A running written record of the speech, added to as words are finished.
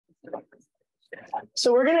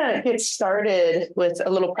So we're going to get started with a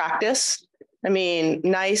little practice. I mean,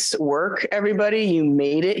 nice work, everybody. You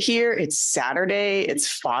made it here. It's Saturday. It's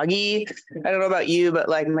foggy. I don't know about you, but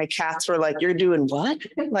like my cats were like, "You're doing what?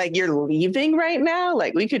 Like you're leaving right now?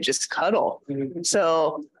 Like we could just cuddle."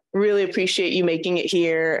 So really appreciate you making it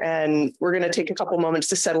here. And we're going to take a couple moments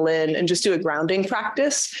to settle in and just do a grounding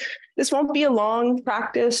practice. This won't be a long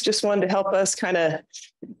practice, just one to help us kind of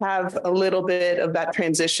have a little bit of that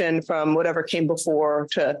transition from whatever came before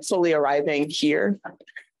to fully arriving here.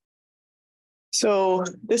 So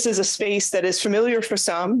this is a space that is familiar for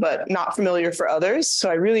some, but not familiar for others. So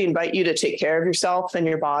I really invite you to take care of yourself and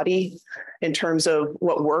your body in terms of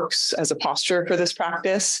what works as a posture for this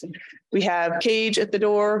practice. We have Cage at the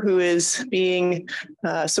door who is being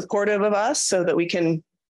supportive of us so that we can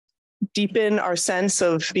deepen our sense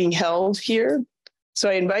of being held here. So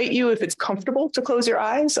I invite you, if it's comfortable, to close your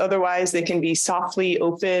eyes. Otherwise, they can be softly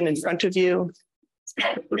open in front of you.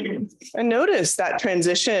 And notice that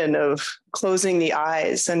transition of closing the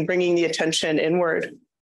eyes and bringing the attention inward.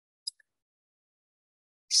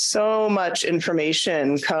 So much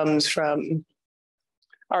information comes from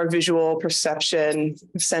our visual perception,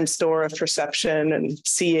 sense door of perception and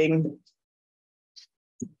seeing.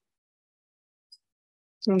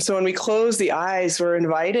 And so when we close the eyes, we're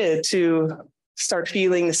invited to start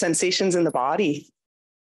feeling the sensations in the body.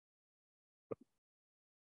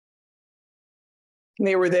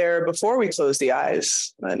 They were there before we closed the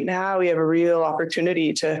eyes, but now we have a real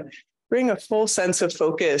opportunity to bring a full sense of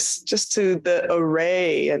focus just to the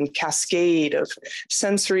array and cascade of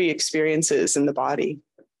sensory experiences in the body.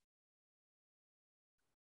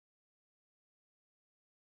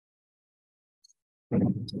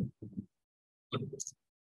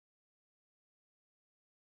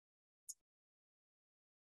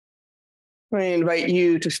 I invite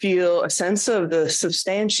you to feel a sense of the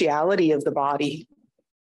substantiality of the body,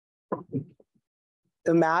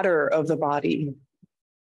 the matter of the body.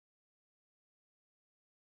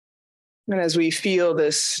 And as we feel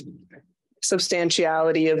this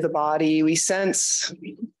substantiality of the body, we sense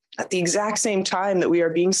at the exact same time that we are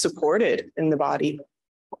being supported in the body,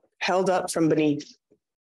 held up from beneath.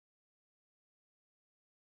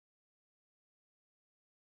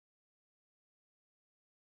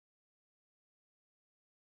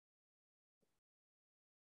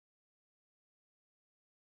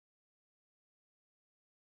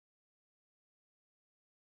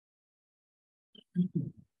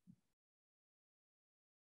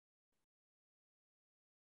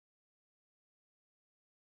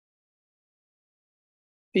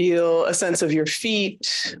 Feel a sense of your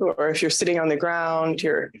feet, or if you're sitting on the ground,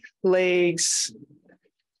 your legs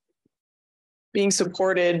being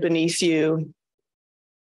supported beneath you.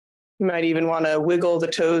 You might even want to wiggle the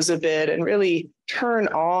toes a bit and really turn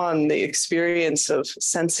on the experience of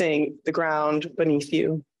sensing the ground beneath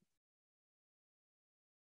you.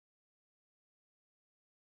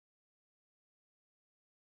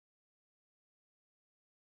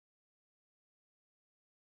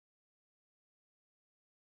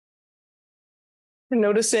 And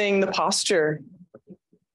noticing the posture.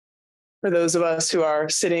 For those of us who are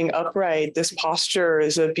sitting upright, this posture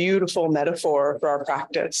is a beautiful metaphor for our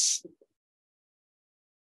practice.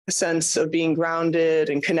 A sense of being grounded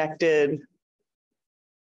and connected.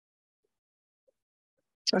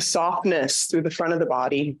 A softness through the front of the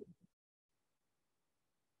body.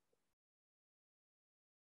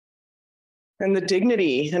 And the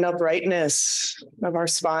dignity and uprightness of our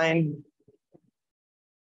spine.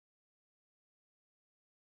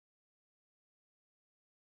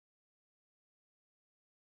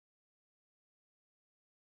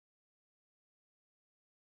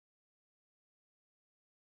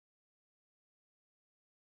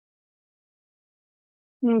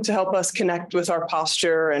 To help us connect with our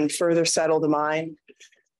posture and further settle the mind.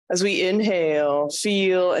 As we inhale,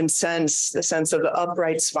 feel and sense the sense of the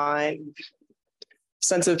upright spine,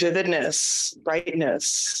 sense of vividness,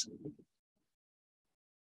 brightness.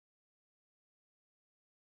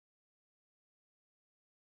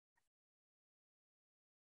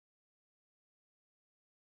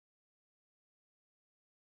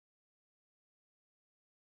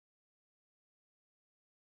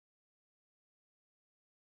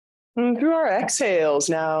 And through our exhales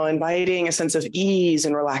now, inviting a sense of ease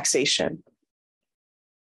and relaxation,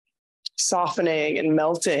 softening and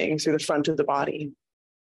melting through the front of the body.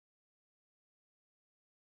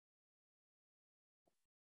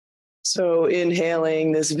 So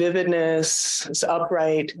inhaling this vividness, this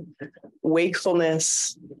upright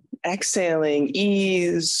wakefulness, exhaling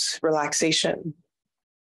ease, relaxation.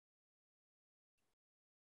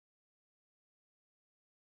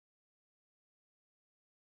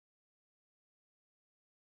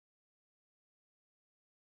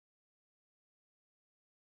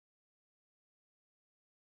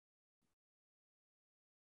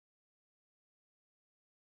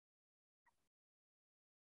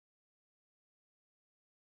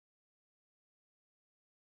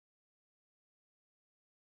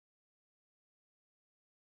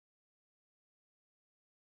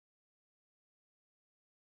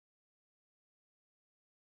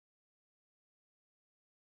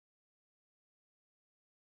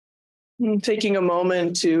 And taking a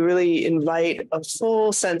moment to really invite a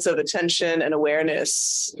full sense of attention and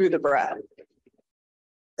awareness through the breath,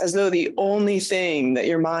 as though the only thing that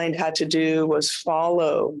your mind had to do was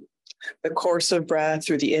follow the course of breath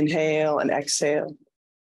through the inhale and exhale.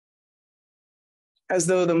 As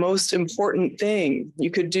though the most important thing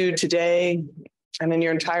you could do today and in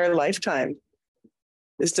your entire lifetime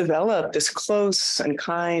is develop this close and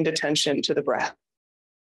kind attention to the breath.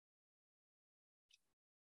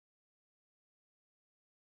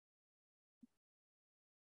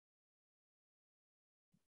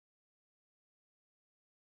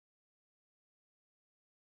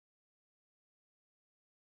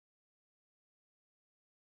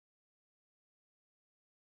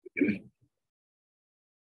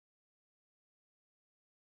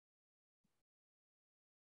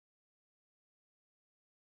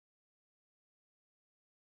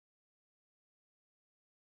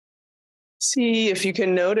 See if you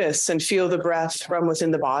can notice and feel the breath from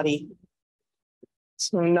within the body.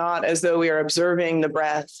 So not as though we are observing the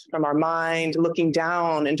breath from our mind, looking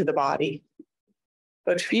down into the body,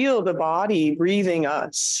 but feel the body breathing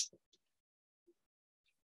us.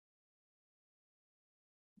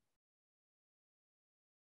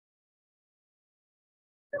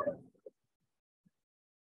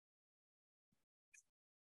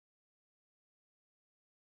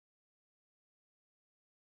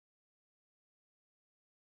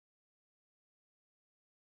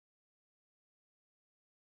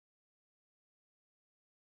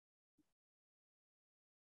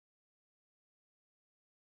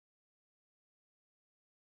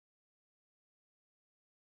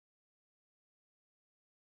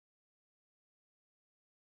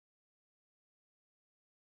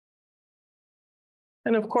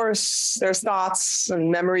 And of course, there's thoughts and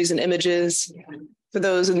memories and images. For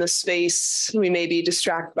those in the space, we may be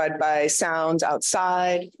distracted by sounds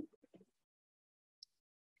outside.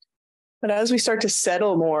 But as we start to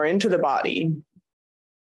settle more into the body,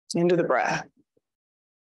 into the breath,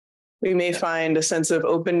 we may find a sense of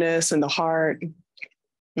openness in the heart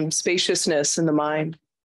and spaciousness in the mind.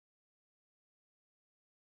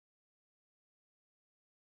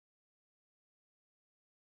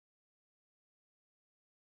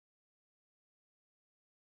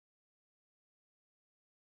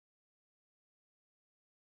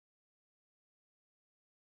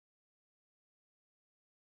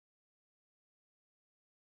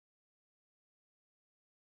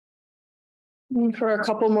 And for a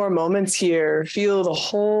couple more moments here, feel the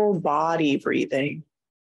whole body breathing.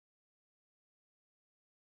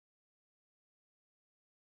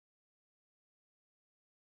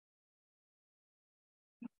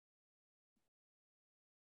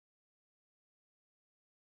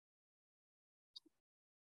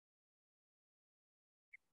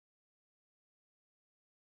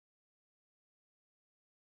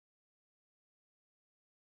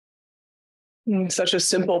 Such a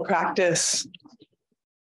simple practice,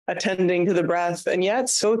 attending to the breath, and yet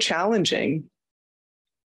so challenging.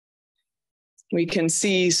 We can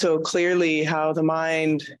see so clearly how the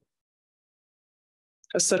mind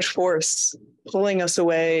has such force, pulling us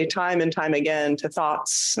away time and time again to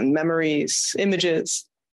thoughts and memories, images.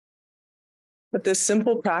 But this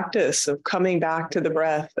simple practice of coming back to the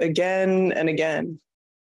breath again and again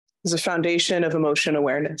is a foundation of emotion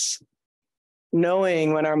awareness.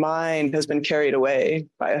 Knowing when our mind has been carried away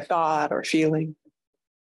by a thought or feeling.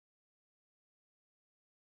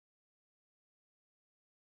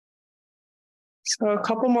 So a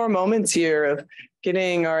couple more moments here of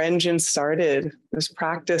getting our engine started, this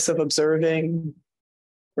practice of observing,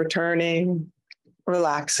 returning,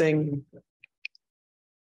 relaxing.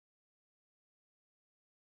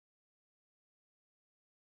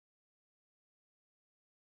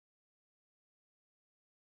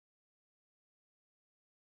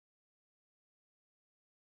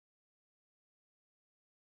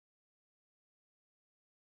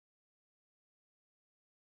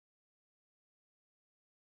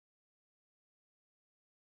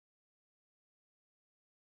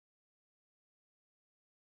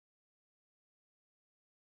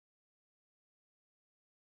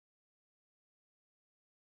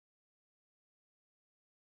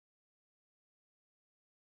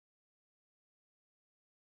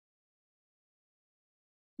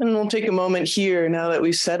 And we'll take a moment here now that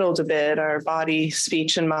we've settled a bit, our body,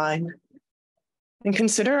 speech, and mind, and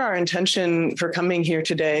consider our intention for coming here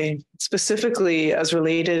today, specifically as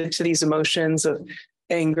related to these emotions of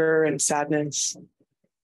anger and sadness.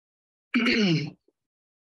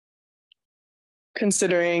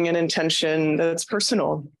 Considering an intention that's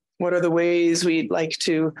personal. What are the ways we'd like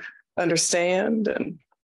to understand and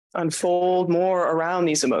unfold more around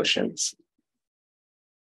these emotions.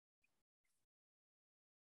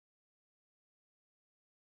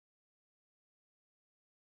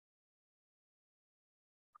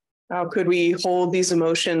 How could we hold these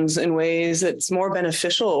emotions in ways that's more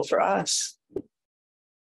beneficial for us?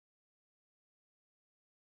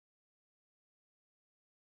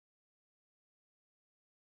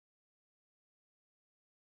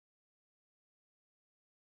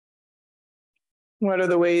 What are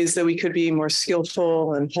the ways that we could be more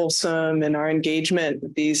skillful and wholesome in our engagement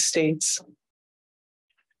with these states?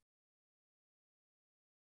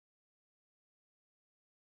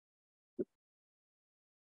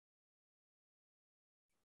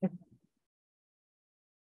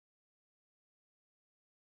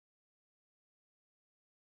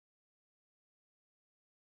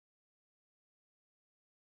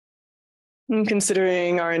 And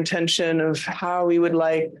considering our intention of how we would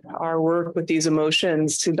like our work with these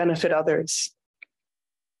emotions to benefit others.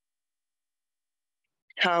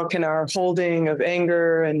 How can our holding of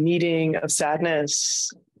anger and meeting of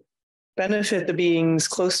sadness benefit the beings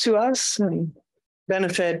close to us and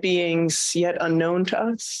benefit beings yet unknown to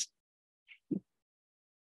us?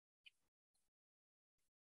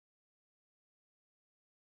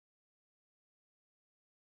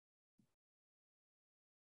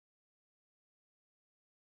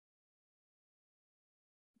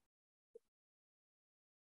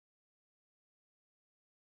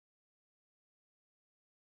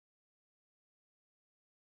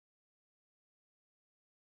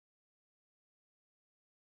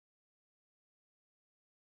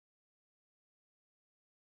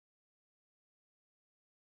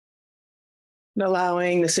 And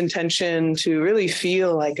allowing this intention to really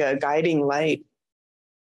feel like a guiding light,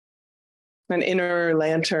 an inner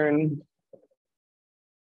lantern.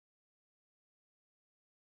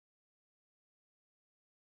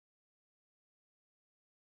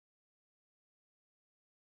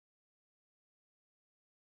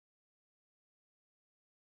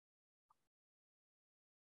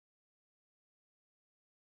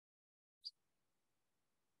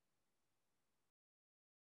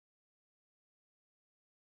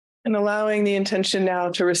 And allowing the intention now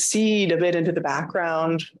to recede a bit into the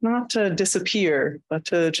background, not to disappear, but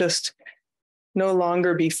to just no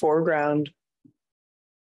longer be foreground.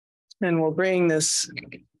 And we'll bring this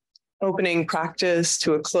opening practice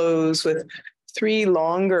to a close with 3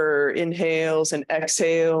 longer inhales and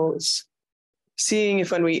exhales. Seeing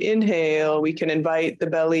if when we inhale, we can invite the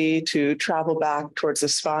belly to travel back towards the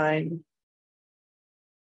spine.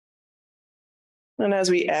 And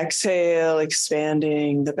as we exhale,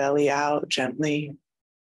 expanding the belly out gently.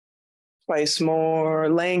 Twice more,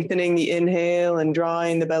 lengthening the inhale and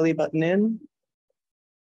drawing the belly button in.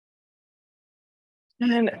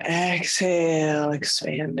 And exhale,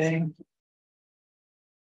 expanding.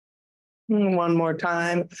 And one more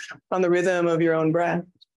time on the rhythm of your own breath.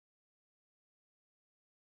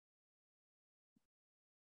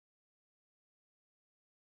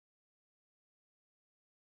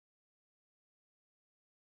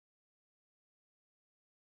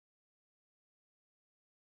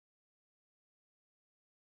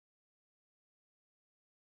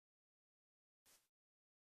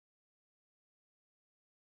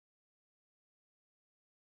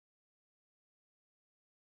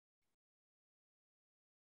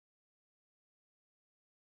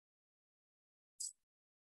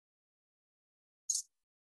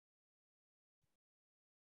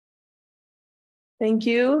 Thank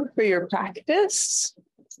you for your practice.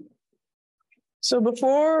 So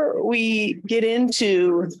before we get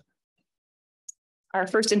into our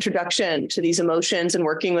first introduction to these emotions and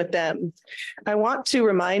working with them, I want to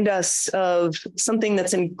remind us of something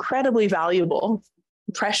that's incredibly valuable,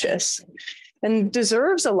 precious, and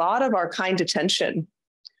deserves a lot of our kind attention,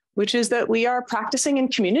 which is that we are practicing in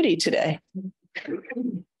community today.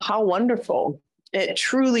 How wonderful. It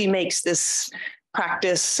truly makes this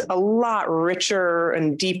practice a lot richer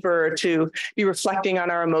and deeper to be reflecting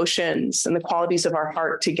on our emotions and the qualities of our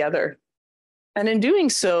heart together. And in doing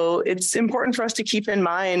so, it's important for us to keep in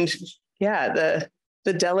mind, the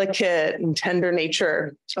delicate and tender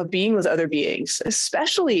nature of being with other beings,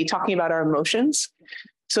 especially talking about our emotions.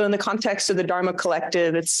 So in the context of the Dharma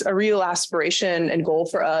Collective, it's a real aspiration and goal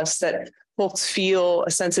for us that folks feel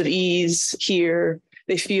a sense of ease here.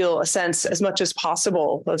 They feel a sense as much as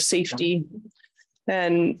possible of safety.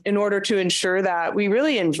 And in order to ensure that, we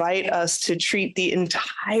really invite us to treat the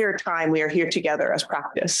entire time we are here together as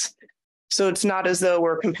practice. So it's not as though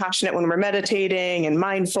we're compassionate when we're meditating and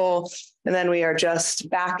mindful, and then we are just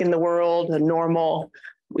back in the world and normal.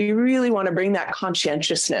 We really want to bring that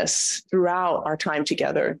conscientiousness throughout our time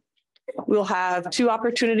together. We'll have 2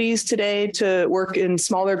 opportunities today to work in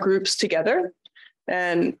smaller groups together.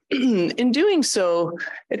 And in doing so,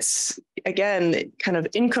 it's, again, kind of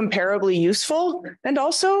incomparably useful and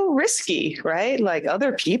also risky, right? Like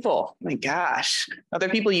other people, my gosh, other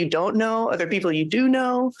people you don't know, other people you do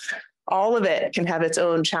know, all of it can have its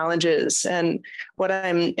own challenges. And what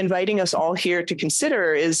I'm inviting us all here to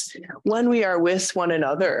consider is when we are with one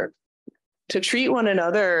another, to treat one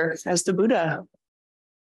another as the Buddha,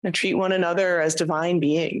 and treat one another as divine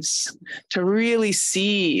beings, to really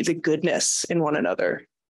see the goodness in one another.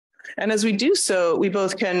 And as we do so, we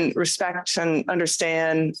both can respect and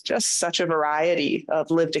understand just such a variety of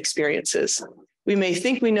lived experiences. We may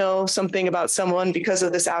think we know something about someone because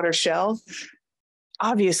of this outer shell.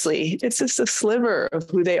 Obviously, it's just a sliver of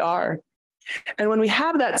who they are. And when we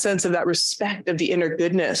have that sense of that respect of the inner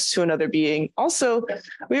goodness to another being, also,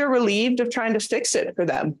 we are relieved of trying to fix it for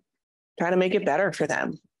them, trying to make it better for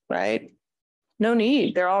them. Right? No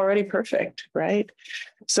need. They're already perfect, right?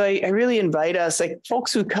 So I really invite us, like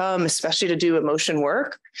folks who come, especially to do emotion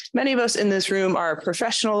work, many of us in this room are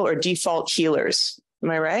professional or default healers.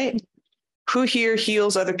 Am I right? Who here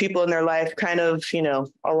heals other people in their life kind of,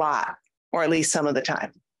 a lot, or at least some of the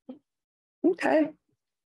time? Okay.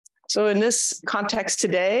 So in this context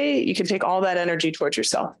today, you can take all that energy towards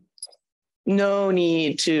yourself. No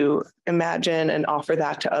need to imagine and offer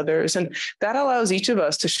that to others. And that allows each of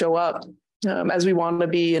us to show up as we want to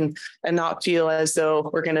be and not feel as though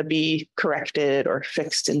we're going to be corrected or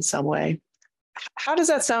fixed in some way. How does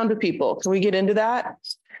that sound to people? Can we get into that?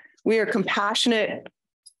 We are compassionate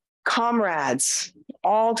comrades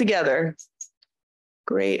all together.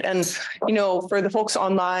 Great. And, for the folks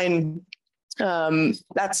online,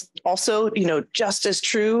 that's also, just as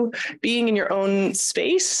true. Being in your own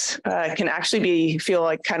space can actually feel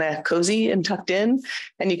like kind of cozy and tucked in,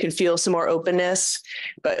 and you can feel some more openness,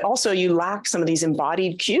 but also you lack some of these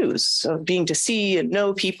embodied cues of being to see and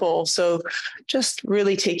know people. So just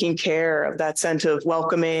really taking care of that sense of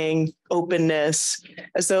welcoming, openness,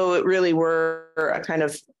 as though it really were a kind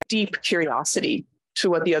of deep curiosity to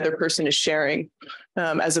what the other person is sharing,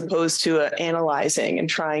 as opposed to analyzing and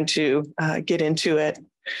trying to get into it.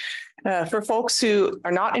 For folks who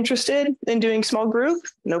are not interested in doing small group,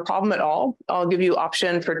 no problem at all. I'll give you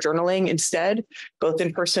option for journaling instead, both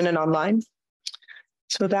in person and online.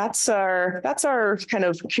 So that's our kind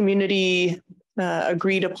of community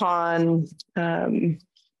agreed upon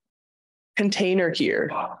container here.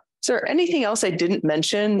 Is there anything else I didn't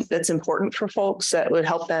mention that's important for folks that would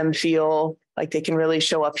help them feel like they can really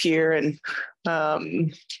show up here and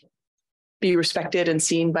be respected and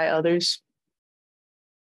seen by others?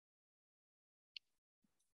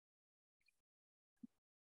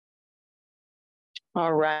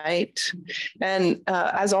 All right. And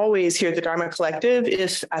as always here at the Dharma Collective,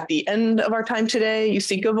 if at the end of our time today, you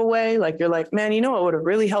think of a way, like you're like, man, what would have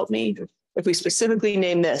really helped me if we specifically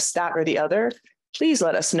name this, that, or the other, please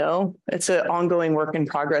let us know. It's an ongoing work in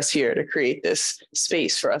progress here to create this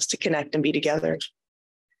space for us to connect and be together.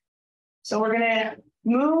 So we're going to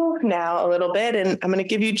move now a little bit, and I'm going to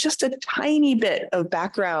give you just a tiny bit of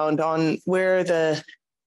background on where the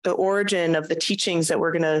origin of the teachings that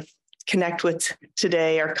we're going to connect with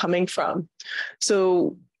today are coming from.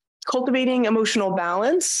 So Cultivating Emotional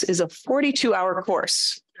Balance is a 42-hour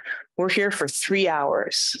course. We're here for 3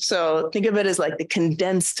 hours. So think of it as like the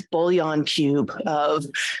condensed bouillon cube of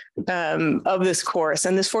this course.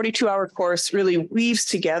 And this 42-hour course really weaves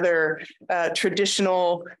together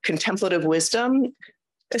traditional contemplative wisdom,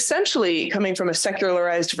 essentially coming from a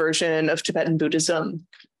secularized version of Tibetan Buddhism.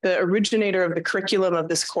 The originator of the curriculum of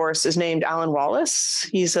this course is named Alan Wallace.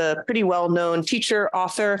 He's a pretty well-known teacher,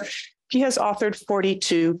 author. He has authored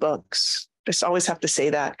 42 books. Just always have to say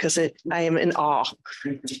that because I am in awe.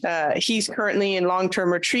 He's currently in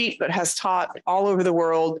long-term retreat, but has taught all over the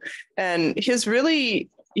world. And his really,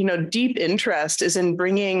 deep interest is in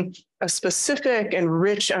bringing a specific and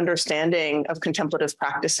rich understanding of contemplative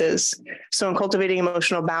practices. So in Cultivating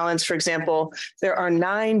Emotional Balance, for example, there are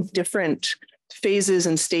 9 different phases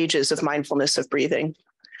and stages of mindfulness of breathing.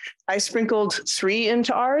 I sprinkled 3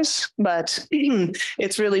 into ours, but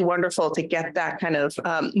it's really wonderful to get that kind of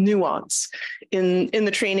nuance. In the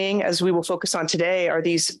training, as we will focus on today, are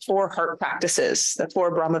these 4 heart practices, the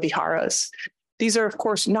 4 Brahma Viharas. These are, of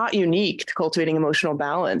course, not unique to Cultivating Emotional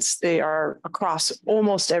Balance. They are across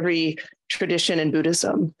almost every tradition in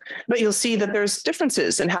Buddhism. But you'll see that there's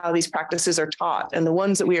differences in how these practices are taught. And the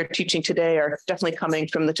ones that we are teaching today are definitely coming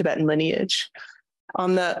from the Tibetan lineage.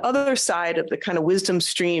 On the other side of the kind of wisdom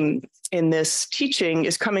stream in this teaching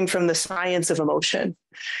is coming from the science of emotion.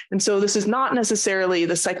 And so this is not necessarily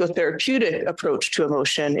the psychotherapeutic approach to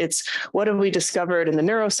emotion. It's what have we discovered in the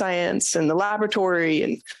neuroscience and the laboratory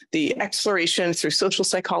and the exploration through social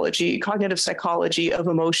psychology, cognitive psychology of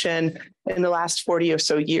emotion in the last 40 or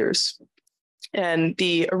so years. And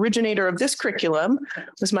the originator of this curriculum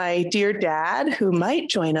was my dear dad, who might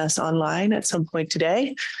join us online at some point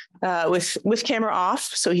today with camera off.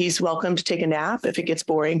 So he's welcome to take a nap if it gets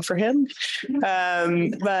boring for him.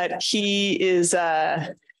 But he is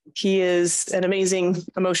an amazing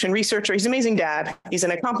emotion researcher. He's an amazing dad. He's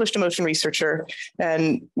an accomplished emotion researcher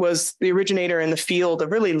and was the originator in the field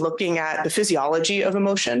of really looking at the physiology of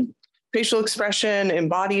emotion, facial expression,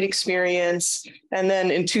 embodied experience. And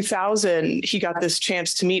then in 2000, he got this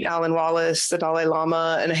chance to meet Alan Wallace, the Dalai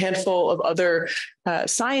Lama, and a handful of other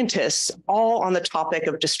scientists, all on the topic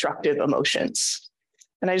of destructive emotions.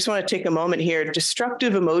 And I just want to take a moment here.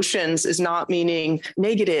 Destructive emotions is not meaning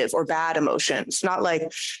negative or bad emotions, not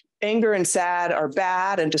like anger and sad are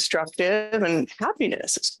bad and destructive and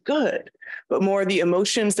happiness is good, but more the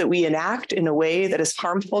emotions that we enact in a way that is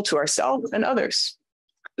harmful to ourselves and others.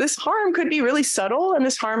 This harm could be really subtle and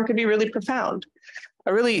this harm could be really profound.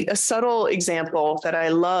 A subtle example that I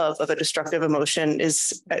love of a destructive emotion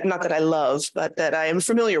is, not that I love, but that I am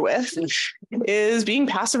familiar with, is being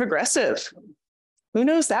passive aggressive. Who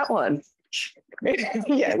knows that one?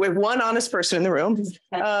 Yeah, we have one honest person in the room.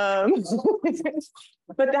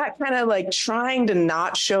 But that kind of like trying to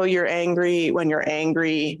not show you're angry when you're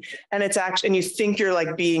angry. And it's actually, and you think you're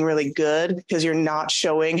like being really good because you're not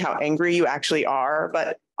showing how angry you actually are,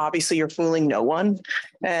 but obviously you're fooling no one.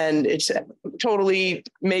 And it totally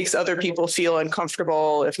makes other people feel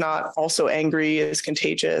uncomfortable, if not also angry is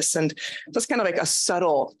contagious. And that's kind of like a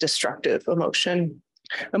subtle destructive emotion.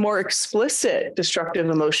 A more explicit destructive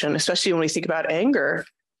emotion, especially when we think about anger,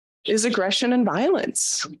 is aggression and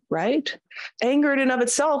violence, right? Anger in and of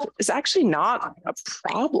itself is actually not a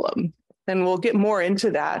problem. And we'll get more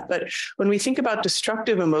into that. But when we think about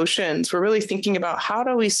destructive emotions, we're really thinking about how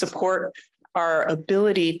do we support our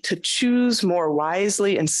ability to choose more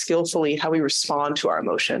wisely and skillfully how we respond to our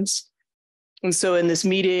emotions. And so in this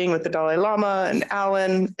meeting with the Dalai Lama and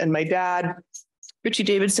Alan and my dad, Richie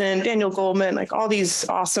Davidson, Daniel Goleman, like all these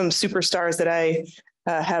awesome superstars that I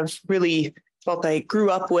have really felt I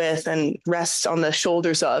grew up with and rest on the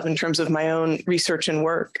shoulders of in terms of my own research and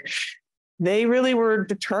work. They really were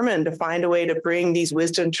determined to find a way to bring these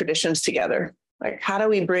wisdom traditions together. Like, how do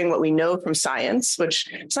we bring what we know from science, which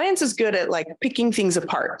science is good at, like picking things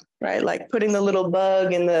apart, right? Like putting the little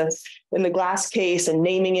bug in the glass case and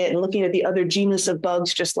naming it and looking at the other genus of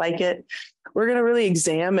bugs just like it. We're going to really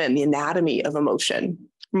examine the anatomy of emotion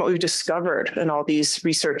from what we've discovered in all these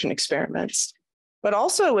research and experiments. But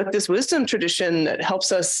also with this wisdom tradition that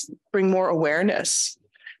helps us bring more awareness,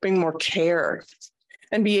 bring more care,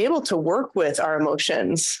 and be able to work with our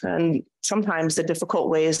emotions and sometimes the difficult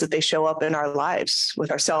ways that they show up in our lives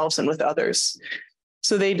with ourselves and with others.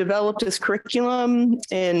 So they developed this curriculum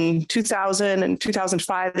in 2000 and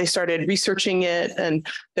 2005. They started researching it, and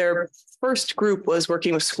their first group was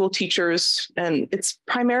working with school teachers. And it's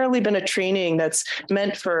primarily been a training that's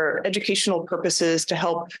meant for educational purposes to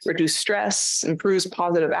help reduce stress, improve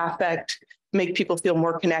positive affect, make people feel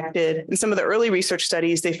more connected. In some of the early research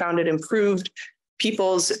studies, they found it improved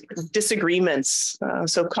people's disagreements.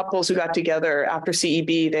 So couples who got together after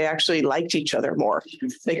CEB, they actually liked each other more.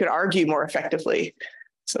 They could argue more effectively.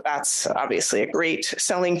 So that's obviously a great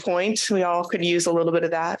selling point. We all could use a little bit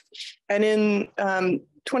of that. And in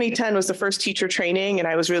 2010 was the first teacher training, and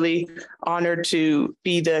I was really honored to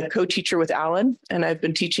be the co-teacher with Alan, and I've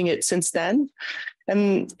been teaching it since then.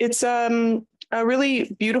 And it's a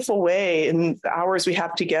really beautiful way in the hours we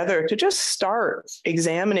have together to just start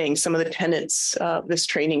examining some of the tenets of this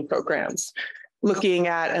training program, looking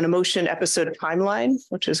at an emotion episode timeline,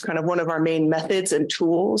 which is kind of one of our main methods and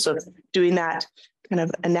tools of doing that kind of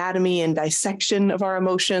anatomy and dissection of our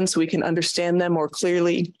emotions so we can understand them more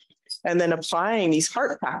clearly. And then applying these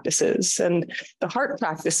heart practices, and the heart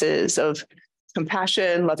practices of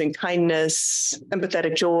compassion, loving kindness,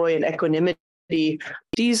 empathetic joy, and equanimity.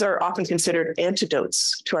 These are often considered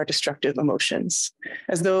antidotes to our destructive emotions,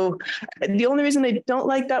 as though the only reason they don't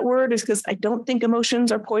like that word is because I don't think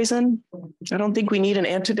emotions are poison. I don't think we need an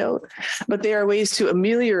antidote, but they are ways to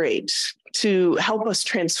ameliorate, to help us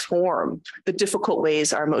transform the difficult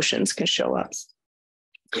ways our emotions can show up.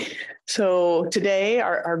 So today,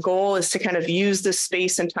 our goal is to kind of use this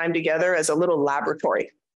space and time together as a little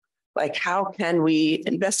laboratory. Like, how can we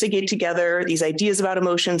investigate together these ideas about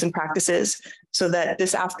emotions and practices so that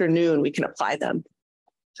this afternoon we can apply them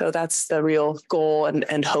So that's the real goal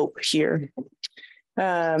and hope here.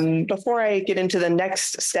 Before I get into the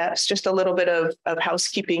next steps, just a little bit of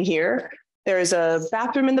housekeeping here. There's a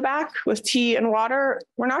bathroom in the back with tea and water.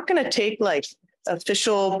 We're not going to take like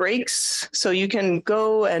official breaks, so you can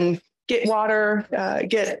go and get water,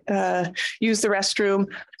 use the restroom.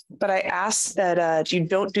 But I ask that you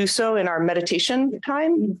don't do so in our meditation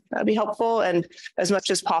time. That'd be helpful. And as much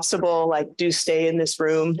as possible, like do stay in this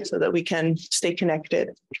room so that we can stay connected.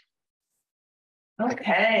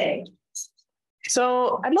 Okay.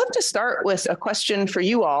 So I'd love to start with a question for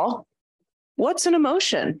you all. What's an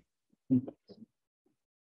emotion?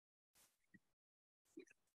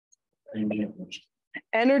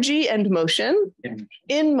 Energy and motion.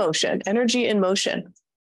 In motion. Energy in motion.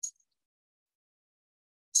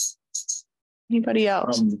 Anybody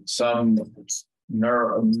else? Some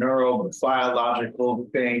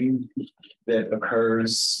neurobiological thing that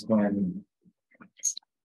occurs when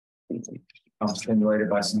I'm stimulated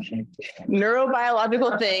by something.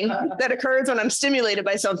 Neurobiological thing that occurs when I'm stimulated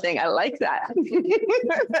by something. I like that.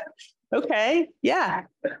 Okay. Yeah.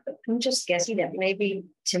 I'm just guessing that maybe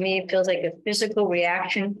to me it feels like a physical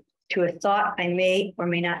reaction to a thought I may or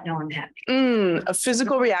may not know I'm having. A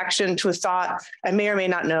physical reaction to a thought I may or may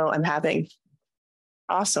not know I'm having.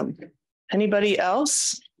 Awesome. Anybody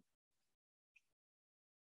else?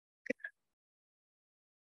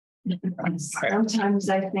 Sometimes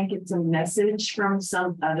I think it's a message from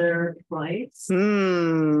some other place.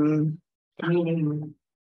 Meaning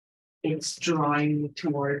it's drawing me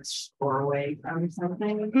towards or away from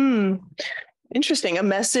something. Interesting. A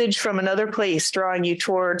message from another place drawing you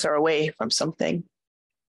towards or away from something.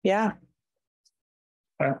 Yeah.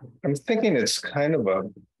 I'm thinking it's kind of a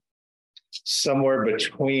somewhere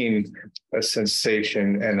between a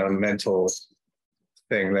sensation and a mental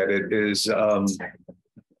thing, that it is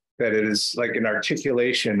like an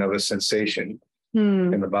articulation of a sensation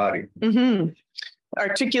in the body.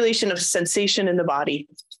 Articulation of sensation in the body.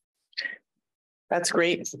 That's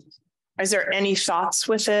great. Is there any thoughts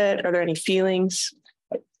with it? Are there any feelings?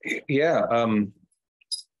 Yeah.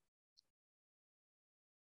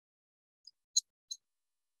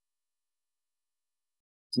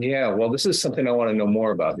 Yeah, well, this is something I want to know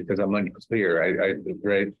more about because I'm unclear.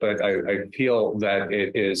 But I feel that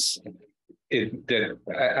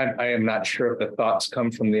I am not sure if the thoughts come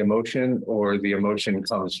from the emotion or the emotion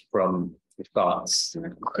comes from the thoughts.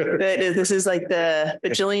 This is like the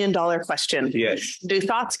bajillion-dollar question. Yes. Do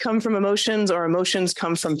thoughts come from emotions or emotions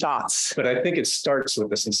come from thoughts? But I think it starts with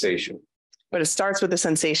the sensation. But it starts with the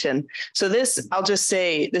sensation. So this, I'll just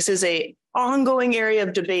say, this is an ongoing area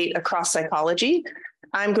of debate across psychology.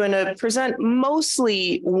 I'm going to present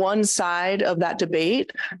mostly one side of that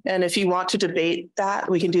debate. And if you want to debate that,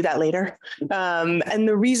 we can do that later. And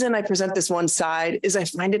the reason I present this one side is I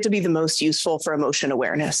find it to be the most useful for emotion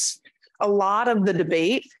awareness. A lot of the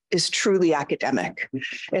debate is truly academic.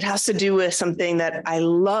 It has to do with something that I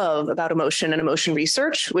love about emotion and emotion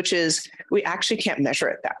research, which is we actually can't measure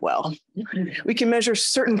it that well. We can measure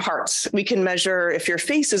certain parts. We can measure if your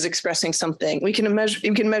face is expressing something. You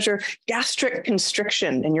can measure gastric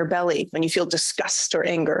constriction in your belly when you feel disgust or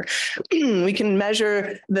anger. We can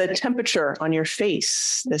measure the temperature on your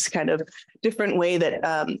face, this kind of different way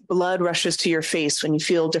that blood rushes to your face when you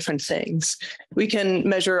feel different things. We can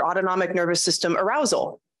measure autonomic nervous system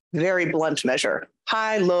arousal. Very blunt measure.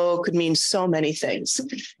 High, low could mean so many things.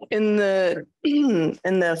 In the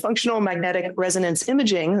functional magnetic resonance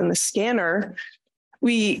imaging in the scanner,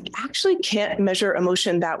 we actually can't measure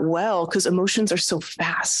emotion that well because emotions are so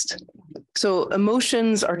fast. So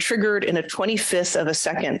emotions are triggered in a 25th of a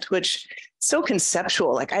second, which is so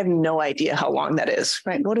conceptual. Like I have no idea how long that is,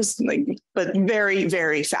 right? But very,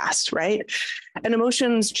 very fast, right? And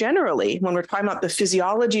emotions generally, when we're talking about the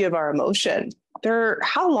physiology of our emotion,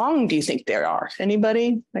 how long do you think they are?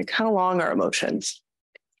 Anybody? Like how long are emotions?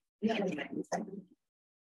 You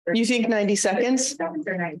think 90 seconds?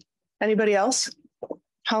 Anybody else?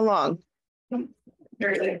 How long?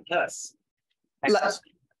 Less.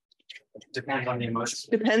 Depends on the emotion.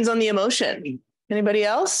 Depends on the emotion. Anybody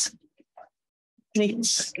else?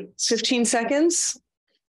 15 seconds?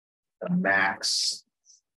 The max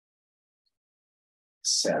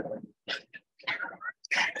 7.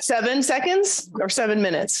 7 seconds or 7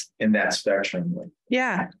 minutes? In that spectrum.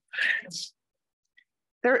 Yeah.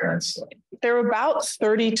 They're about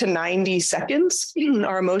 30 to 90 seconds,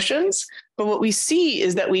 our emotions. But what we see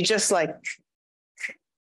is that we just like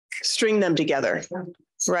string them together,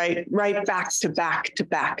 right? Right back to back to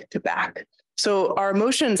back to back. So our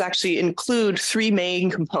emotions actually include 3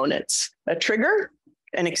 main components: a trigger,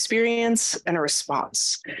 an experience, and a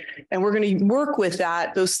response. And we're going to work with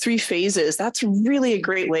that, those three phases. That's really a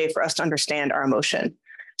great way for us to understand our emotion.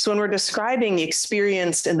 So when we're describing the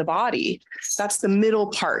experience in the body, that's the middle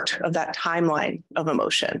part of that timeline of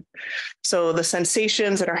emotion. So the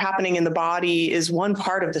sensations that are happening in the body is one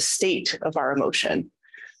part of the state of our emotion.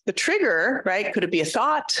 The trigger, right? Could it be a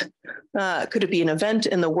thought? Could it be an event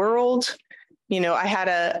in the world? I had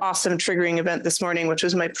an awesome triggering event this morning, which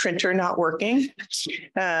was my printer not working.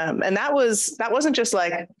 And that wasn't just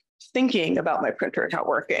like thinking about my printer not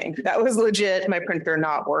working. That was legit my printer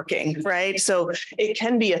not working, right? So it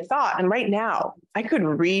can be a thought. And right now, I could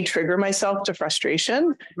re-trigger myself to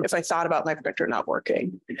frustration if I thought about my printer not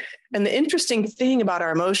working. And the interesting thing about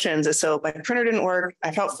our emotions is, so my printer didn't work,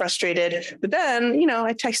 I felt frustrated, but then,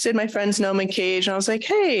 I texted my friends Noam and Cage, and I was like,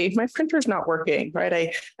 hey, my printer's not working,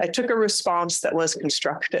 right? I took a response that was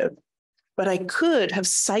constructive. But I could have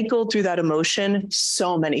cycled through that emotion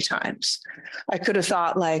so many times. I could have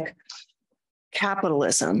thought like,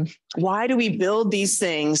 capitalism, why do we build these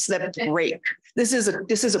things that break? This is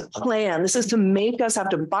a plan. This is to make us have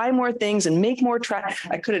to buy more things and make more trash.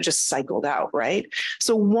 I could have just cycled out, right?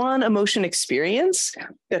 So one emotion experience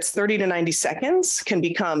that's 30 to 90 seconds can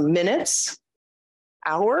become minutes,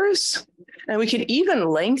 hours, and we can even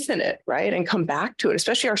lengthen it, right? And come back to it,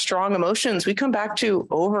 especially our strong emotions, we come back to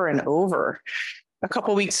over and over. A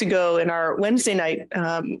couple of weeks ago in our Wednesday night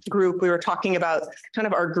group, we were talking about kind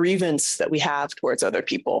of our grievance that we have towards other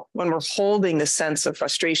people when we're holding the sense of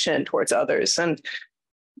frustration towards others. And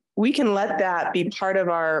we can let that be part of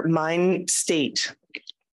our mind state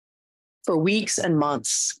for weeks and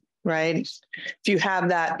months, right? If you have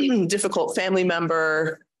that difficult family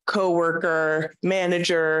member, coworker,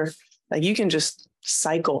 manager, like you can just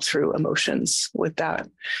cycle through emotions with that.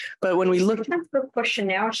 But when we look at the question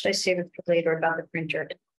now, or should I save it for later about the printer?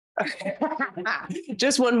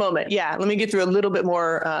 Just one moment. Yeah, let me get through a little bit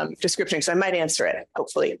more description because I might answer it,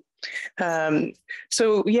 hopefully.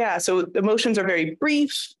 So emotions are very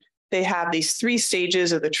brief. They have these three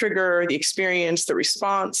stages of the trigger, the experience, the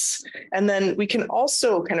response, and then we can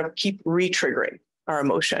also kind of keep re-triggering our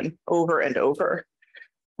emotion over and over.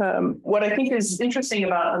 What I think is interesting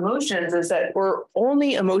about emotions is that we're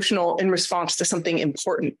only emotional in response to something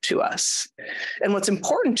important to us. And what's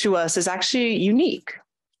important to us is actually unique.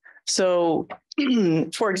 So,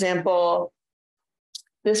 for example,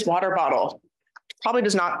 this water bottle probably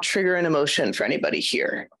does not trigger an emotion for anybody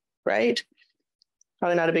here, right?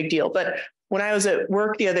 Probably not a big deal. But when I was at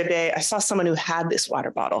work the other day, I saw someone who had this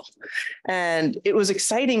water bottle. And it was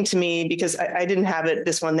exciting to me because I didn't have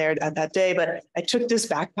this one there at that day, but I took this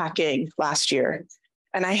backpacking last year.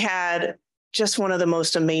 And I had just one of the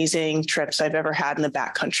most amazing trips I've ever had in the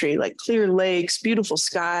backcountry, like clear lakes, beautiful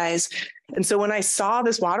skies. And so when I saw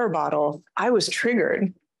this water bottle, I was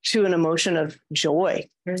triggered to an emotion of joy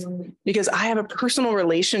because I have a personal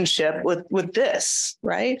relationship with this,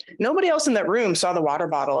 right? Nobody else in that room saw the water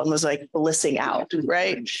bottle and was like blissing out,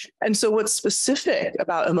 right? And so what's specific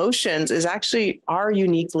about emotions is actually our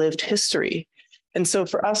unique lived history. And so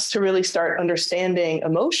for us to really start understanding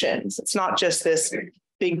emotions, it's not just this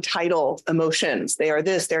big title emotions. They are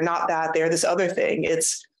this, they're not that, they're this other thing.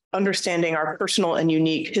 It's understanding our personal and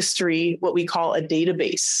unique history, what we call a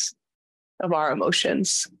database of our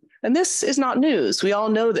emotions. And this is not news. We all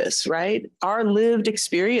know this, right? Our lived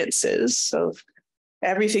experiences of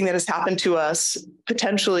everything that has happened to us,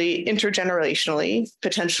 potentially intergenerationally,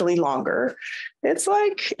 potentially longer. It's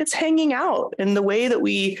like it's hanging out in the way that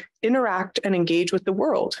we interact and engage with the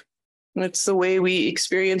world. And it's the way we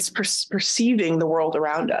experience perceiving the world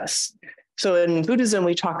around us. So in Buddhism,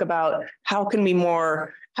 we talk about how can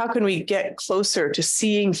we get closer to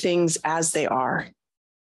seeing things as they are,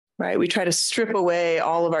 right? We try to strip away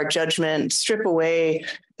all of our judgment, strip away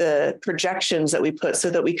the projections that we put so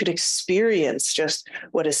that we could experience just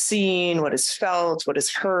what is seen, what is felt, what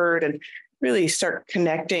is heard, and really start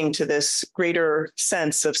connecting to this greater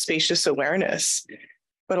sense of spacious awareness.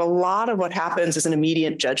 But a lot of what happens is an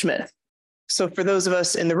immediate judgment. So for those of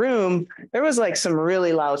us in the room, there was like some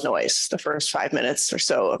really loud noise the first 5 minutes or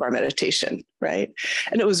so of our meditation, right?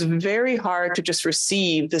 And it was very hard to just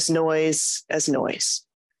receive this noise as noise.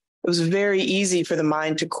 It was very easy for the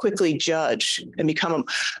mind to quickly judge and become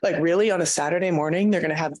like, really, on a Saturday morning, they're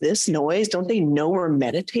going to have this noise? Don't they know we're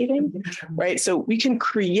meditating? Right? So we can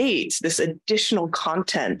create this additional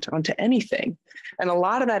content onto anything. And a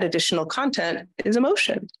lot of that additional content is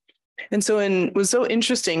emotion. And so what was so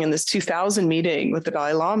interesting in this 2000 meeting with the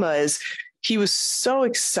Dalai Lama is he was so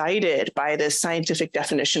excited by this scientific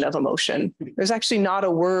definition of emotion. There's actually not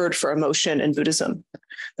a word for emotion in Buddhism.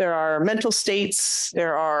 There are mental states,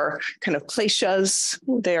 there are kind of kleshas,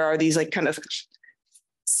 there are these like kind of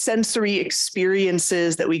sensory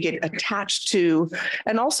experiences that we get attached to,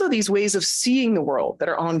 and also these ways of seeing the world that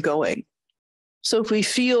are ongoing. So if we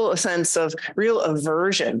feel a sense of real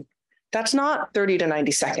aversion, that's not 30 to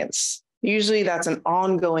 90 seconds. Usually that's an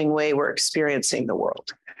ongoing way we're experiencing the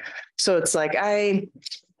world. So it's like, I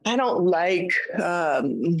don't like,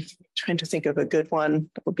 trying to think of a good one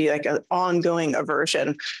that would be like an ongoing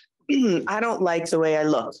aversion. I don't like the way I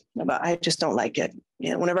look. I just don't like it.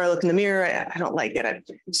 You know, whenever I look in the mirror, I don't like it.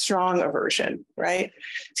 Strong aversion, right?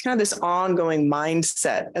 It's kind of this ongoing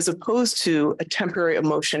mindset as opposed to a temporary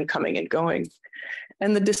emotion coming and going.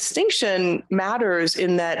 And the distinction matters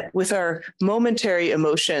in that with our momentary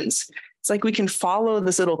emotions, it's like we can follow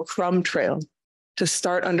this little crumb trail to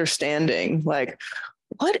start understanding, like,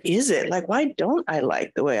 what is it? Like, why don't I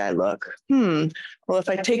like the way I look? Well, if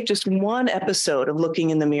I take just one episode of looking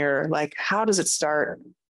in the mirror, like, how does it start?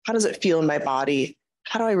 How does it feel in my body?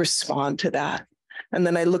 How do I respond to that? And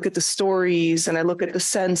then I look at the stories and I look at the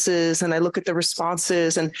senses and I look at the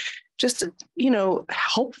responses and just,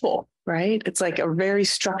 helpful, right? It's like a very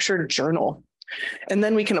structured journal. And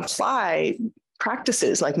then we can apply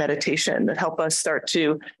practices like meditation that help us start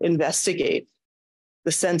to investigate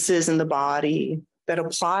the senses in the body, that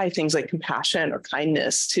apply things like compassion or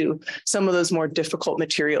kindness to some of those more difficult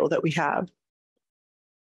material that we have.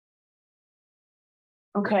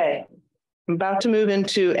 Okay, I'm about to move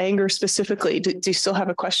into anger specifically. Do you still have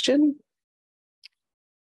a question?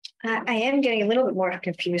 I am getting a little bit more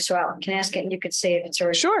confused, so I can ask it and you could say if it's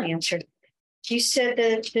already answered. You said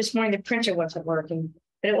that this morning the printer wasn't working,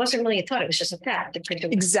 but it wasn't really a thought, it was just a fact. The printer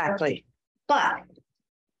was exactly. But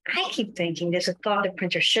I keep thinking there's a thought the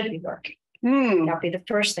printer should be working. That'll be the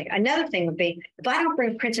first thing. Another thing would be, if I don't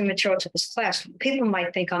bring printed material to this class, people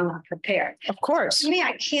might think I'm not prepared. Of course. To me,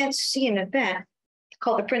 I can't see an event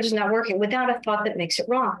called the printer's not working without a thought that makes it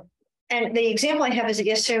wrong. And the example I have is that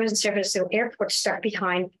yesterday I was in San Francisco airport stuck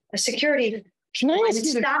behind a security. Can I ask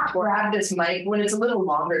you to grab this mic when it's a little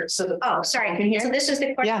longer? So sorry. Can hear? So this is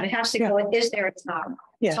the question. Yeah. It has to go. Is there? It's not.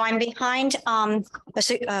 Yeah. So I'm behind a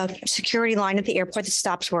security line at the airport that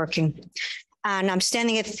stops working. And I'm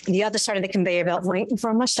standing at the other side of the conveyor belt waiting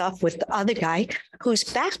for my stuff with the other guy whose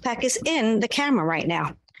backpack is in the camera right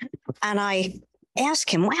now. And I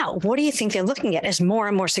ask him, wow, what do you think they're looking at as more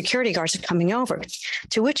and more security guards are coming over?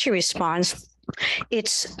 To which he responds,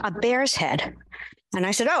 it's a bear's head. And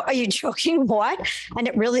I said, oh, are you joking? What? And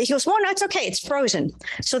he goes, well, no, it's okay. It's frozen.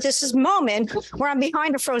 So this is a moment where I'm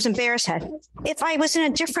behind a frozen bear's head. If I was in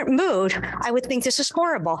a different mood, I would think this is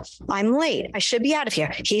horrible. I'm late. I should be out of here.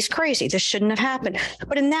 He's crazy. This shouldn't have happened.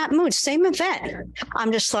 But in that mood, same event,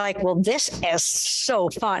 I'm just like, well, this is so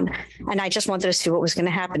fun. And I just wanted to see what was going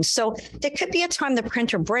to happen. So there could be a time the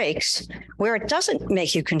printer breaks where it doesn't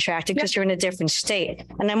make you contracted because you're in a different state.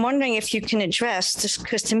 And I'm wondering if you can address this,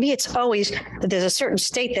 because to me, it's always that there's a certain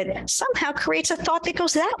state that somehow creates a thought that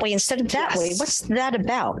goes that way instead of that way. What's that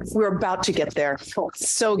about? We're about to get there.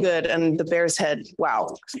 So good. And the bear's head.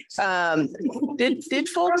 Wow. Did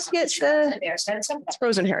folks get the it's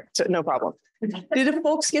frozen here? So no problem. Did the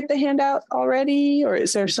folks get the handout already? Or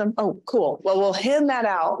is there some? Oh, cool. Well, we'll hand that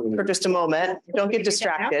out for just a moment. Don't get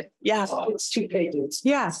distracted. Yeah. It's 2 pages.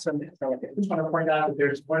 Yeah. So, I just want to point out that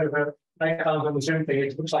there's one of the icons on the Zoom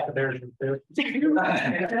page. It looks like a bear. It's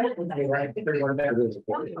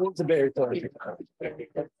a bear.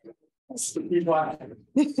 He's watching.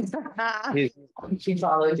 He's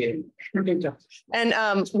following.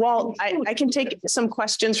 And Walt, I can take some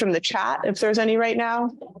questions from the chat if there's any right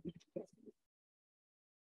now.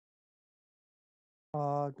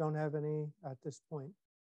 Don't have any at this point.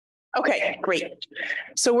 Okay, great.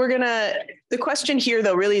 So the question here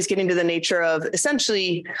though really is getting to the nature of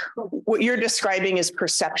essentially what you're describing is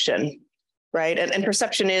perception, right? And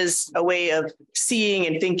perception is a way of seeing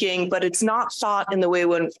and thinking, but it's not thought in the way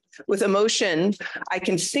when with emotion, I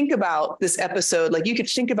can think about this episode, like you could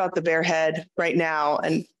think about the bear head right now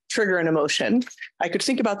and trigger an emotion. I could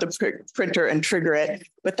think about the printer and trigger it,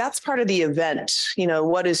 but that's part of the event,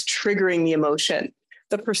 what is triggering the emotion.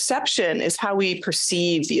 The perception is how we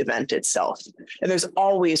perceive the event itself. And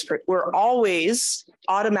we're always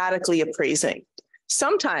automatically appraising.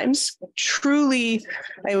 Sometimes truly,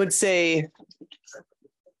 I wouldn't say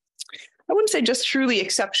just truly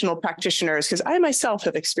exceptional practitioners, because I myself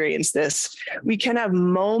have experienced this. We can have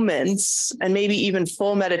moments and maybe even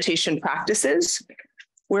full meditation practices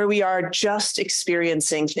where we are just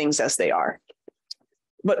experiencing things as they are.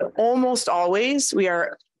 But almost always we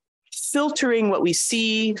are filtering what we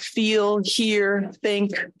see, feel, hear,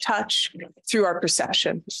 think, touch through our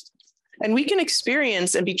perception. And we can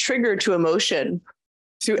experience and be triggered to emotion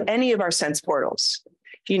through any of our sense portals.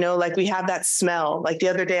 You know, like we have that smell. Like the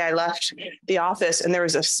other day I left the office and there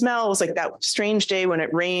was a smell. It was like that strange day when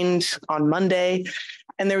it rained on Monday.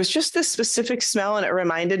 And there was just this specific smell and it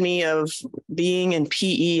reminded me of being in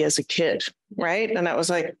PE as a kid, right? And I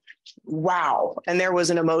was like, wow. And there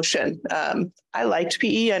was an emotion. I liked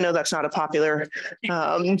PE. I know that's not a popular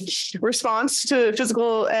response to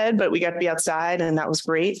physical ed, but we got to be outside and that was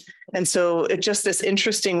great. And so it's just this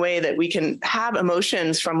interesting way that we can have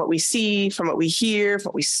emotions from what we see, from what we hear, from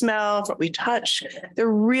what we smell, from what we touch. They're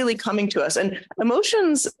really coming to us. And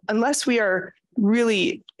emotions, unless we are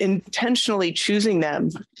really intentionally choosing them,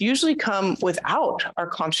 usually come without our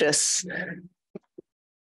conscious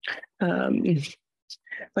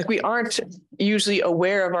like we aren't usually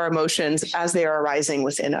aware of our emotions as they are arising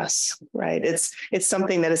within us, right? It's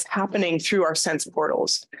something that is happening through our sense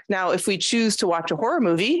portals. Now, if we choose to watch a horror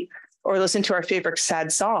movie or listen to our favorite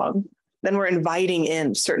sad song, then we're inviting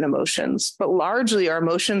in certain emotions. But largely our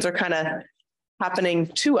emotions are kind of happening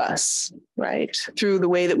to us, right? Through the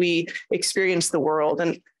way that we experience the world.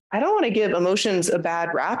 And I don't want to give emotions a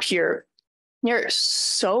bad rap here. They're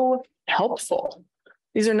so helpful.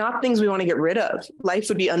 These are not things we want to get rid of. Life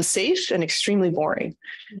would be unsafe and extremely boring.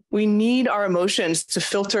 We need our emotions to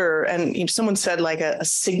filter. And someone said like a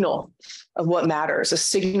signal of what matters, a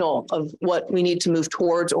signal of what we need to move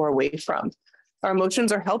towards or away from. Our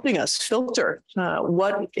emotions are helping us filter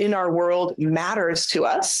what in our world matters to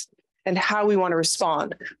us and how we want to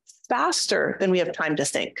respond faster than we have time to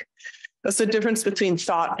think. That's the difference between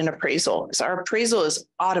thought and appraisal. So our appraisal is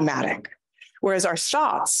automatic, whereas our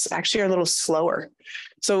thoughts actually are a little slower.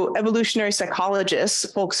 So evolutionary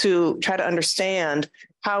psychologists, folks who try to understand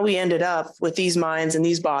how we ended up with these minds and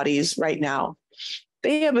these bodies right now,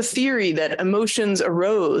 they have a theory that emotions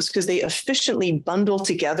arose because they efficiently bundle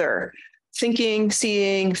together thinking,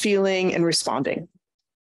 seeing, feeling, and responding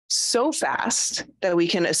so fast that we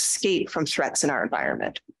can escape from threats in our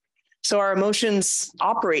environment. So our emotions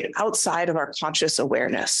operate outside of our conscious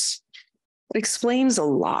awareness. It explains a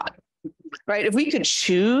lot. Right? If we could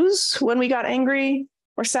choose when we got angry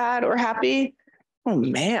or sad or happy, oh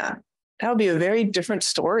man, that would be a very different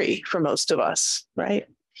story for most of us, right?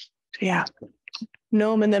 Yeah.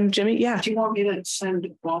 Noam and then Jimmy, yeah. Do you want me to send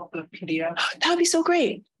off the PDF? That would be so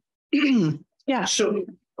great. Yeah. So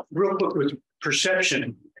real quick with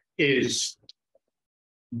perception is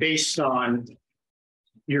based on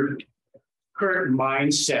your current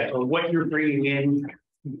mindset or what you're bringing in,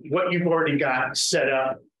 what you've already got set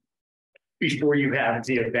up before you have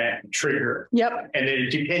the event trigger. Yep. And then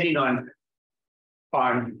depending on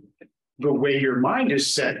the way your mind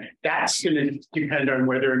is set, that's going to depend on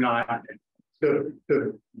whether or not the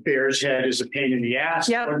bear's head is a pain in the ass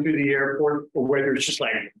going through the airport, or whether it's just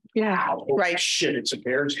like, wow, right, shit, it's a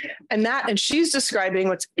bear's head. And she's describing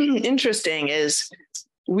what's interesting is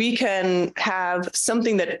we can have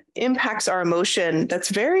something that impacts our emotion that's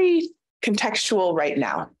very contextual right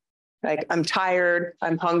now. Like I'm tired,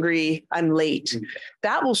 I'm hungry, I'm late.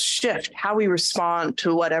 That will shift how we respond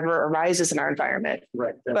to whatever arises in our environment.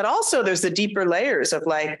 Right. But also there's the deeper layers of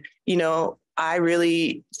like, I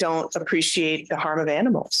really don't appreciate the harm of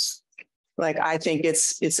animals. Like I think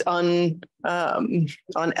it's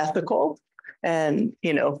unethical and,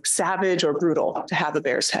 savage or brutal to have a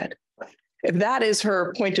bear's head. If that is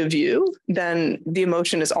her point of view, then the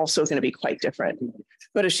emotion is also going to be quite different.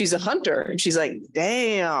 But if she's a hunter and she's like,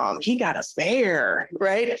 damn, he got a bear,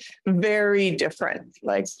 right? Very different.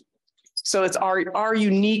 Like, so it's our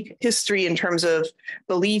unique history in terms of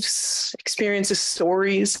beliefs, experiences,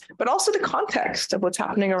 stories, but also the context of what's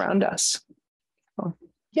happening around us.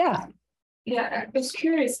 Yeah. Yeah, I was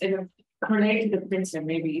curious, related to the prince and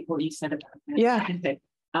maybe what you said about that. Yeah.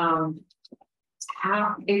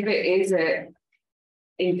 How, if it is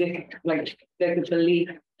like the belief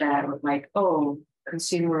that like, oh,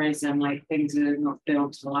 consumerism, like things are not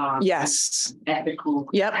built to last. Yes. Ethical.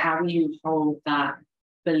 Yep. How do you hold that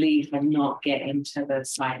belief and not get into the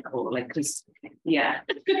cycle? Like, because, yeah.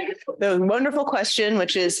 The wonderful question,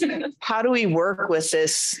 which is how do we work with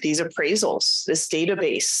these appraisals, this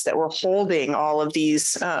database that we're holding all of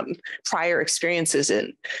these prior experiences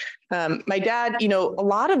in? My dad, a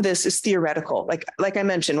lot of this is theoretical. Like I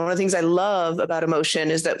mentioned, one of the things I love about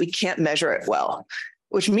emotion is that we can't measure it well,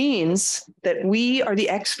 which means that we are the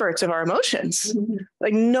experts of our emotions.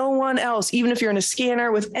 Like no one else, even if you're in a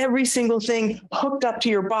scanner with every single thing hooked up to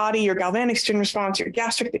your body, your galvanic string response, your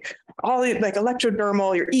gastric, all the like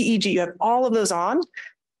electrodermal, your EEG, you have all of those on,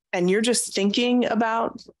 and you're just thinking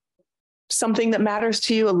about something that matters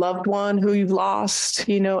to you, a loved one who you've lost,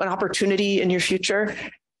 an opportunity in your future,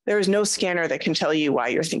 there is no scanner that can tell you why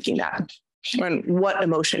you're thinking that and what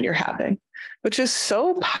emotion you're having, which is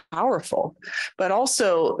so powerful. But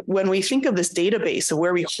also, when we think of this database of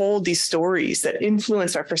where we hold these stories that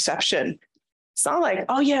influence our perception, it's not like,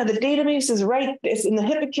 oh yeah, the database is right, it's in the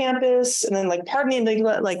hippocampus, and then like pardon me,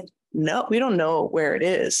 like, no, we don't know where it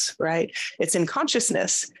is, right? It's in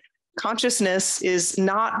consciousness. Consciousness is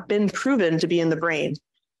not been proven to be in the brain.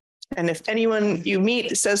 And if anyone you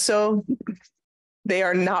meet says so, they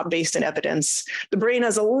are not based in evidence. The brain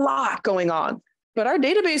has a lot going on, but our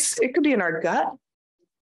database, it could be in our gut,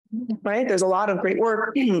 right? There's a lot of great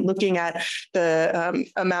work looking at the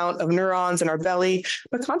amount of neurons in our belly,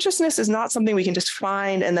 but consciousness is not something we can just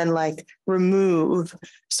find and then like remove.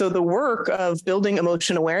 So the work of building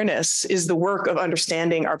emotion awareness is the work of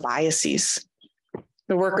understanding our biases,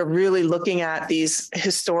 the work of really looking at these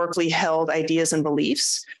historically held ideas and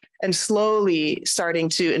beliefs and slowly starting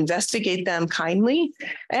to investigate them kindly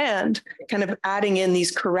and kind of adding in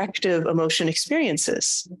these corrective emotion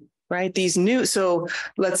experiences, right? These new, so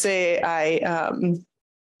let's say I,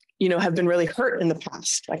 have been really hurt in the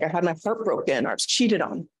past, like I had my heart broken or I was cheated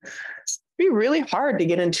on. It'd be really hard to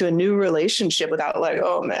get into a new relationship without like,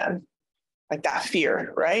 oh man, like that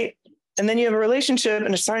fear, right? And then you have a relationship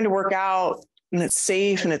and it's starting to work out and it's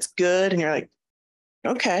safe and it's good. And you're like,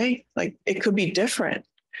 okay, like it could be different.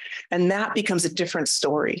 And that becomes a different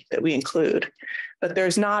story that we include. But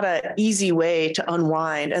there's not an easy way to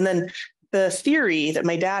unwind. And then the theory that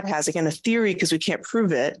my dad has, again, a theory because we can't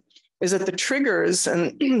prove it, is that the triggers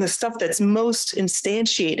and the stuff that's most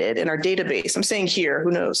instantiated in our database, I'm saying here,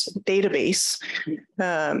 who knows, database,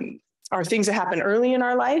 are things that happen early in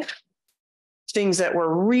our life, things that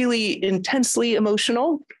were really intensely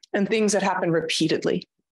emotional, and things that happen repeatedly,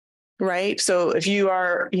 right? So if you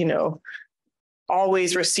are,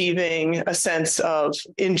 always receiving a sense of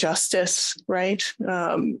injustice, right?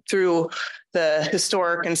 Through the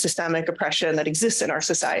historic and systemic oppression that exists in our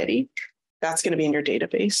society, that's going to be in your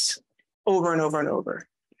database over and over and over.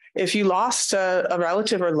 If you lost a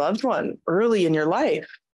relative or loved one early in your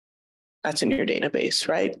life, that's in your database,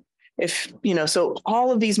 right? If, so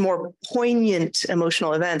all of these more poignant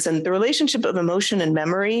emotional events and the relationship of emotion and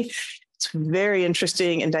memory, it's very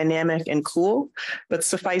interesting and dynamic and cool, but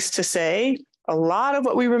suffice to say, a lot of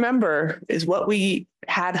what we remember is what we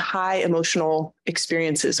had high emotional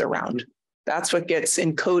experiences around. That's what gets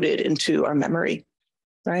encoded into our memory,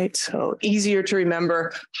 right? So easier to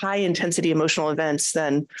remember high intensity emotional events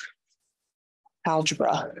than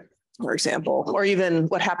algebra, for example, or even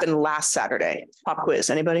what happened last Saturday. Pop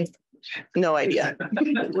quiz, anybody? No idea,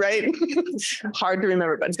 right? Hard to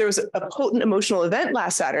remember, but if there was a potent emotional event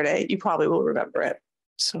last Saturday, you probably will remember it.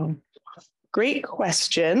 So great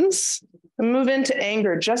questions. I'll move into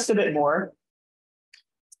anger just a bit more.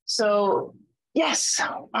 So, yes.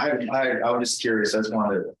 I was just curious. I just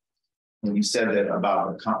wanted, when you said that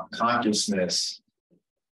about consciousness,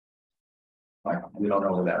 like we don't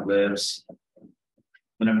know where that lives.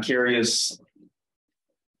 And I'm curious,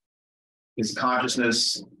 is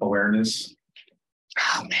consciousness awareness?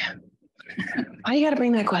 Oh, man. Why you got to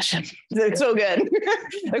bring that question? It's so good.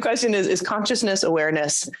 The question is consciousness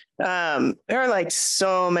awareness? There are like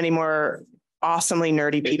so many more awesomely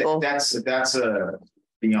nerdy people. That's a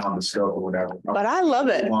beyond the scope or whatever. But I love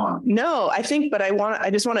it. No, I think, but I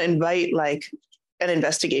just want to invite like an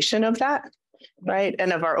investigation of that, right?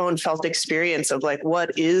 And of our own felt experience of like,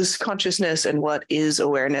 what is consciousness and what is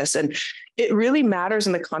awareness? And it really matters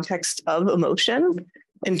in the context of emotion.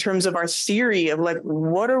 In terms of our theory of like,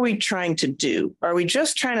 what are we trying to do? Are we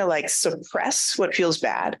just trying to like suppress what feels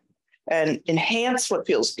bad and enhance what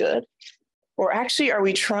feels good? Or actually, are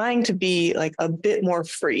we trying to be like a bit more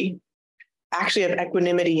free, actually have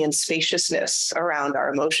equanimity and spaciousness around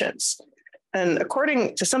our emotions? And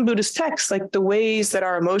according to some Buddhist texts, like the ways that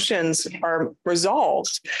our emotions are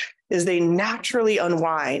resolved is they naturally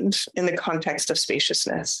unwind in the context of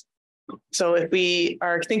spaciousness. So if we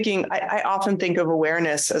are thinking, I often think of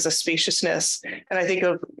awareness as a spaciousness, and I think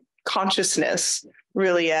of consciousness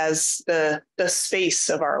really as the space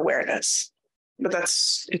of our awareness. But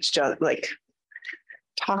it's just like,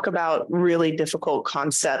 talk about really difficult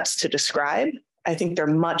concepts to describe. I think they're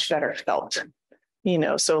much better felt.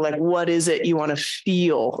 So like, what is it you want to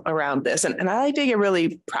feel around this? And I like to get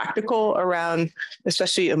really practical around,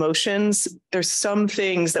 especially emotions. There's some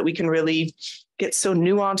things that we can really get so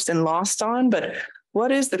nuanced and lost on, but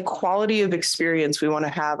what is the quality of experience we want to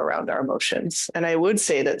have around our emotions? And I would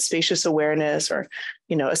say that spacious awareness or,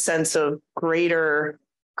 a sense of greater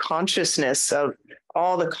consciousness of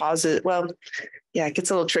all the causes. Well, yeah, it gets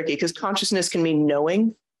a little tricky because consciousness can mean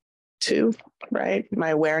knowing too, right? My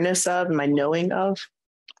awareness of, my knowing of.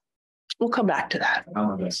 We'll come back to that.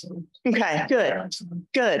 Okay,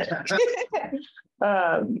 good.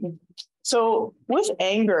 So with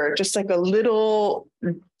anger, just like a little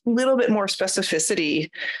bit more specificity.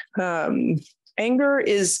 Anger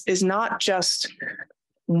is not just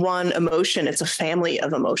one emotion, it's a family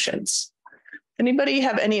of emotions. Anybody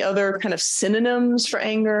have any other kind of synonyms for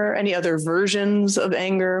anger? Any other versions of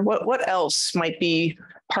anger? What else might be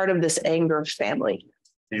part of this anger family?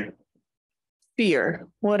 Fear.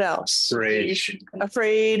 What else? Rage.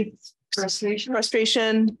 Afraid.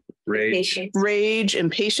 Frustration. Rage.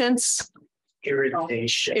 Impatience.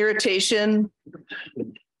 Irritation.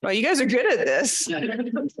 Well, you guys are good at this. Yeah,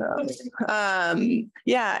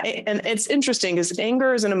 and it's interesting because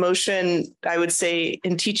anger is an emotion, I would say,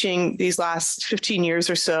 in teaching these last 15 years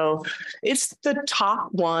or so, it's the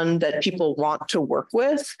top one that people want to work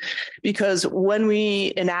with, because when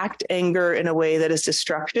we enact anger in a way that is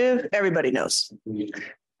destructive, everybody knows.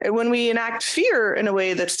 And when we enact fear in a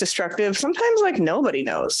way that's destructive, sometimes like nobody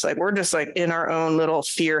knows. Like we're just like in our own little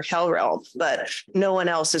fear hell realm, but no one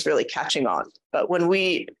else is really catching on. But when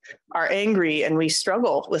we are angry and we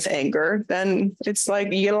struggle with anger, then it's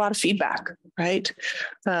like you get a lot of feedback, right?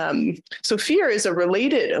 So fear is a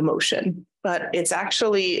related emotion, but it's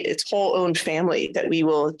actually its whole own family that we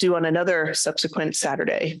will do on another subsequent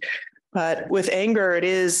Saturday. But with anger, it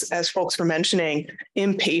is, as folks were mentioning,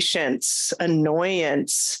 impatience,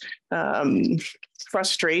 annoyance,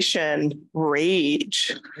 frustration,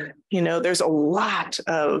 rage. You know, there's a lot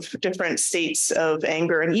of different states of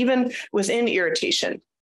anger, and even within irritation.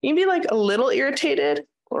 You can be like a little irritated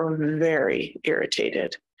or very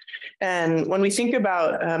irritated. And when we think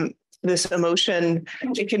about this emotion,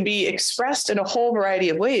 it can be expressed in a whole variety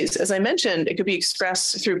of ways. As I mentioned, it could be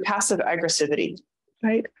expressed through passive aggressivity.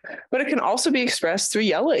 Right. But it can also be expressed through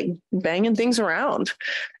yelling, banging things around,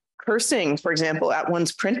 cursing, for example, at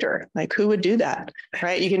one's printer. Like who would do that?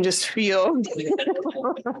 Right. You can just feel, you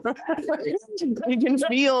can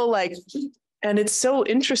feel like, and it's so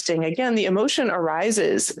interesting. Again, the emotion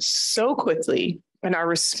arises so quickly and our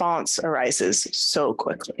response arises so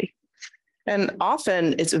quickly. And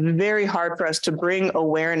often it's very hard for us to bring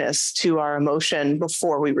awareness to our emotion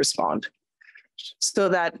before we respond. So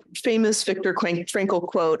that famous Viktor Frankl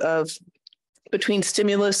quote of between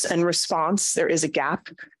stimulus and response, there is a gap,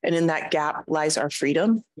 and in that gap lies our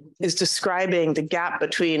freedom, is describing the gap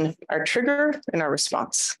between our trigger and our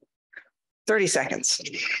response. 30 seconds,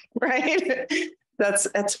 right?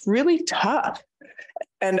 That's really tough.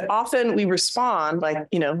 And often we respond like,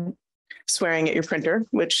 you know, swearing at your printer,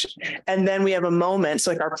 and then we have a moment.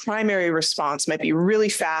 So like our primary response might be really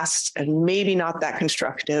fast and maybe not that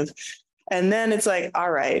constructive. And then it's like, all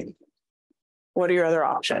right, what are your other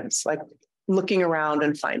options? Like looking around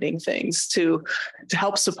and finding things to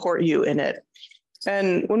help support you in it.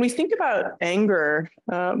 And when we think about anger,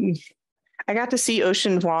 I got to see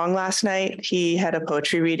Ocean Vuong last night. He had a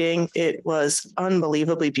poetry reading. It was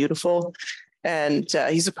unbelievably beautiful. And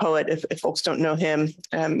he's a poet, if folks don't know him.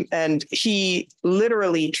 And he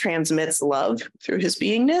literally transmits love through his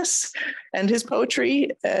beingness and his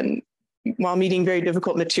poetry, and while meeting very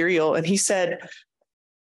difficult material. And he said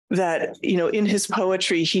that, you know, in his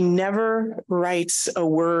poetry, he never writes a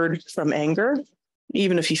word from anger,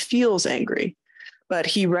 even if he feels angry, but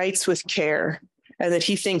he writes with care, and that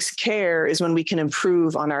he thinks care is when we can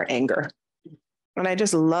improve on our anger. And I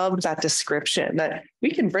just loved that description, that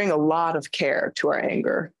we can bring a lot of care to our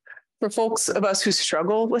anger. For folks of us who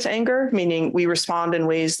struggle with anger, meaning we respond in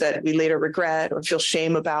ways that we later regret or feel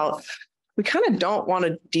shame about, we kind of don't want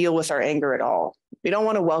to deal with our anger at all. We don't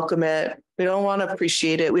want to welcome it. We don't want to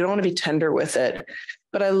appreciate it. We don't want to be tender with it.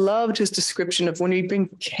 But I loved his description of when we bring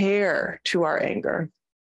care to our anger,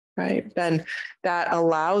 right? Then that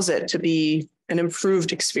allows it to be an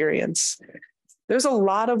improved experience. There's a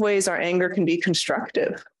lot of ways our anger can be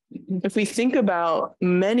constructive. If we think about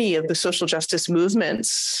many of the social justice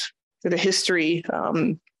movements through the history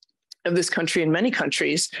of this country and many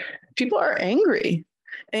countries, people are angry.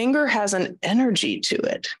 Anger has an energy to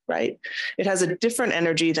it, right? It has a different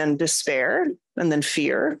energy than despair and then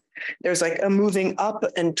fear. There's like a moving up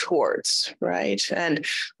and towards, right? And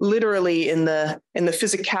literally in the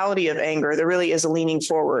physicality of anger, there really is a leaning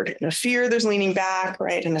forward. In a fear, there's leaning back,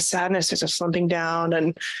 right? In a sadness, there's a slumping down.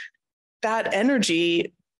 And that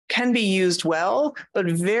energy can be used well, but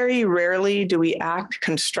very rarely do we act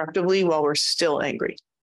constructively while we're still angry,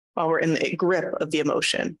 while we're in the grip of the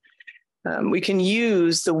emotion. We can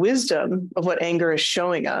use the wisdom of what anger is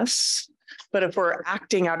showing us But if we're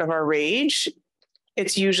acting out of our rage,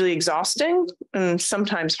 it's usually exhausting and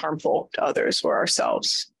sometimes harmful to others or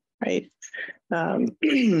ourselves, right?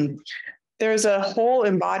 There's a whole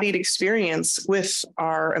embodied experience with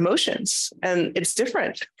our emotions, and it's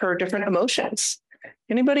different for different emotions.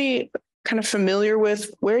 Anybody kind of familiar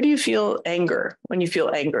with, where do you feel anger when you feel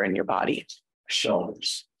anger in your body?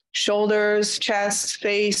 Shoulders, chest,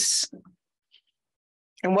 face.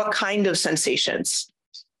 And what kind of sensations?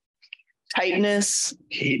 Tightness,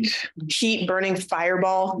 heat, burning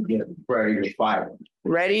fireball. Ready to fight.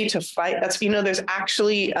 Ready to fight. That's, there's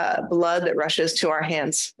actually blood that rushes to our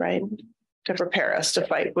hands, right? To prepare us to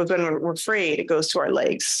fight. But when we're afraid, it goes to our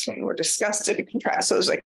legs. When we're disgusted, it contracts. So there's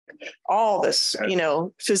like all this,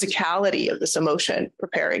 physicality of this emotion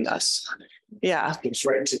preparing us. Yeah. It's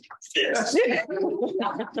right to this.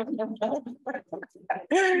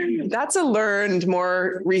 That's a learned,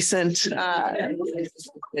 more recent,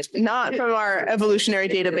 not from our evolutionary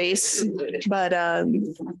database, but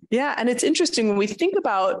yeah. And it's interesting when we think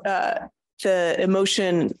about the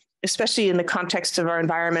emotion, especially in the context of our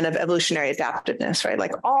environment of evolutionary adaptiveness, right?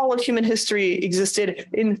 Like all of human history existed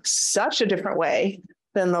in such a different way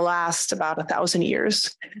than the last about 1,000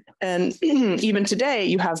 years. And even today,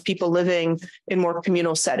 you have people living in more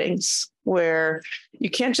communal settings where you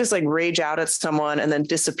can't just like rage out at someone and then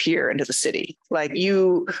disappear into the city. Like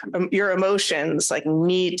your emotions like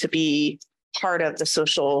need to be part of the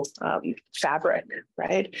social fabric,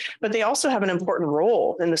 right? But they also have an important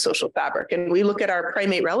role in the social fabric. And we look at our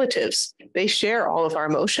primate relatives, they share all of our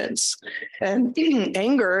emotions. And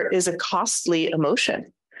anger is a costly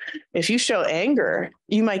emotion. If you show anger,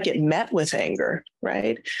 you might get met with anger,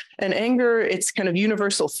 right? And anger, its kind of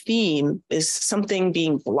universal theme is something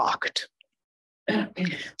being blocked.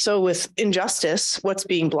 So with injustice, what's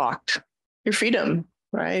being blocked? Your freedom,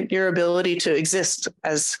 right? Your ability to exist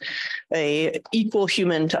as an equal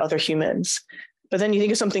human to other humans. But then you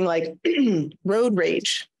think of something like road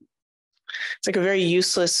rage. It's like a very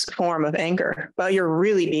useless form of anger, but you're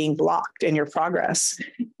really being blocked in your progress.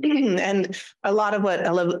 And a lot of what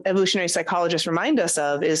evolutionary psychologists remind us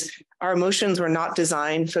of is our emotions were not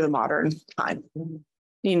designed for the modern time.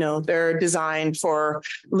 They're designed for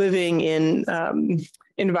living in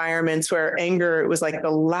environments where anger was like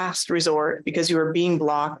the last resort because you were being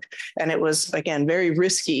blocked. And it was, again, very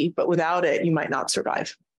risky, but without it, you might not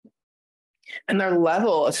survive. And their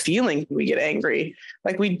level of feeling when we get angry,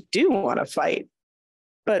 like we do want to fight.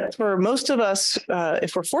 But for most of us,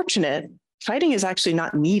 if we're fortunate, fighting is actually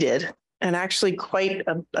not needed and actually quite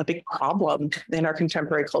a big problem in our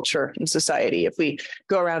contemporary culture and society if we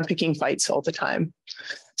go around picking fights all the time.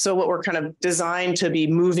 So what we're kind of designed to be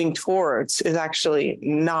moving towards is actually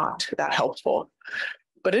not that helpful.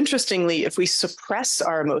 But interestingly, if we suppress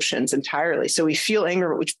our emotions entirely, so we feel anger,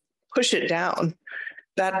 but we push it down,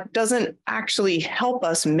 that doesn't actually help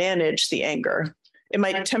us manage the anger. It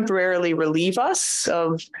might temporarily relieve us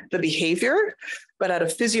of the behavior, but at a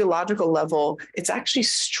physiological level, it's actually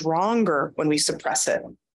stronger when we suppress it.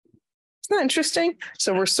 Isn't that interesting?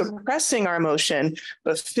 So we're suppressing our emotion,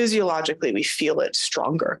 but physiologically we feel it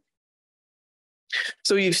stronger.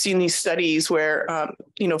 So you've seen these studies where,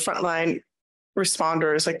 frontline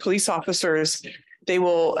responders, like police officers, they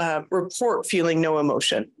will report feeling no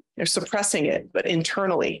emotion. They're suppressing it, but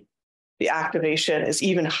internally, the activation is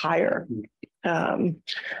even higher.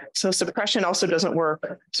 So suppression also doesn't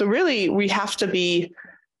work. So really, we have to be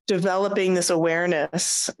developing this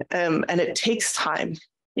awareness, and it takes time.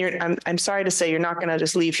 I'm sorry to say you're not going to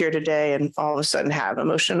just leave here today and all of a sudden have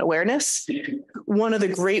emotion awareness. One of the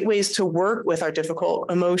great ways to work with our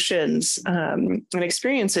difficult emotions and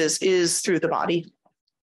experiences is through the body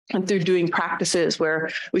and through doing practices where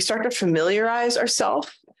we start to familiarize ourselves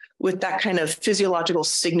with that kind of physiological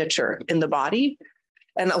signature in the body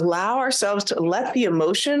and allow ourselves to let the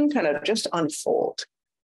emotion kind of just unfold.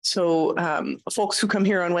 So folks who come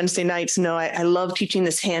here on Wednesday nights know I love teaching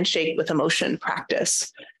this handshake with emotion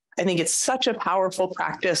practice. I think it's such a powerful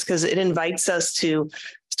practice because it invites us to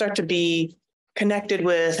start to be connected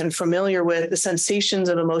with and familiar with the sensations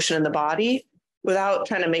of emotion in the body without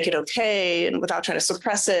trying to make it okay and without trying to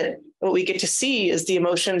suppress it. What we get to see is the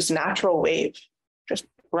emotion's natural wave, just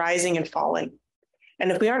rising and falling.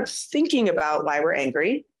 And if we aren't thinking about why we're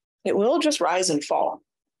angry, it will just rise and fall.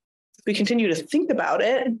 If we continue to think about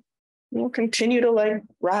it, we'll continue to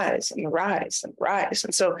rise and rise and rise.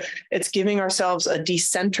 And so it's giving ourselves a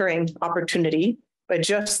decentering opportunity by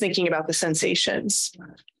just thinking about the sensations.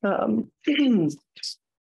 So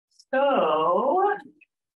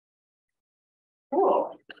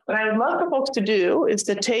cool. What I would love for folks to do is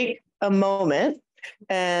to take a moment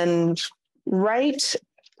and write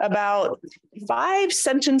about 5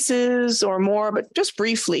 sentences or more, but just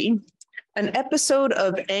briefly, an episode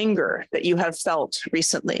of anger that you have felt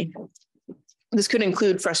recently. This could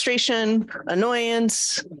include frustration,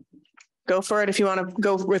 annoyance. Go for it if you want to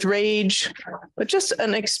go with rage, but just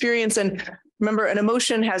an experience. And remember, an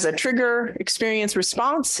emotion has a trigger, experience,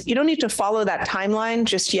 response. You don't need to follow that timeline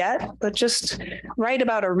just yet, but just write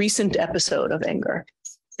about a recent episode of anger.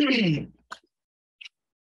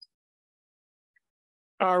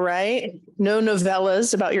 All right. No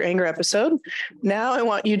novellas about your anger episode. Now I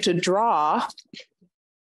want you to draw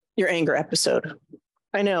your anger episode.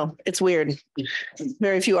 I know it's weird.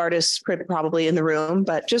 Very few artists probably in the room,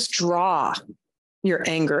 but just draw your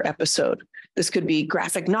anger episode. This could be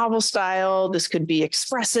graphic novel style. This could be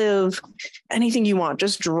expressive, anything you want.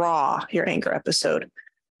 Just draw your anger episode.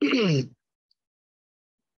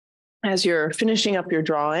 As you're finishing up your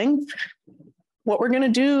drawing, what we're going to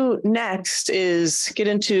do next is get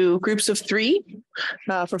into groups of 3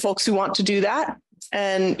 for folks who want to do that.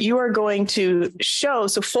 And you are going to show,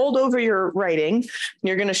 so fold over your writing, and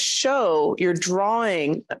you're going to show your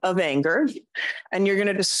drawing of anger, and you're going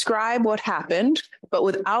to describe what happened, but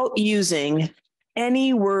without using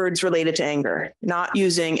any words related to anger, not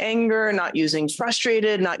using anger, not using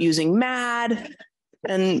frustrated, not using mad.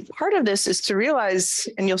 And part of this is to realize,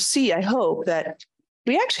 and you'll see, I hope, that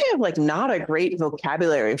we actually have like not a great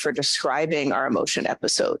vocabulary for describing our emotion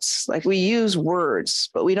episodes. Like we use words,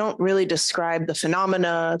 but we don't really describe the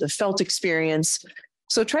phenomena, the felt experience.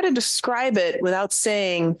 So try to describe it without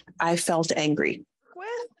saying, I felt angry.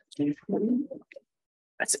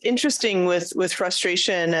 That's interesting with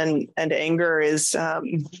frustration and anger is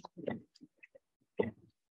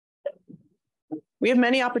we have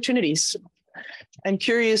many opportunities. I'm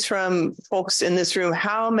curious from folks in this room,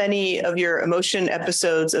 how many of your emotion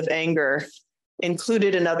episodes of anger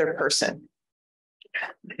included another person?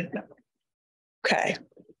 Okay.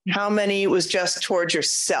 How many was just towards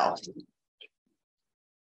yourself?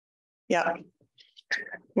 Yeah.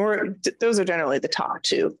 Those are generally the top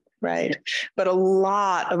 2, right? But a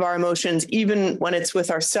lot of our emotions, even when it's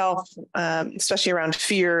with ourselves, especially around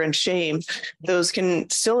fear and shame, those can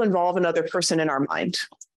still involve another person in our mind.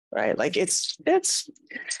 Right? Like it's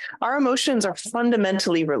our emotions are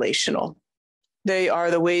fundamentally relational. They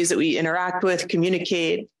are the ways that we interact with,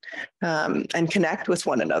 communicate, and connect with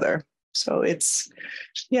one another. So it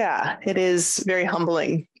is very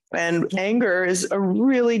humbling. And anger is a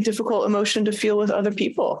really difficult emotion to feel with other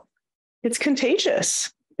people. It's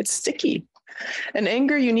contagious. It's sticky. And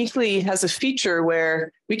anger uniquely has a feature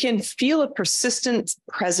where we can feel a persistent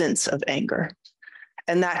presence of anger.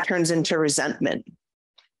 And that turns into resentment.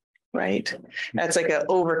 Right? That's like an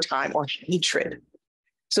overtime or hatred.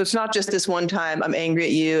 So it's not just this one time I'm angry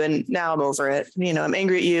at you and now I'm over it. I'm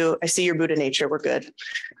angry at you. I see your Buddha nature. We're good.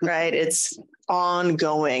 Right? It's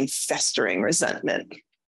ongoing, festering resentment.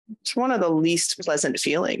 It's one of the least pleasant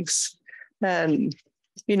feelings. And,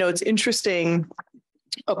 it's interesting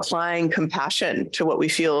applying compassion to what we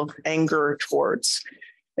feel anger towards.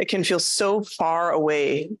 It can feel so far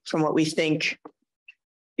away from what we think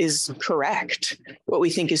is correct, what we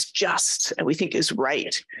think is just, and we think is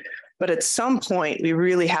right. But at some point, we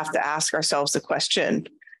really have to ask ourselves the question,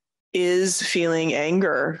 is feeling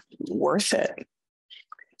anger worth it?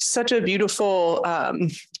 Such a beautiful,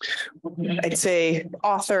 I'd say,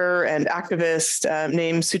 author and activist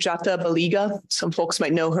named Sujata Baliga. Some folks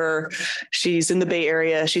might know her. She's in the Bay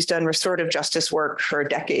Area. She's done restorative justice work for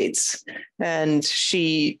decades. And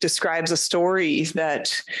she describes a story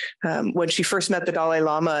that when she first met the Dalai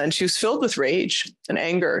Lama, and she was filled with rage and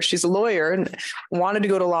anger. She's a lawyer and wanted to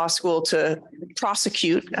go to law school to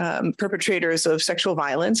prosecute perpetrators of sexual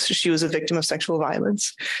violence. She was a victim of sexual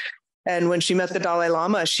violence. And when she met the Dalai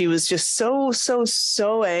Lama, she was just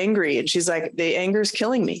so angry. And she's like, the anger is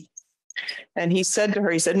killing me. And he said to her,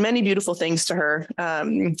 he said many beautiful things to her.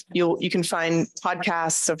 You can find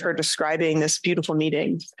podcasts of her describing this beautiful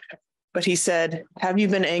meeting. But he said, have you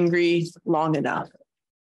been angry long enough?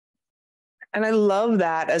 And I love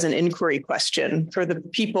that as an inquiry question for the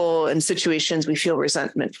people and situations we feel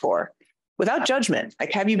resentment for. Without judgment,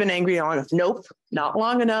 like, have you been angry long enough? Nope, not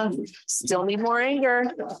long enough. Still need more anger.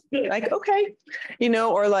 Like, okay,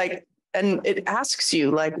 or like, and it asks you,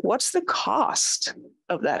 like, what's the cost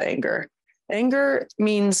of that anger? Anger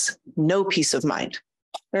means no peace of mind.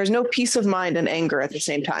 There's no peace of mind and anger at the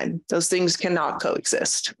same time. Those things cannot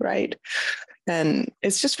coexist, right? And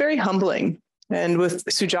it's just very humbling. And with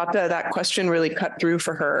Sujata, that question really cut through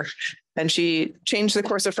for her. And she changed the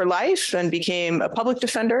course of her life and became a public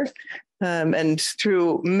defender And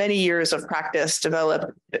through many years of practice,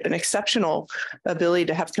 developed an exceptional ability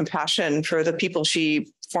to have compassion for the people she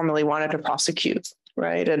formerly wanted to prosecute.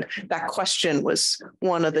 Right. And that question was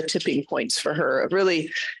one of the tipping points for her. Really,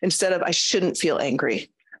 instead of I shouldn't feel angry,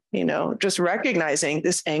 just recognizing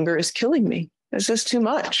this anger is killing me. It's just too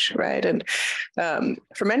much. Right. And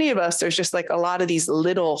for many of us, there's just like a lot of these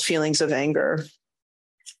little feelings of anger.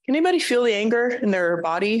 Can anybody feel the anger in their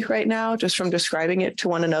body right now, just from describing it to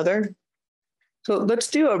one another? So let's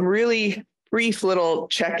do a really brief little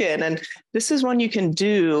check-in. And this is one you can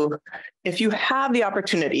do if you have the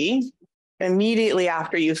opportunity immediately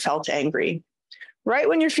after you've felt angry. Right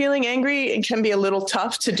when you're feeling angry, it can be a little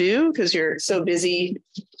tough to do because you're so busy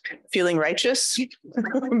feeling righteous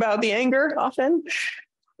about the anger often.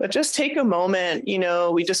 But just take a moment.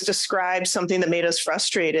 We just described something that made us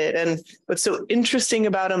frustrated. And what's so interesting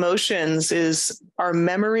about emotions is our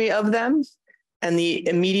memory of them and the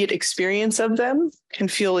immediate experience of them can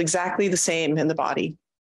feel exactly the same in the body,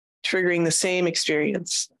 triggering the same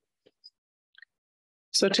experience.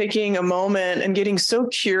 So taking a moment and getting so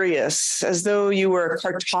curious, as though you were a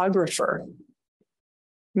cartographer,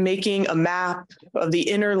 making a map of the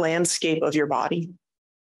inner landscape of your body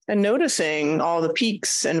and noticing all the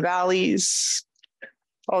peaks and valleys,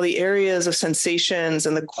 all the areas of sensations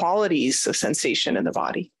and the qualities of sensation in the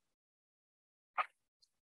body.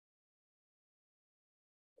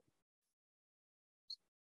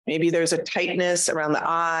 Maybe there's a tightness around the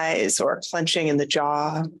eyes or a clenching in the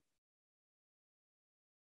jaw.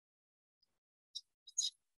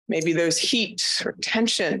 Maybe there's heat or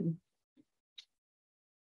tension.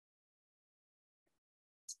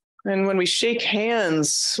 And when we shake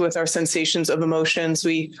hands with our sensations of emotions,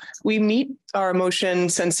 we meet our emotion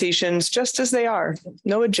sensations just as they are,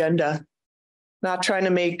 no agenda, not trying to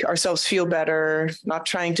make ourselves feel better, not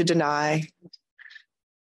trying to deny,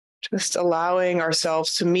 just allowing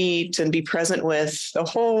ourselves to meet and be present with the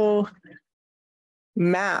whole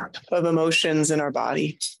map of emotions in our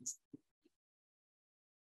body.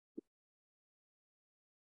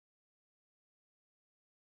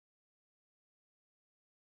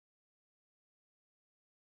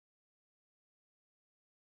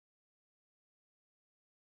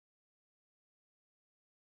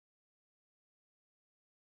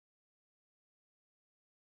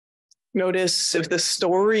 Notice if the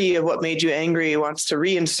story of what made you angry wants to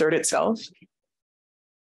reinsert itself.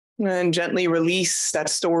 And gently release that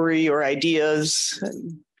story or ideas.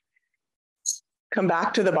 And come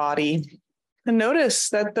back to the body. And notice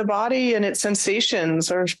that the body and its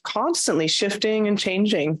sensations are constantly shifting and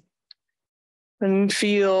changing. And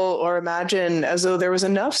feel or imagine as though there was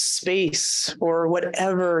enough space for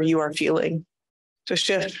whatever you are feeling to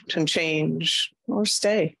shift and change or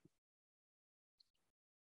stay.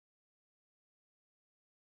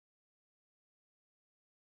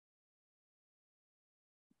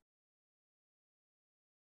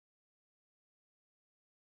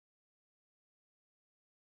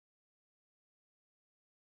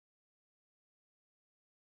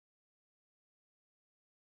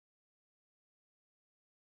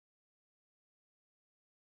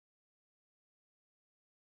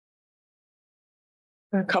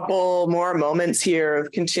 A couple more moments here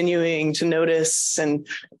of continuing to notice and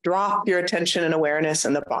drop your attention and awareness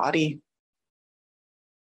in the body.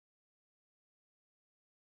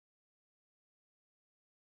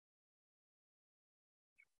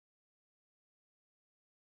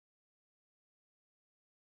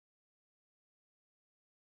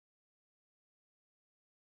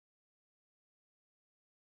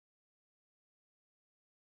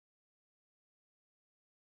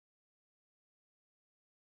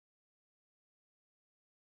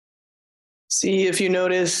 See if you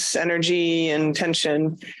notice energy and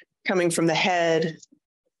tension coming from the head,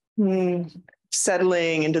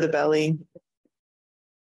 settling into the belly,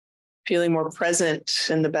 feeling more present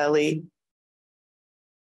in the belly.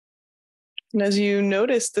 And as you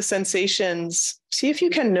notice the sensations, see if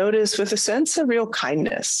you can notice with a sense of real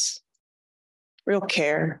kindness, real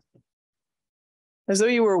care, as though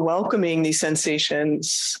you were welcoming these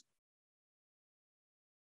sensations.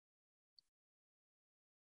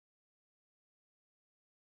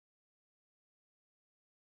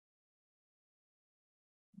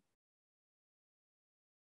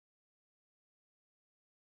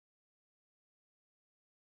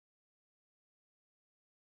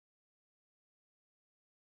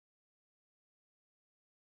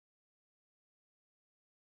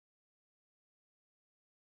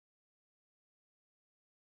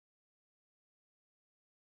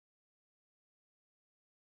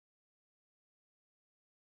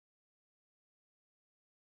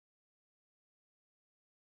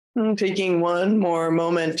 And taking one more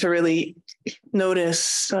moment to really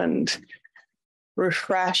notice and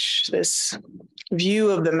refresh this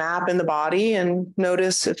view of the map in the body and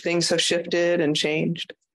notice if things have shifted and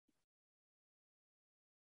changed.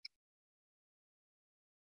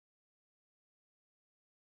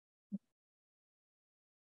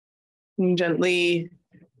 And gently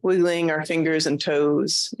wiggling our fingers and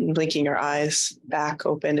toes and blinking our eyes back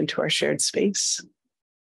open into our shared space.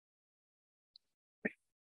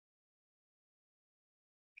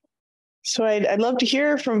 So I'd love to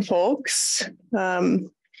hear from folks. How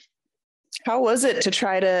was it to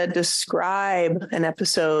try to describe an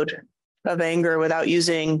episode of anger without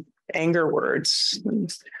using anger words?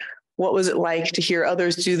 What was it like to hear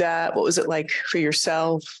others do that? What was it like for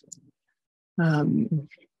yourself?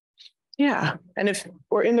 Yeah. And if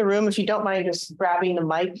we're in the room, if you don't mind just grabbing the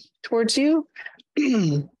mic towards you.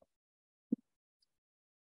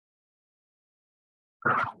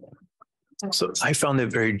 So I found it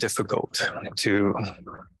very difficult to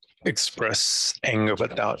express anger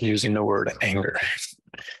without using the word anger.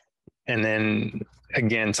 And then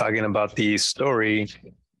again, talking about the story,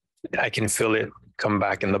 I can feel it come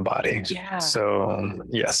back in the body. Yeah. So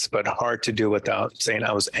yes, but hard to do without saying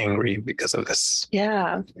I was angry because of this.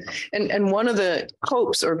 Yeah. And one of the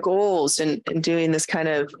hopes or goals in doing this kind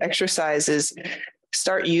of exercise is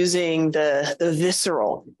start using the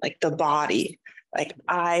visceral, like the body. Like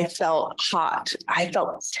I felt hot, I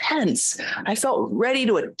felt tense, I felt ready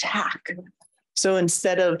to attack. So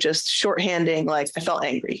instead of just shorthanding, like I felt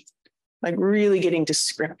angry, like really getting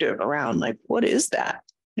descriptive around like, what is that?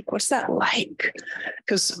 Like, what's that like?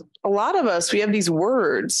 Because a lot of us, we have these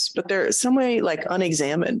words, but they're some way like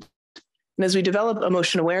unexamined. And as we develop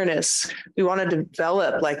emotion awareness, we want to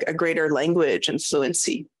develop like a greater language and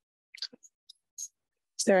fluency.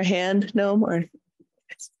 Is there a hand? No more?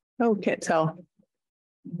 Oh, can't tell.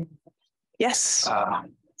 Yes. I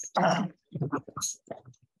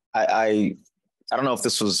don't know if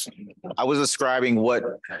this was, I was describing what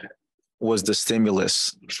was the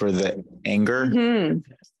stimulus for the anger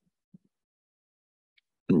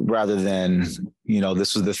rather than,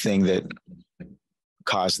 this was the thing that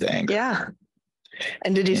caused the anger. Yeah.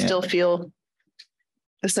 And did you still feel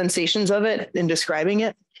the sensations of it in describing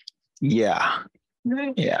it? Yeah.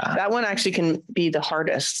 Yeah. That one actually can be the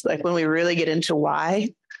hardest. Like when we really get into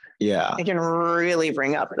why, it can really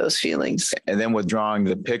bring up those feelings. And then with drawing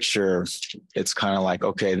the picture, it's kind of like,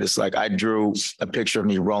 okay, I drew a picture of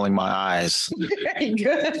me rolling my eyes. Very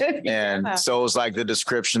good. And so it was like the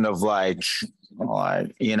description of of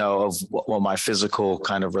what my physical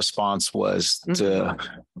kind of response was to,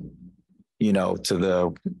 to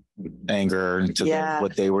the anger and to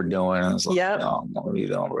what they were doing. I was like, oh, what are you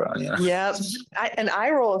doing, bro? Yep. And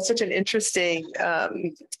eye roll is such an interesting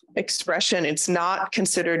expression. It's not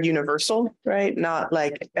considered universal, right? Not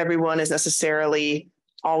like everyone is necessarily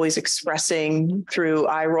always expressing through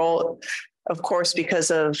eye roll, of course,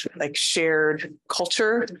 because of like shared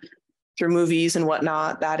culture through movies and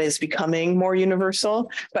whatnot, that is becoming more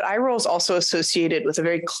universal. But eye roll is also associated with a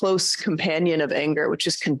very close companion of anger, which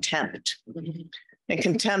is contempt. And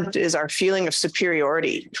contempt is our feeling of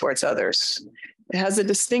superiority towards others. It has a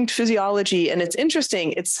distinct physiology, and it's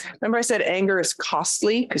interesting. Remember I said anger is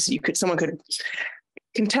costly because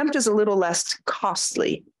contempt is a little less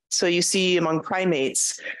costly. So you see among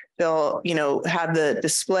primates, they'll, have the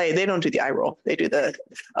display. They don't do the eye roll. They do the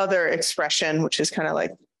other expression, which is kind of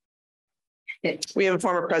like, we have a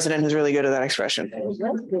former president who's really good at that expression.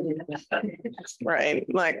 Right.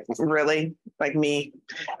 Like really, like me.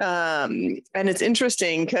 And it's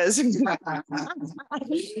interesting because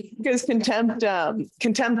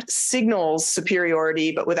contempt signals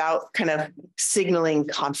superiority, but without kind of signaling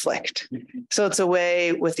conflict. So it's a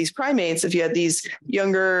way with these primates, if you had these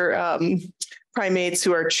younger primates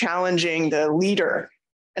who are challenging the leader,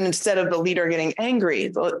 and instead of the leader getting angry,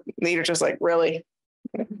 the leader just like, really?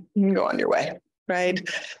 You can go on your way, right?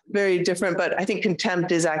 Very different. But I think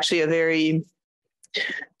contempt is actually a very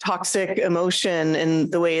toxic emotion in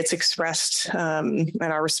the way it's expressed and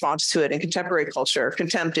our response to it in contemporary culture.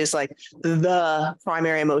 Contempt is like the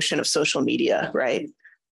primary emotion of social media, right?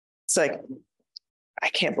 It's like, I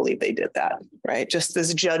can't believe they did that, right? Just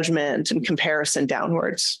this judgment and comparison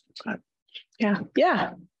downwards. Yeah.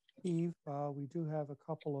 Eve, we do have a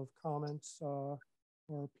couple of comments or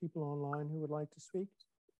people online who would like to speak.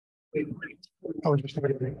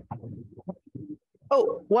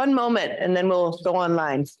 Oh, one moment, and then we'll go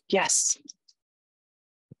online. Yes.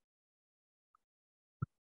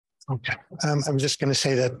 Okay. I'm just going to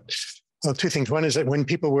say that, well, two things. One is that when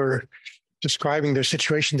people were describing their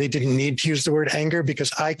situation, they didn't need to use the word anger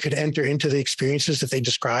because I could enter into the experiences that they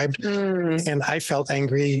described. And I felt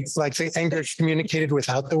angry, like the anger communicated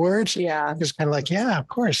without the words. Yeah. It was kind of like, yeah, of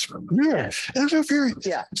course. Yeah.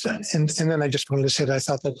 Yeah. And then I just wanted to say that I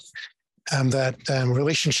thought that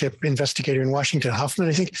relationship investigator in Washington, Hoffman,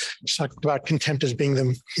 I think, talked about contempt as being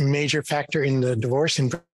the major factor in the divorce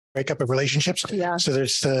and breakup of relationships. Yeah. So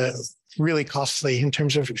there's really costly in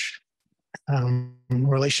terms of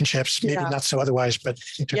relationships, maybe not so otherwise, but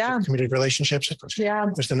in terms of committed relationships, it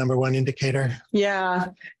was the number one indicator. Yeah.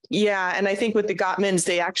 Yeah. And I think with the Gottmans,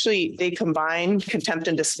 they combine contempt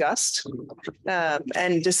and disgust,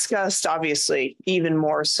 and disgust, obviously, even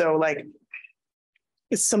more so, like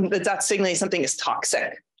that's signaling something is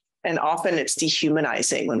toxic. And often it's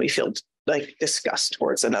dehumanizing when we feel like disgust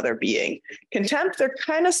towards another being. Contempt, they're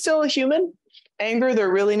kind of still a human. Anger,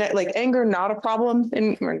 they're really not, like anger, not a problem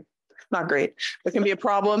not great. It can be a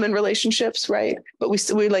problem in relationships, right? But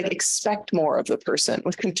we like expect more of the person.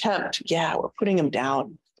 With contempt, we're putting them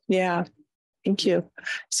down. Yeah, thank you.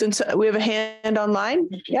 Since we have a hand online,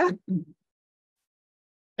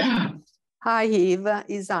 Hi, Eve,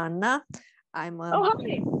 is Anna. I'm.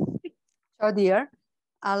 Hi. Oh dear.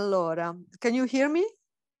 Allora, can you hear me?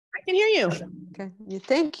 I can hear you. Okay,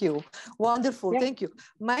 thank you. Wonderful, thank you.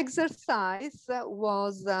 My exercise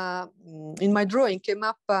was, in my drawing came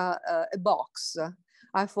up a box.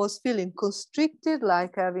 I was feeling constricted,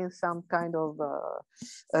 like having some kind of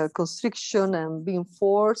constriction and being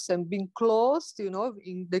forced and being closed,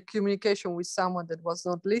 in the communication with someone that was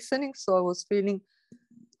not listening. So I was feeling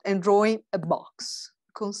and drawing a box,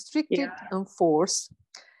 constricted and forced.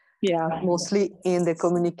 Yeah. Mostly in the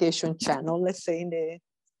communication channel, let's say in the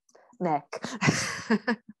neck.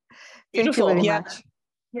 Beautiful. Thank you very much.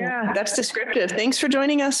 Yeah, that's descriptive. Thanks for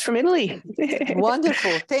joining us from Italy.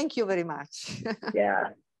 Wonderful. Thank you very much.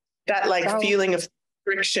 That feeling of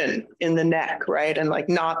friction in the neck, right? And like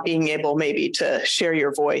not being able maybe to share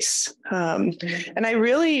your voice. And I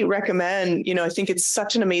really recommend, I think it's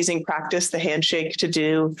such an amazing practice, the handshake, to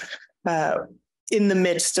do in the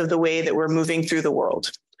midst of the way that we're moving through the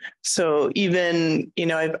world. So even,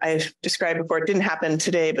 I've described before, it didn't happen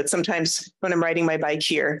today, but sometimes when I'm riding my bike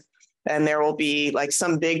here and there will be like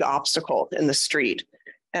some big obstacle in the street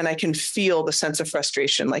and I can feel the sense of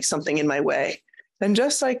frustration, like something in my way, and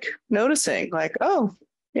just like noticing like, oh,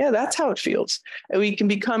 yeah, that's how it feels. And we can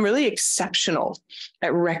become really exceptional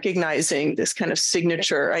at recognizing this kind of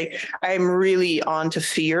signature. I'm really on to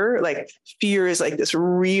fear. Like fear is like this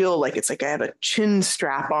real, like it's like I have a chin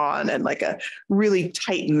strap on and like a really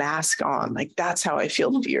tight mask on. Like that's how I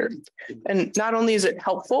feel fear. And not only is it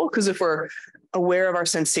helpful, because if we're aware of our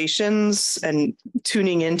sensations and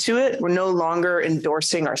tuning into it, we're no longer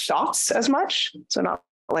endorsing our thoughts as much. So not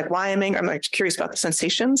like why I'm angry, I'm like curious about the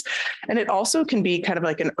sensations. And it also can be kind of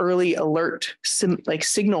like an early alert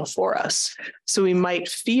signal for us. So we might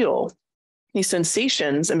feel these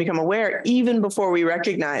sensations and become aware even before we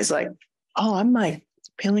recognize like, oh, I'm like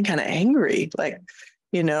feeling kind of angry. Like,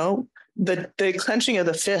 the clenching of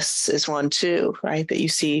the fists is one too, right? That you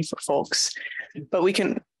see for folks. But we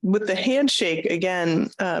can, with the handshake, again,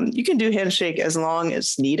 you can do handshake as long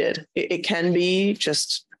as needed. It can be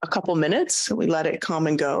just a couple minutes, we let it come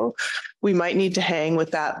and go. We might need to hang with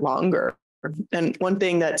that longer. And one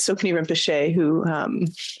thing that Tsoknyi Rinpoche, who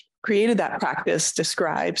created that practice,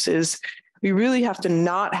 describes is we really have to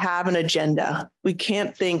not have an agenda. We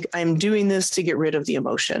can't think, I'm doing this to get rid of the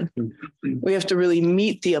emotion. We have to really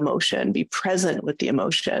meet the emotion, be present with the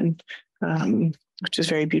emotion, which is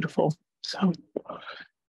very beautiful. So,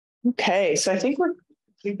 okay. So I think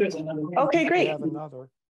there's another. Okay, great.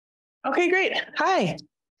 Okay, great. Hi.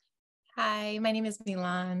 Hi, my name is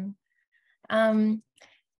Milan. I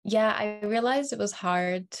realized it was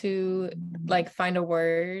hard to like find a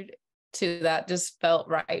word that just felt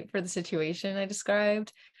right for the situation I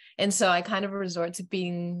described. And so I kind of resort to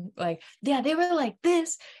being like, yeah, they were like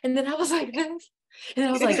this. And then I was like this. And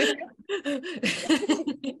I was like,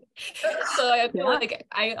 so I feel like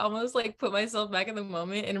I almost like put myself back in the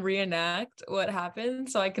moment and reenact what happened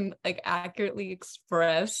so I can like accurately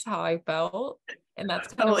express how I felt. And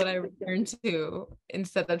that's kind of what I return to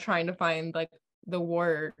instead of trying to find like the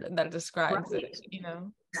word that describes it,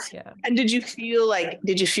 Yeah. And did you feel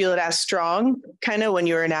it as strong kind of when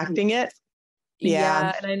you were enacting it?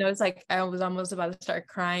 Yeah. And I know it's like I was almost about to start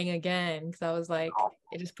crying again because I was like,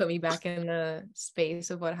 it just put me back in the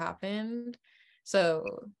space of what happened.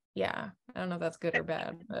 So yeah, I don't know if that's good or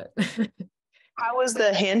bad, but how was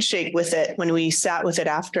the handshake with it when we sat with it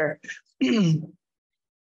after? It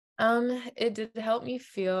did help me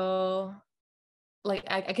feel like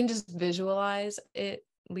I can just visualize it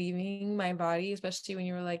leaving my body, especially when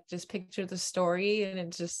you were like, just picture the story, and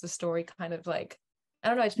it's just the story kind of like, I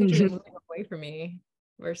don't know, I just picture it moving away from me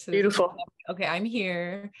versus Beautiful. Okay, I'm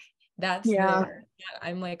here. That's there. Yeah,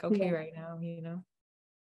 I'm like, okay, right now, you know.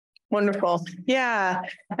 Wonderful. Yeah.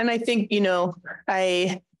 And I think, you know,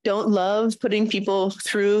 I don't love putting people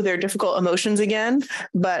through their difficult emotions again,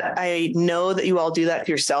 but I know that you all do that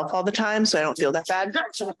to yourself all the time. So I don't feel that bad,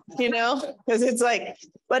 you know, because it's like,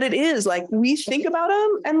 but it is like, we think about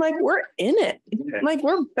them and like, we're in it, like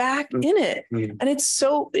we're back in it. And it's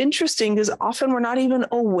so interesting because often we're not even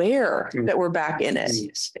aware that we're back in it,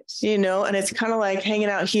 you know, and it's kind of like hanging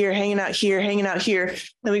out here, hanging out here, hanging out here.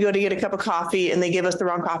 Then we go to get a cup of coffee and they give us the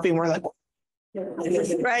wrong coffee and we're like,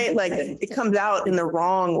 right? Like it comes out in the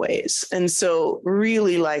wrong ways. And so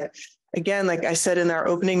really, like, again, like I said in our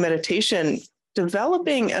opening meditation,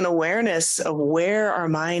 developing an awareness of where our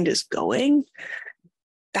mind is going,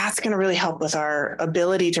 that's going to really help with our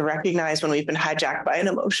ability to recognize when we've been hijacked by an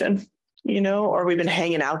emotion, you know, or we've been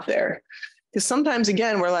hanging out there. Because sometimes,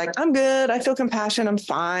 again, we're like, I'm good. I feel compassion. I'm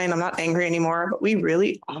fine. I'm not angry anymore. But we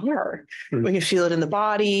really are. We can feel it in the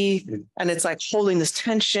body. And it's like holding this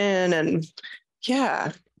tension. And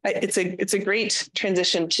yeah, it's a great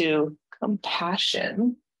transition to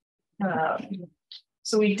compassion.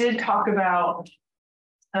 So we did talk about,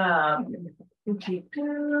 yeah.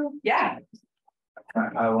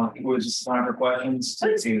 Was this time for questions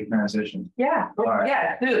to see the transition? Yeah. Right.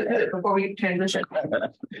 Yeah. Do it before we transition.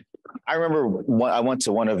 I remember I went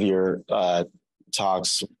to one of your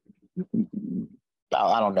talks.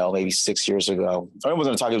 I don't know, maybe 6 years ago. I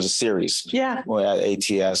wasn't a talk; it was a series. Yeah.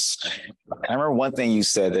 At ATS. I remember one thing you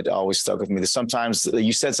said that always stuck with me. That sometimes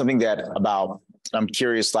you said something that about. I'm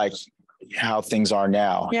curious, like how things are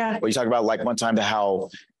now. Yeah. Where you talk about like one time to how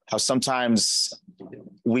sometimes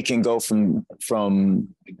we can go from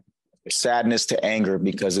sadness to anger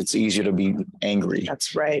because it's easier to be angry.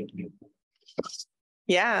 That's right.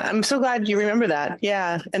 Yeah, I'm so glad you remember that.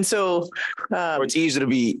 Yeah, and so or it's easy to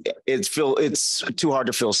be. It's too hard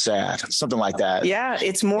to feel sad. Something like that. Yeah,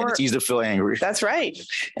 it's more. And it's easy to feel angry. That's right,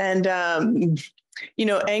 and you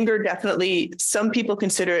know, anger definitely. Some people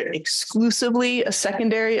consider it exclusively a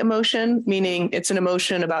secondary emotion, meaning it's an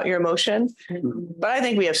emotion about your emotion. But I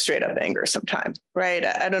think we have straight up anger sometimes, right?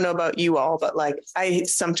 I don't know about you all, but like I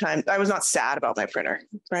was not sad about my printer,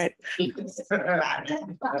 right?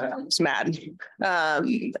 It's mad.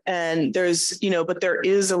 And there's, you know, but there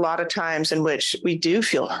is a lot of times in which we do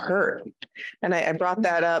feel hurt. And I brought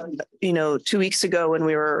that up, you know, 2 weeks ago when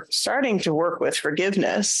we were starting to work with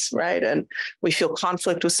forgiveness, right? And we feel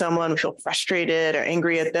conflict with someone, we feel frustrated or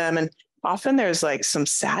angry at them. And often there's like some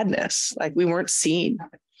sadness, like we weren't seen,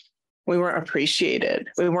 we weren't appreciated,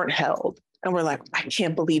 we weren't held. And we're like, I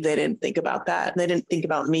can't believe they didn't think about that. They didn't think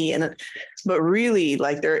about me. But really,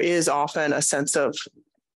 like there is often a sense of,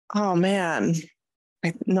 oh man,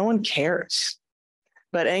 no one cares.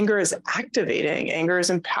 But anger is activating, anger is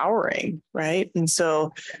empowering, right? And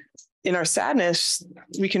so in our sadness,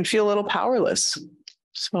 we can feel a little powerless.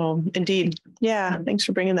 So indeed, yeah, thanks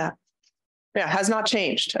for bringing that. Yeah, has not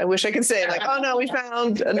changed. I wish I could say like, oh no, we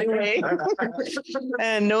found a new way.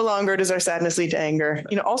 And no longer does our sadness lead to anger.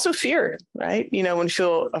 You know, also fear, right? You know, when we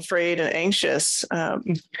feel afraid and anxious,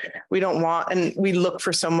 we don't want, and we look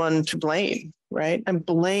for someone to blame, right? And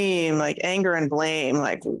blame, like anger and blame,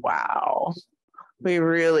 like, wow. We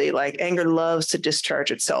really like anger loves to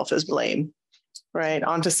discharge itself as blame, right?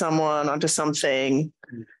 Onto someone, onto something.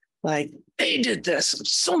 Like they did this. I'm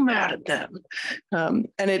so mad at them.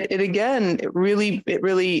 And it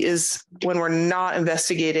really is when we're not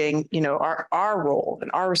investigating, you know, our role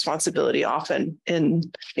and our responsibility often in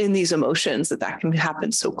these emotions that can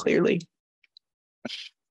happen so clearly.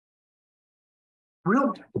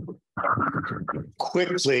 Real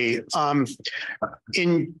quickly,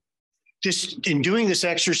 in doing this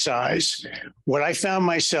exercise, what I found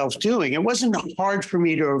myself doing, it wasn't hard for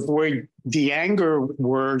me to avoid the anger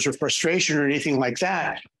words or frustration or anything like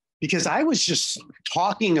that, because I was just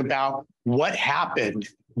talking about what happened,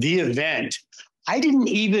 the event. I didn't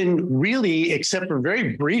even really, except for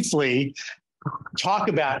very briefly, talk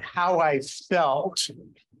about how I felt,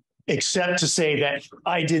 except to say that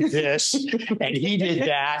I did this and he did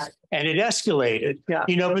that, and it escalated. Yeah.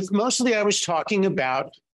 You know, but mostly I was talking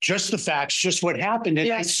about just the facts, just what happened.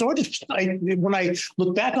 And when I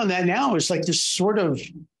look back on that now, it's like this sort of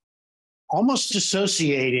almost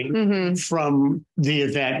dissociating from the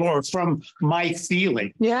event or from my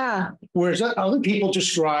feeling. Yeah. Whereas other people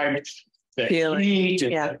described the heat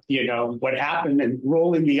and, you know, what happened and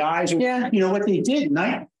rolling the eyes and, you know, what they did.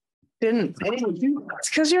 And Didn't. It's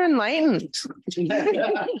because you're enlightened.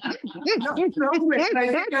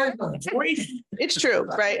 It's true,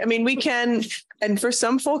 right? I mean, we can, and for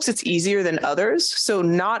some folks, it's easier than others. So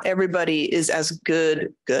not everybody is as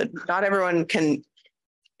good. Not everyone can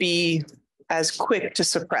be as quick to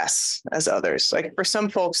suppress as others. Like for some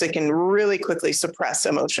folks, they can really quickly suppress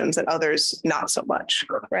emotions and others not so much,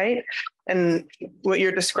 right? And what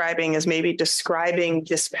you're describing is maybe describing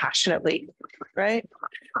dispassionately, right?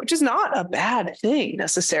 Which is not a bad thing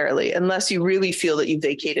necessarily, unless you really feel that you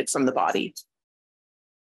vacated from the body.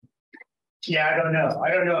 Yeah, I don't know.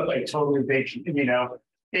 I don't know if I totally vacated, it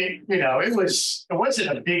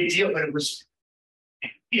wasn't a big deal, but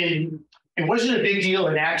it wasn't a big deal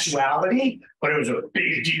in actuality, but it was a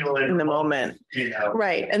big deal in the moment.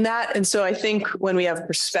 Right. And so I think when we have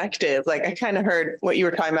perspective, like I kind of heard what you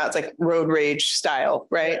were talking about, it's like road rage style,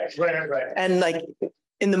 right? Right. And like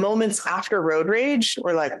in the moments after road rage,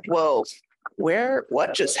 we're like, whoa,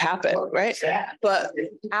 what just happened, right? But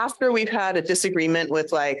after we've had a disagreement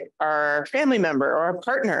with like our family member or our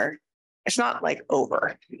partner, it's not like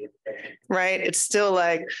over, right? It's still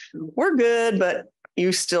like, we're good, but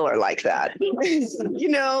you still are like that,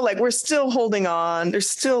 like we're still holding on. There's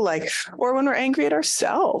still like, or when we're angry at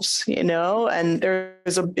ourselves, and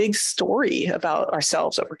there's a big story about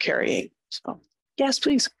ourselves that we're carrying. So yes,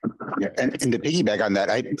 please. Yeah, and to piggyback on that,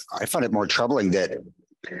 I find it more troubling that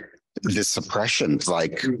this suppression,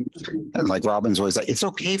 like Robin's always like, it's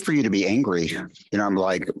okay for you to be angry. I'm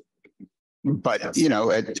like, but in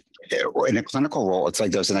a clinical role, it's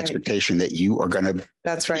like there's an expectation that you are going to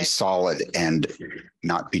be solid and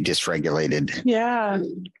not be dysregulated. Yeah.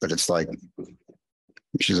 But it's like,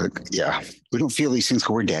 she's like, yeah, we don't feel these things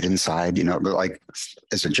because we're dead inside, but like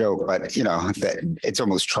it's a joke, but that it's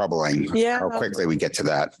almost troubling how quickly we get to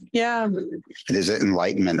that. Yeah. Is it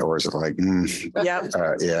enlightenment or is it like,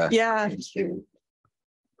 yeah.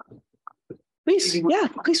 Please. Yeah.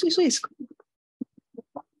 Please.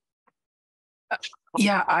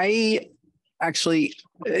 Yeah, I actually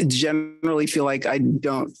generally feel like I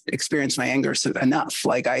don't experience my anger enough.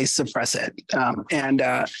 Like I suppress it. And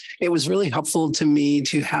it was really helpful to me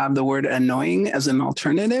to have the word annoying as an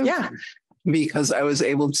alternative. Yeah. Because I was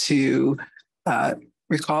able to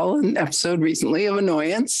recall an episode recently of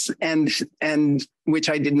annoyance and which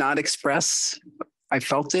I did not express. I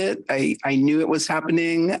felt it. I knew it was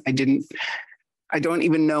happening. I don't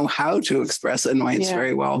even know how to express annoyance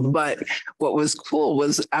very well. But what was cool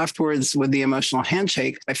was afterwards with the emotional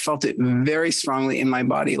handshake, I felt it very strongly in my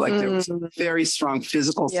body. Like there was a very strong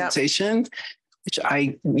physical sensation, which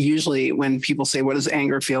I usually, when people say, what does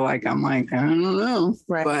anger feel like? I'm like, I don't know,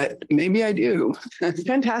 but maybe I do.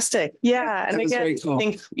 Fantastic. Yeah. And again, cool. I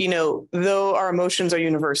think, though our emotions are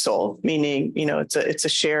universal, meaning, it's a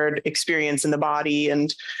shared experience in the body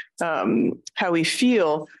and how we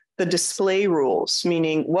feel. The display rules,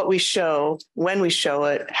 meaning what we show, when we show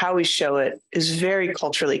it, how we show it, is very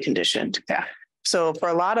culturally conditioned. Yeah. So for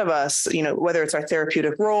a lot of us, whether it's our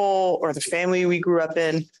therapeutic role or the family we grew up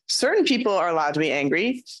in, certain people are allowed to be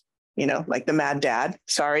angry, like the mad dad,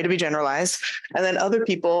 sorry to be generalized. And then other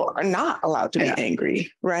people are not allowed to be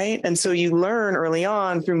angry, right? And so you learn early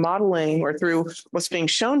on through modeling or through what's being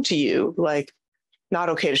shown to you, like not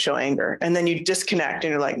okay to show anger. And then you disconnect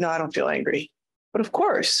and you're like, no, I don't feel angry. But of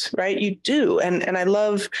course, right, you do. And I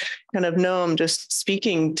love kind of Noam just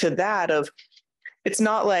speaking to that of, it's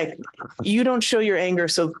not like you don't show your anger,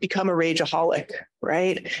 so become a rageaholic,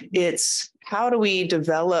 right? It's how do we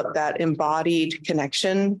develop that embodied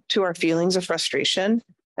connection to our feelings of frustration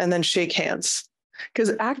and then shake hands?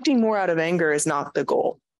 Because acting more out of anger is not the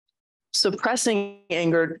goal. Suppressing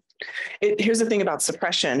anger, here's the thing about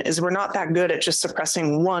suppression is we're not that good at just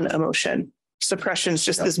suppressing one emotion. Suppression is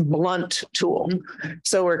just this blunt tool.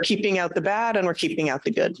 So we're keeping out the bad and we're keeping out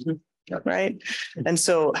the good, right? And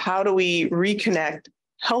so how do we reconnect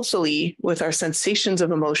healthily with our sensations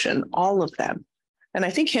of emotion, all of them? And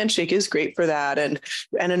I think handshake is great for that. And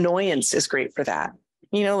annoyance is great for that,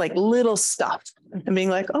 like little stuff and being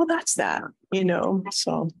like, oh, that's that,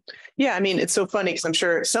 So yeah, I mean, it's so funny because I'm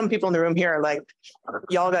sure some people in the room here are like,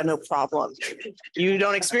 y'all got no problem. You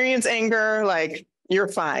don't experience anger, like, you're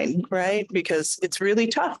fine, right? Because it's really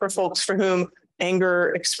tough for folks for whom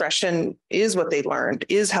anger expression is what they learned,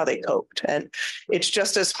 is how they coped. And it's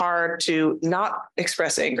just as hard to not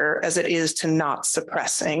express anger as it is to not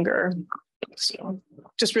suppress anger. So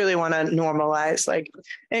just really want to normalize, like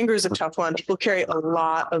anger is a tough one. People carry a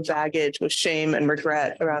lot of baggage with shame and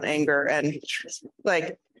regret around anger. And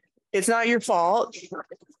like, it's not your fault.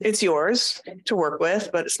 It's yours to work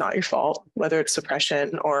with, but it's not your fault, whether it's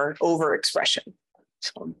suppression or overexpression.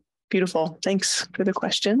 So, Beautiful. Thanks for the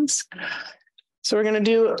questions. So we're going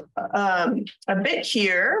to do a bit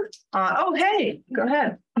here. Oh, hey, go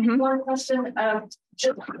ahead. One question.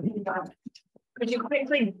 Could you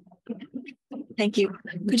quickly? Thank you.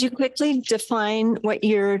 Could you quickly define what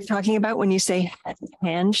you're talking about when you say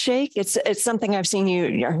handshake? It's something I've seen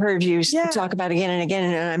you, heard you talk about again and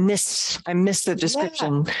again, and I missed the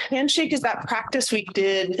description. Yeah. Handshake is that practice we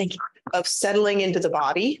did of settling into the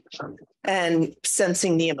body and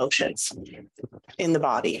sensing the emotions in the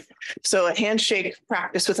body. So a handshake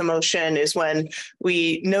practice with emotion is when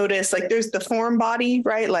we notice, like, there's the form body,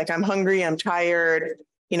 right? Like, I'm hungry, I'm tired,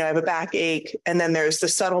 I have a backache. And then there's the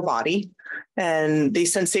subtle body. And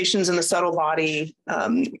these sensations in the subtle body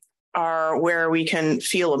are where we can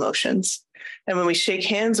feel emotions. And when we shake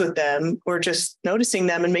hands with them, we're just noticing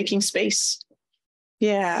them and making space.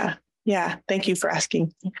 Yeah. Thank you for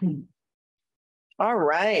asking. All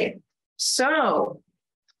right. So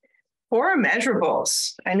 4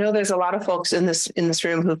 measurables. I know there's a lot of folks in this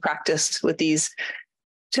room who practiced with these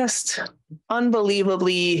just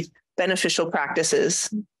unbelievably beneficial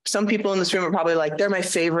practices. Some people in this room are probably like, they're my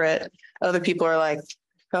favorite. Other people are like,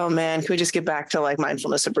 oh man, can we just get back to like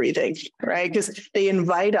mindfulness of breathing, right? Because they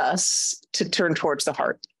invite us to turn towards the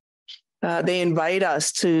heart. They invite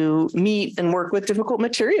us to meet and work with difficult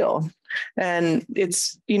material. And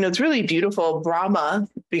it's really beautiful. Brahma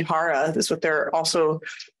Vihara is what they're also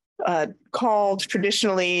called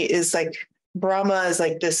traditionally, is like Brahma is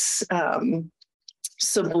like this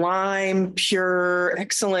sublime, pure,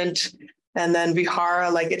 excellent. And then Vihara,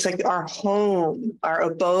 like it's like our home, our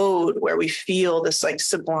abode, where we feel this like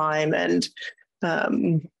sublime and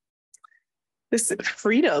this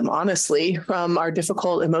freedom, honestly, from our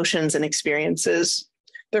difficult emotions and experiences.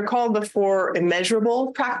 They're called the 4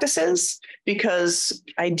 immeasurable practices because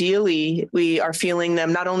ideally we are feeling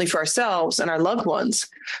them not only for ourselves and our loved ones,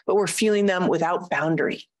 but we're feeling them without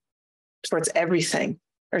boundary towards everything.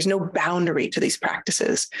 There's no boundary to these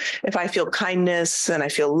practices. If I feel kindness and I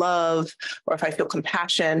feel love, or if I feel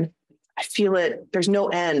compassion, I feel it. There's no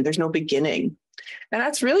end. There's no beginning. And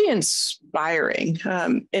that's really inspiring.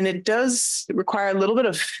 And it does require a little bit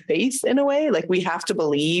of faith in a way. Like, we have to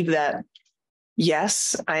believe that,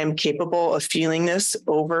 yes, I am capable of feeling this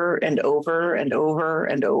over and over and over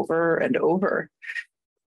and over and over.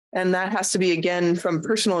 And that has to be, again, from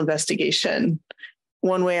personal investigation.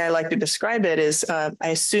 One way I like to describe it is I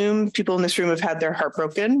assume people in this room have had their heart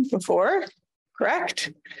broken before,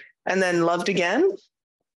 correct? And then loved again,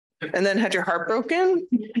 and then had your heart broken,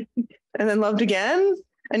 and then loved again.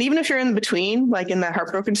 And even if you're in between, like in that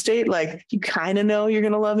heartbroken state, like you kind of know you're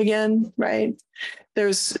going to love again, right?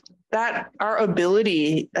 There's that, our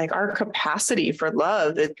ability, like our capacity for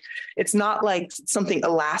love, it's not like something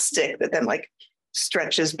elastic that then like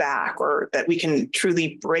stretches back or that we can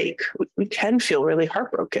truly break. We can feel really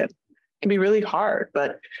heartbroken. It can be really hard,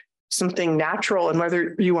 but something natural. And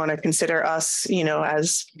whether you want to consider us,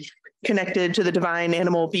 as connected to the divine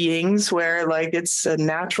animal beings, where like it's a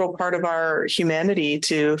natural part of our humanity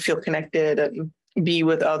to feel connected and be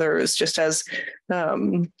with others, just as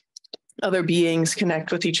other beings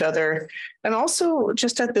connect with each other. And also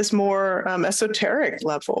just at this more esoteric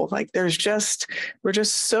level, like we're just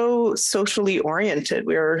so socially oriented.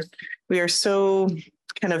 We are so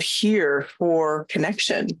kind of here for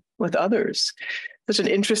connection with others. Such an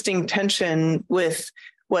interesting tension with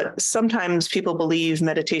what sometimes people believe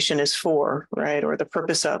meditation is for, right? Or the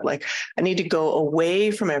purpose of, like, I need to go away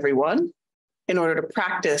from everyone in order to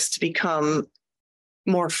practice to become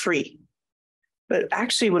more free. But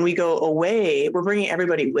actually, when we go away, we're bringing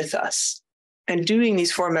everybody with us. And doing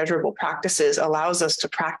these 4 measurable practices allows us to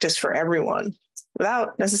practice for everyone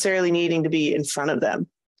without necessarily needing to be in front of them.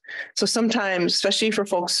 So sometimes, especially for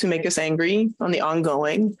folks who make us angry on the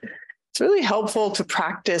ongoing, it's really helpful to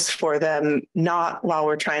practice for them, not while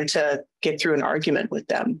we're trying to get through an argument with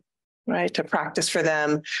them, right? To practice for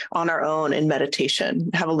them on our own in meditation,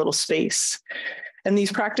 have a little space. And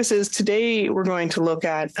these practices today, we're going to look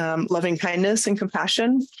at loving kindness and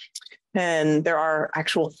compassion. And there are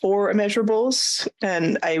actual 4 immeasurables.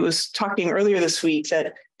 And I was talking earlier this week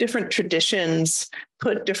that different traditions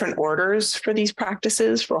put different orders for these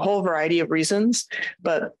practices for a whole variety of reasons.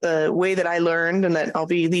 But the way that I learned and that I'll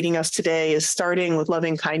be leading us today is starting with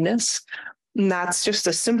loving kindness. And that's just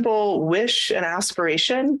a simple wish and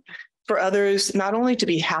aspiration for others, not only to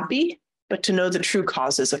be happy, but to know the true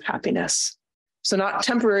causes of happiness. So not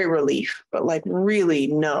temporary relief, but like really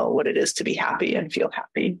know what it is to be happy and feel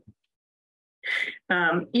happy.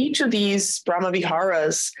 Each of these Brahma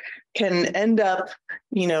Viharas can end up,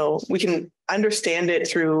 we can understand it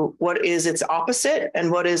through what is its opposite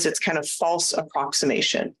and what is its kind of false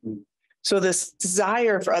approximation. So this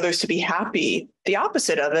desire for others to be happy, the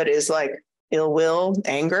opposite of it is like ill will,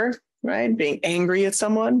 anger, right? Being angry at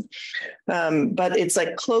someone. But it's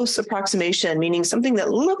like close approximation, meaning something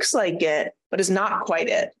that looks like it, but is not quite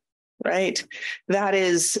it, right? That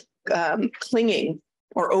is clinging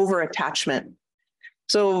or over attachment.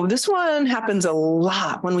 So this one happens a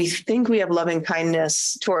lot when we think we have loving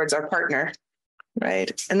kindness towards our partner,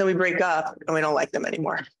 right? And then we break up and we don't like them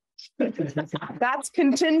anymore. That's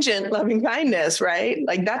contingent loving kindness, right?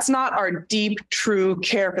 Like that's not our deep, true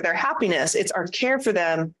care for their happiness. It's our care for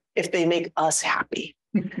them if they make us happy.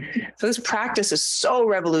 So this practice is so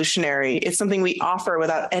revolutionary. It's something we offer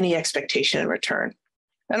without any expectation in return.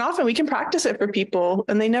 And often we can practice it for people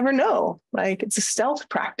and they never know. Like it's a stealth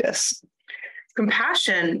practice.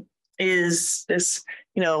 Compassion is this,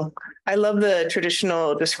 I love the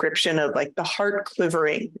traditional description of like the heart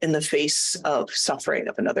quivering in the face of suffering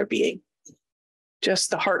of another being. Just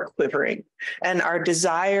the heart quivering and our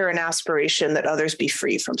desire and aspiration that others be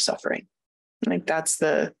free from suffering. Like that's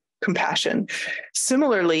the compassion.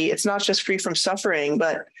 Similarly, it's not just free from suffering,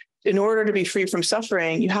 but in order to be free from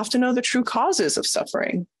suffering, you have to know the true causes of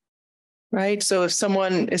suffering, right? So if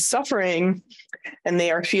someone is suffering and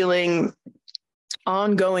they are feeling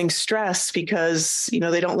ongoing stress because,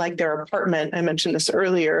 they don't like their apartment, I mentioned this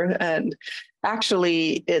earlier, and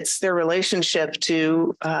actually it's their relationship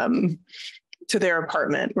to their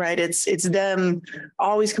apartment, right? It's them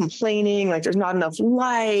always complaining like there's not enough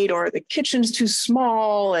light or the kitchen's too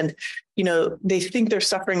small. And, they think their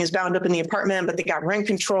suffering is bound up in the apartment, but they got rent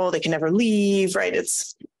control. They can never leave, right?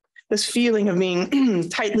 It's this feeling of being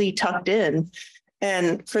tightly tucked in.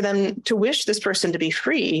 And for them to wish this person to be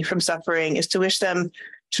free from suffering is to wish them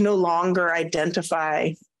to no longer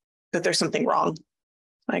identify that there's something wrong.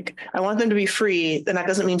 Like, I want them to be free, then that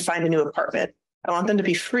doesn't mean find a new apartment. I want them to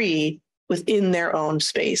be free within their own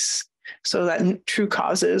space. So that true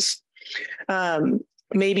causes,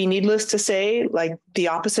 maybe needless to say, like the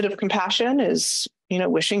opposite of compassion is,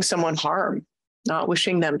 wishing someone harm, not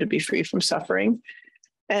wishing them to be free from suffering.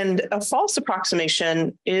 And a false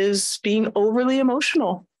approximation is being overly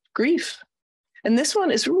emotional, grief. And this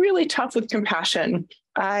one is really tough with compassion.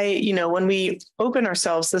 When we open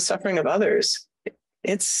ourselves to the suffering of others,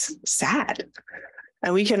 it's sad.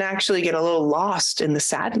 And we can actually get a little lost in the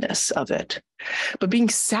sadness of it. But being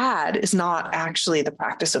sad is not actually the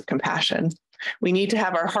practice of compassion. We need to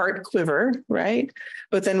have our heart quiver, right?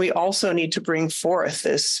 But then we also need to bring forth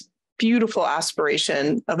this beautiful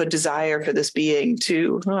aspiration of a desire for this being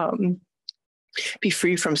to be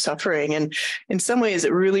free from suffering. And in some ways,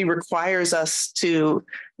 it really requires us to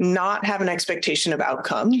not have an expectation of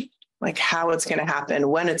outcome, like how it's going to happen,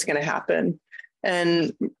 when it's going to happen,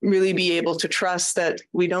 and really be able to trust that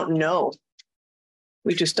we don't know.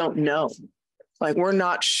 We just don't know. Like, we're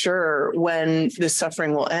not sure when this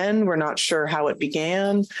suffering will end. We're not sure how it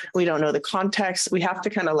began. We don't know the context. We have to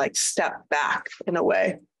kind of like step back in a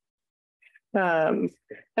way.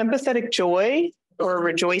 Empathetic joy or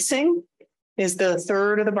rejoicing is the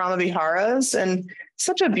third of the Brahma Viharas, and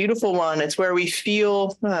such a beautiful one. It's where we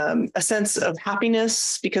feel a sense of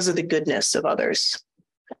happiness because of the goodness of others.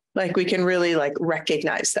 Like we can really like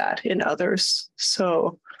recognize that in others.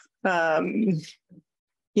 So I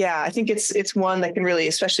think it's one that can really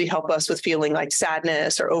especially help us with feeling like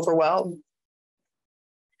sadness or overwhelm.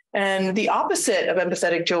 And the opposite of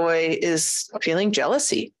empathetic joy is feeling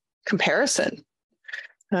jealousy, comparison,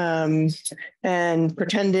 and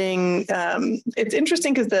pretending. It's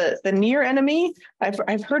interesting because the near enemy,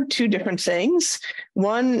 I've heard two different things.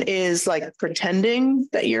 One is like pretending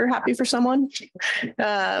that you're happy for someone,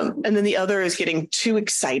 and then the other is getting too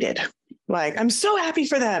excited. Like, I'm so happy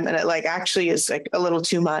for them. And it like actually is like a little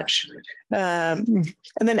too much. And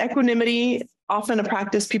then equanimity, often a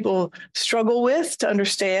practice people struggle with to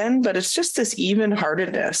understand, but it's just this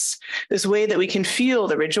even-heartedness, this way that we can feel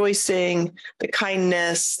the rejoicing, the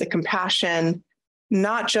kindness, the compassion,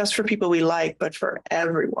 not just for people we like, but for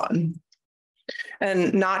everyone.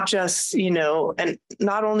 And not just, and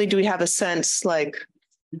not only do we have a sense like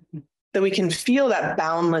that we can feel that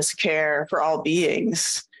boundless care for all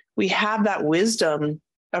beings, we have that wisdom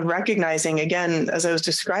of recognizing, again, as I was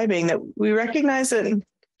describing, that we recognize that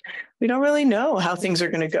we don't really know how things are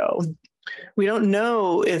going to go. We don't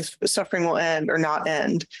know if suffering will end or not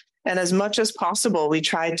end. And as much as possible, we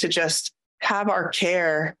try to just have our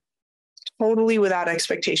care totally without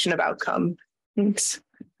expectation of outcome. It's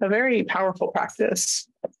a very powerful practice.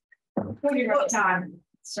 Time.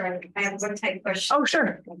 Sorry, I have one type question. Oh,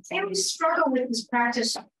 sure. I always struggle with this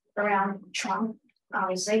practice around trauma.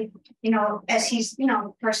 obviously, as he's,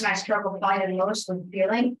 the person I struggle fighting most with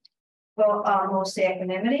feeling, well, mostly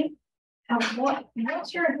equanimity.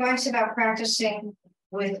 What's your advice about practicing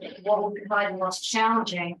with what would be the most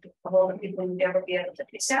challenging of all the people you'd ever be able to?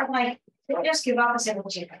 Is that like, don't just give up and say, well,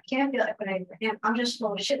 gee, I can't feel equanimity for him. I'm just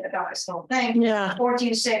full of shit about this whole thing. Yeah. Or do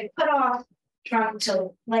you say, put off trying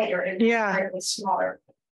until later and with smaller,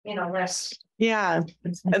 less. Yeah.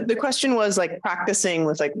 The question was like practicing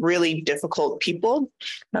with like really difficult people.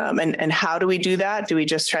 And how do we do that? Do we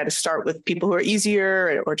just try to start with people who are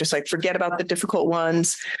easier or just like forget about the difficult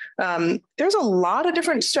ones? There's a lot of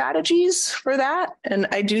different strategies for that. And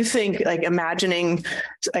I do think like imagining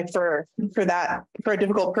like for a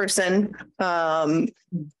difficult person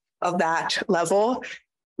of that level,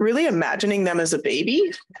 really imagining them as a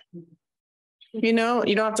baby. You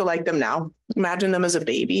don't have to like them now. Imagine them as a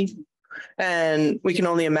baby. And we can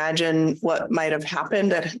only imagine what might have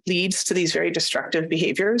happened that leads to these very destructive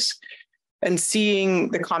behaviors, and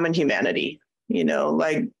seeing the common humanity,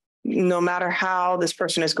 like no matter how this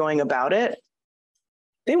person is going about it,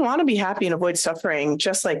 they want to be happy and avoid suffering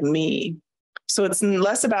just like me. So it's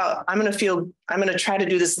less about, I'm going to try to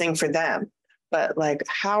do this thing for them, but like,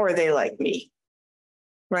 how are they like me?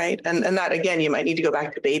 Right. And that, again, you might need to go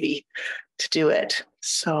back to baby to do it.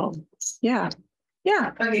 So, yeah.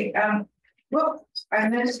 Yeah. Okay. Well, I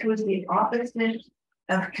noticed it was the opposite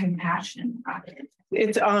of compassion.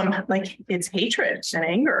 It's it's hatred and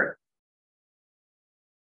anger.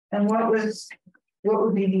 And what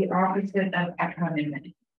would be the opposite of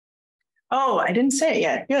equanimity? Oh, I didn't say it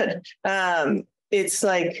yet. Good. It's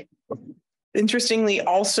like, interestingly,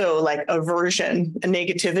 also like aversion and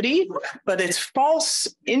negativity, but it's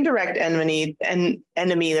false indirect enemy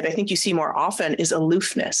that I think you see more often is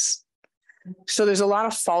aloofness. So there's a lot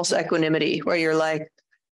of false equanimity where you're like,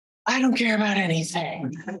 I don't care about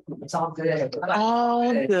anything. It's all good.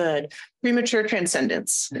 All good. Premature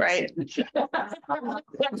transcendence, right?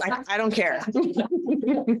 I don't care.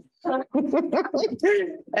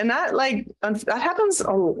 And that happens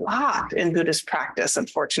a lot in Buddhist practice,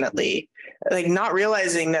 unfortunately. Like not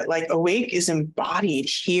realizing that like awake is embodied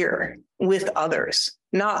here with others,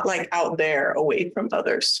 not like out there away from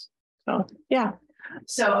others. So yeah.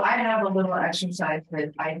 So I have a little exercise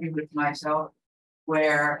that I do with myself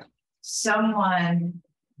where someone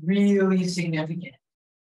really significant,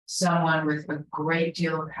 someone with a great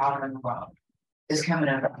deal of power in the world is coming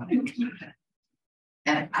up.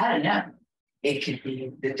 And I don't know, it could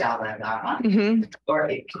be the Dalai Lama, or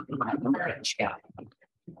it could be my marriage guy.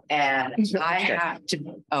 And I have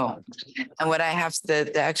to, and what I have, the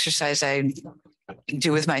exercise I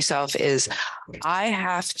do with myself is I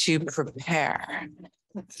have to prepare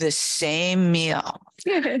the same meal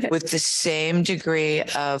with the same degree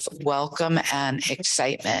of welcome and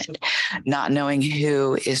excitement, not knowing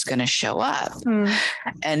who is going to show up.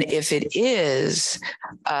 And if it is,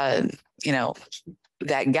 that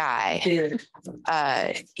guy,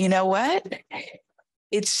 you know what?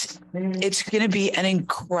 It's going to be an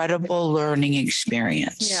incredible learning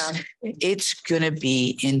experience. Yeah. It's going to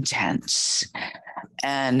be intense.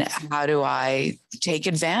 And how do I take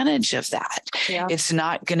advantage of that? Yeah. It's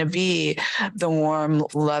not going to be the warm,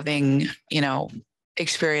 loving,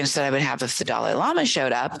 experience that I would have if the Dalai Lama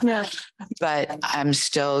showed up. Yeah. But I'm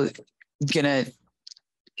still going to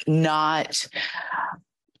not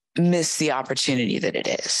miss the opportunity that it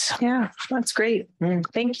is. Yeah, that's great.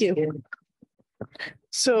 Thank you.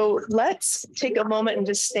 So let's take a moment and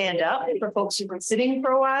just stand up for folks who've been sitting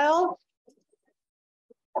for a while.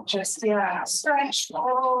 Just, stretch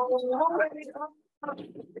all the way up.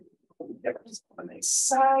 On the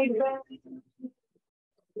side bend.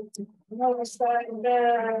 Another side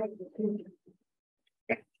bend.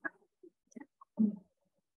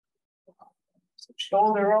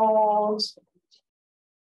 Shoulder rolls.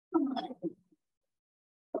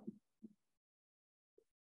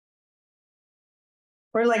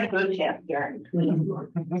 We're like boot camp here.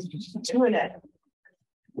 Doing it.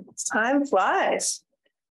 Time flies.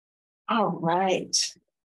 All right.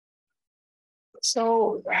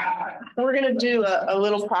 So we're going to do a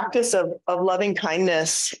little practice of loving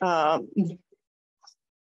kindness.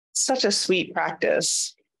 Such a sweet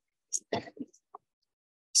practice.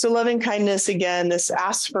 So loving kindness, again, this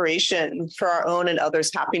aspiration for our own and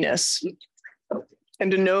others' happiness,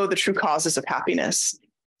 and to know the true causes of happiness.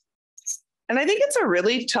 And I think it's a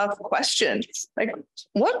really tough question. Like,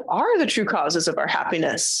 what are the true causes of our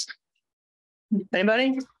happiness?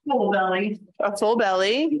 Anybody? Full belly. A full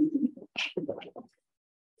belly.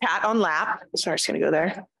 Cat on lap. Sorry, I'm just going to go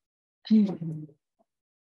there.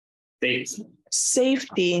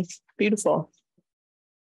 Safety. Beautiful.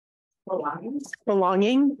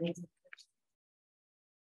 Belonging.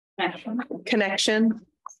 Connection.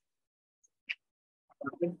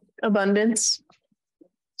 Abundance.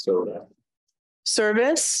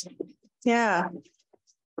 Service. Yeah.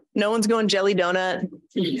 No one's going jelly donut.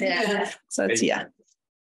 Yeah. So it's, yeah.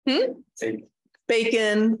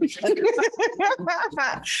 Bacon.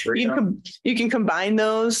 You can combine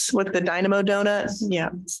those with the dynamo donut. Yeah.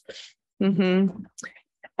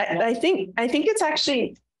 I think it's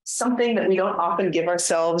actually something that we don't often give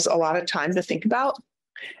ourselves a lot of time to think about.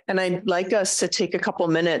 And I'd like us to take a couple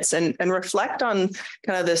minutes and reflect on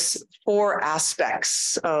kind of this 4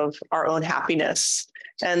 aspects of our own happiness.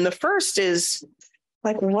 And the first is,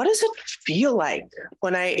 like, what does it feel like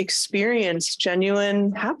when I experience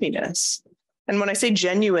genuine happiness? And when I say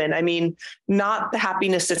genuine, I mean not the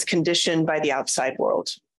happiness that's conditioned by the outside world,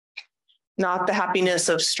 not the happiness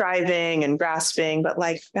of striving and grasping, but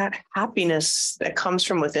like that happiness that comes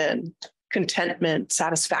from within, contentment,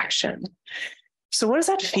 satisfaction. So what does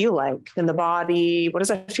that feel like in the body? What does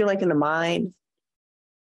that feel like in the mind?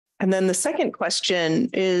 And then the second question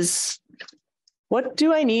is, what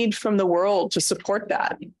do I need from the world to support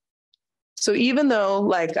that? So even though,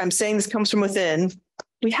 like I'm saying, this comes from within,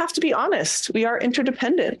 we have to be honest. We are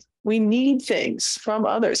interdependent. We need things from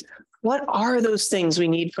others. What are those things we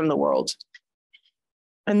need from the world?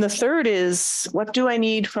 And the third is, what do I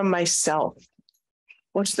need from myself?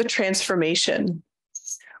 What's the transformation?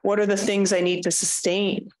 What are the things I need to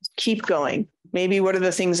sustain, keep going? Maybe what are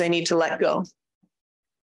the things I need to let go?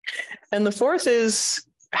 And the fourth is,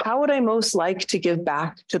 how would I most like to give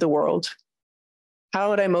back to the world? How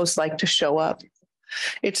would I most like to show up?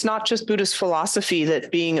 It's not just Buddhist philosophy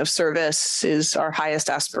that being of service is our highest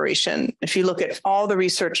aspiration. If you look at all the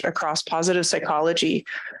research across positive psychology,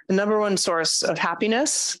 the number one source of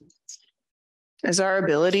happiness is our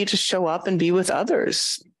ability to show up and be with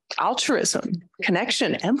others. Altruism,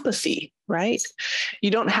 connection, empathy, right?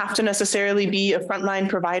 You don't have to necessarily be a frontline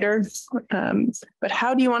provider, but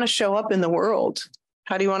how do you want to show up in the world?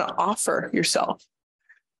 How do you want to offer yourself?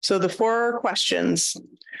 So the 4 questions: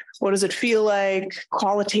 what does it feel like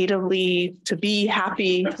qualitatively to be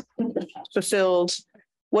happy, fulfilled?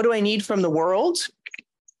 What do I need from the world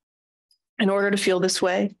in order to feel this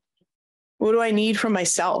way? What do I need from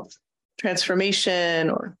myself? Transformation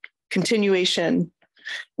or continuation?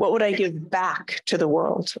 What would I give back to the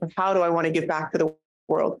world? Or how do I want to give back to the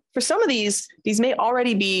world? For some of these may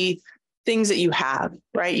already be things that you have,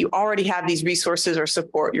 right? You already have these resources or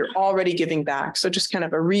support. You're already giving back. So just kind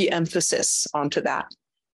of a re-emphasis onto that.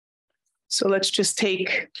 So let's just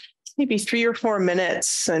take maybe 3 or 4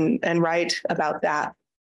 minutes and write about that.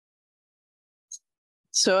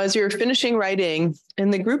 So as you're finishing writing,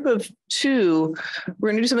 in the group of 2, we're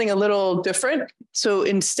going to do something a little different. So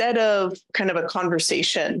instead of kind of a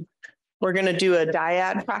conversation, we're going to do a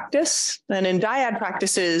dyad practice. And in dyad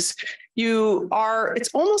practices, it's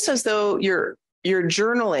almost as though you're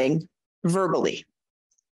journaling verbally.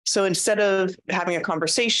 So instead of having a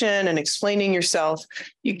conversation and explaining yourself,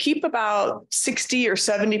 you keep about 60 or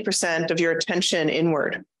 70% of your attention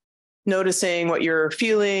inward, noticing what you're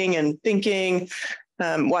feeling and thinking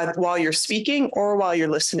while you're speaking or while you're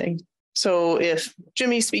listening. So if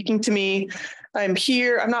Jimmy's speaking to me, I'm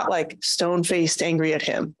here. I'm not like stone-faced angry at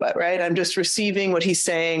him, but right, I'm just receiving what he's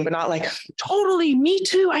saying, but not like, totally, me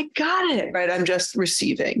too, I got it, right? I'm just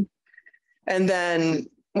receiving. And then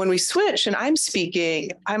when we switch and I'm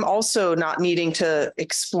speaking, I'm also not needing to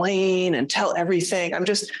explain and tell everything. I'm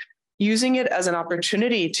just using it as an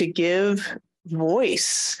opportunity to give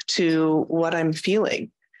voice to what I'm feeling.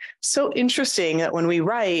 So interesting that when we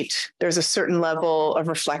write, there's a certain level of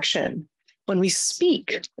reflection. When we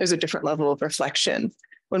speak, there's a different level of reflection.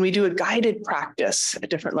 When we do a guided practice, a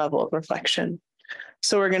different level of reflection.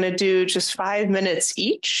 So we're going to do just 5 minutes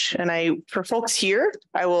each. And for folks here,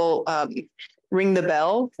 I will ring the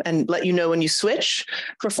bell and let you know when you switch.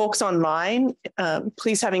 For folks online,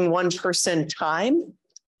 please having 1 person time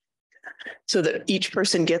so that each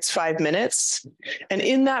person gets 5 minutes. And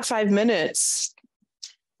in that 5 minutes,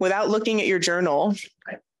 without looking at your journal,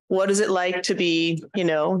 what is it like to be,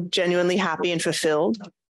 genuinely happy and fulfilled?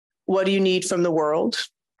 What do you need from the world,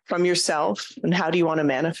 from yourself, and how do you want to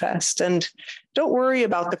manifest? And don't worry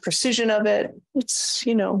about the precision of it. It's,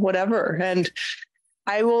 whatever. And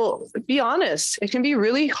I will be honest, it can be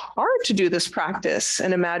really hard to do this practice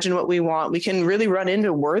and imagine what we want. We can really run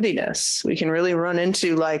into worthiness. We can really run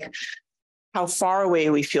into like how far away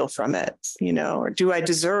we feel from it, or do I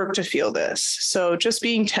deserve to feel this? So just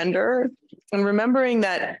being tender and remembering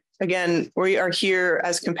that, again, we are here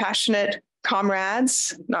as compassionate,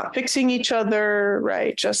 comrades, not fixing each other,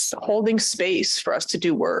 right? Just holding space for us to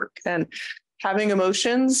do work. And having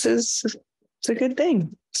emotions it's a good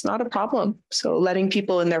thing. It's not a problem. So letting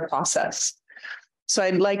people in their process. So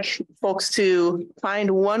I'd like folks to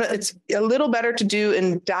find one. It's a little better to do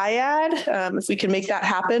in dyad, if we can make that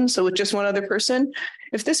happen. So with just one other person,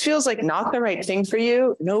 if this feels like not the right thing for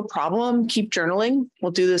you, no problem. Keep journaling.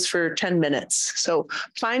 We'll do this for 10 minutes. So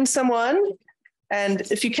find someone, and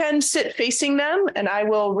if you can, sit facing them, and I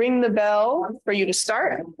will ring the bell for you to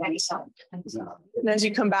start. And as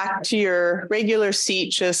you come back to your regular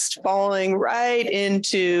seat, just falling right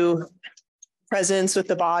into presence with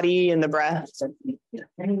the body and the breath.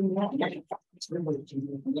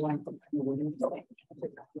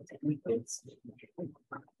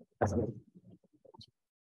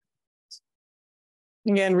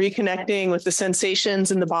 Again, reconnecting with the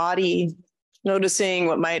sensations in the body, noticing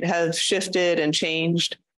what might have shifted and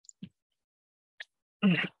changed.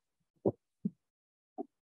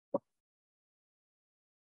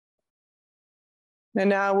 And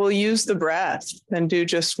now we'll use the breath and do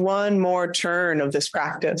just one more turn of this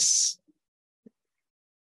practice.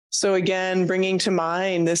 So again, bringing to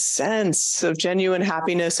mind this sense of genuine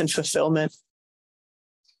happiness and fulfillment.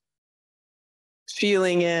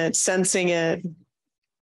 Feeling it, sensing it.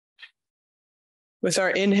 With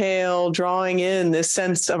our inhale, drawing in this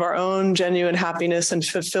sense of our own genuine happiness and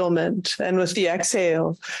fulfillment. And with the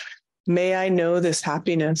exhale, may I know this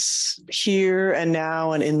happiness here and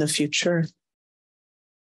now and in the future.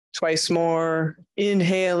 Twice more,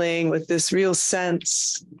 inhaling with this real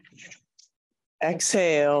sense.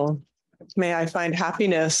 Exhale, may I find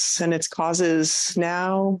happiness and its causes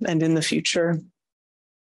now and in the future.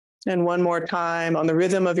 And one more time on the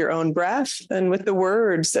rhythm of your own breath and with the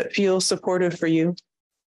words that feel supportive for you.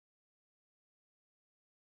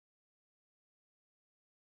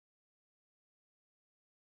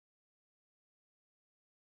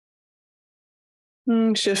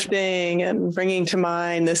 Shifting and bringing to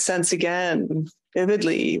mind this sense again,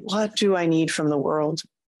 vividly, what do I need from the world?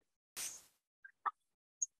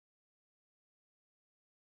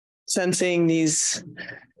 Sensing these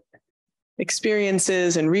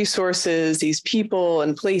experiences and resources, these people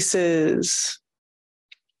and places,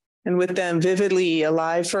 and with them vividly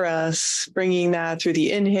alive for us, bringing that through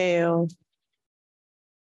the inhale.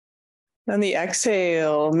 And the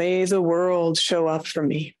exhale, may the world show up for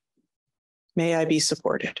me. May I be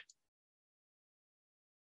supported.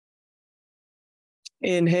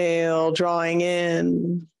 Inhale, drawing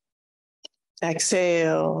in.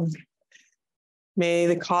 Exhale. May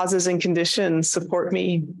the causes and conditions support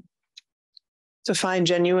me to find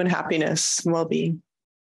genuine happiness and well-being.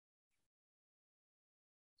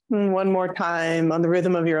 And one more time on the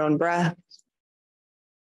rhythm of your own breath.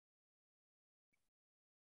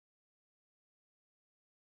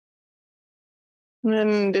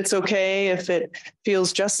 And it's okay if it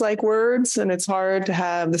feels just like words and it's hard to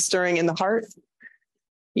have the stirring in the heart.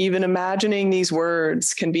 Even imagining these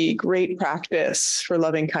words can be great practice for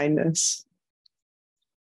loving kindness.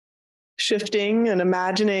 Shifting and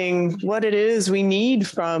imagining what it is we need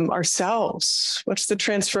from ourselves. What's the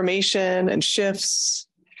transformation and shifts?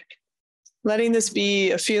 Letting this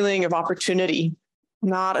be a feeling of opportunity,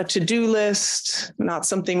 not a to-do list, not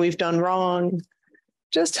something we've done wrong.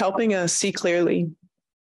 Just helping us see clearly.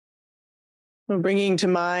 We're bringing to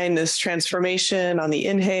mind this transformation on the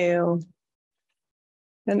inhale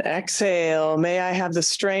and exhale. May I have the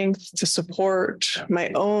strength to support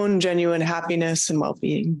my own genuine happiness and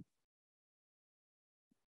well-being.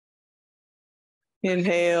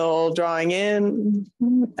 Inhale, drawing in,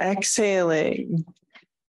 exhaling.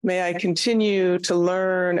 May I continue to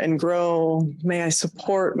learn and grow. May I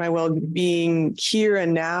support my well-being here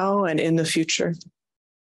and now and in the future.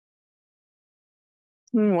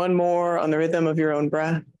 One more on the rhythm of your own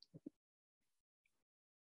breath.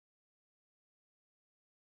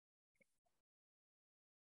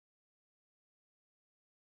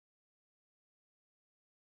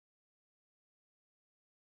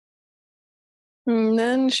 And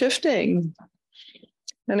then shifting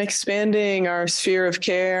and expanding our sphere of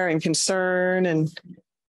care and concern and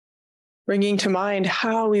bringing to mind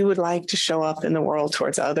how we would like to show up in the world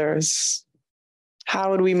towards others.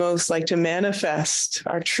 How would we most like to manifest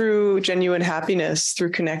our true, genuine happiness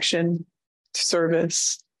through connection,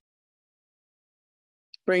 service?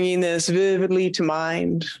 Bringing this vividly to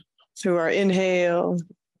mind through our inhale,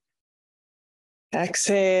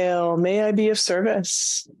 exhale. May I be of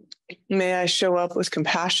service. May I show up with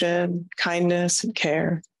compassion, kindness, and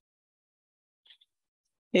care.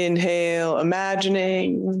 Inhale,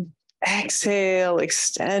 imagining. Exhale,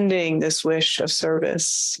 extending this wish of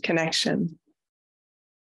service, connection.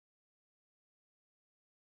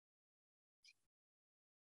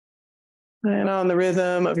 And on the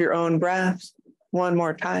rhythm of your own breath, one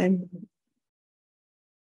more time.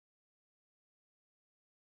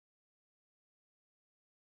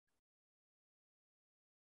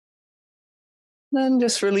 Then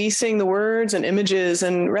just releasing the words and images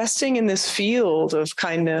and resting in this field of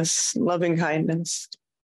kindness, loving kindness.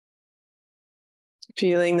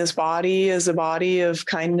 Feeling this body as a body of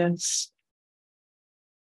kindness.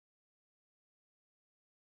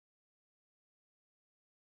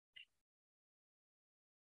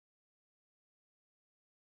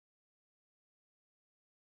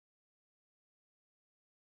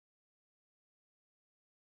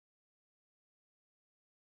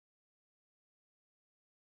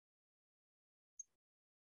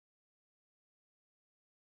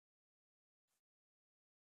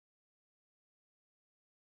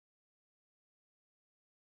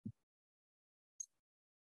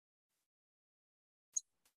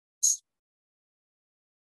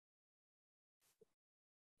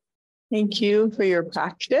 Thank you for your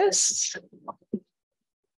practice.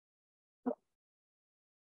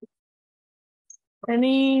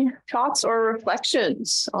 Any thoughts or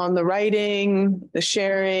reflections on the writing, the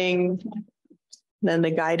sharing, then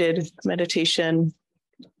the guided meditation,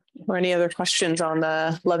 or any other questions on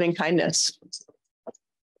the loving kindness?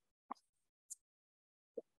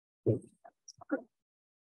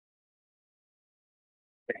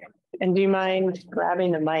 And do you mind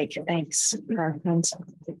grabbing the mic? Thanks.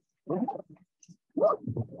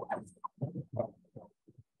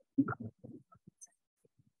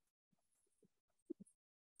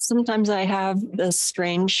 Sometimes I have this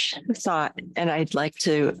strange thought, and I'd like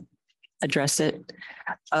to address it,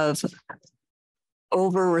 of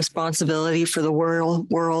over responsibility for the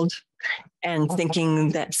world and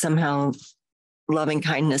thinking that somehow loving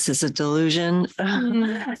kindness is a delusion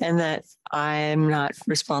and that I'm not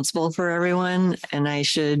responsible for everyone and I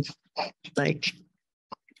should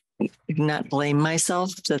not blame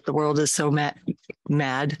myself that the world is so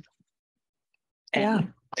mad.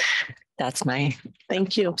 And that's my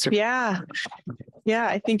thank you. Yeah.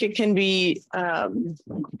 I think it can be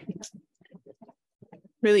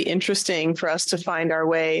really interesting for us to find our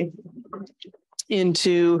way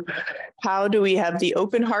into how do we have the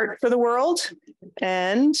open heart for the world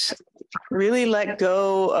and really let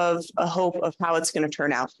go of a hope of how it's going to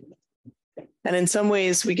turn out. And in some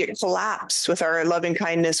ways, we get collapsed with our loving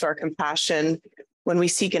kindness, our compassion, when we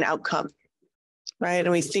seek an outcome, right?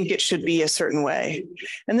 And we think it should be a certain way.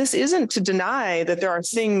 And this isn't to deny that there are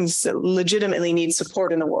things that legitimately need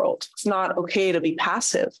support in the world. It's not okay to be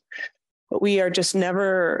passive, but we are just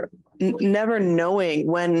never knowing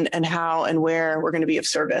when and how and where we're going to be of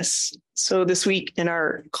service. So this week in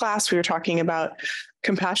our class, we were talking about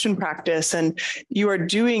compassion practice, and you are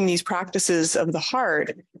doing these practices of the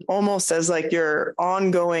heart almost as like your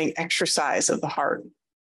ongoing exercise of the heart.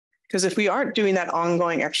 Because if we aren't doing that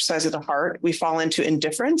ongoing exercise of the heart, we fall into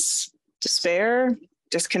indifference, despair,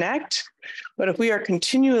 disconnect. But if we are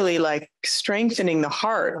continually strengthening the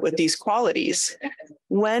heart with these qualities,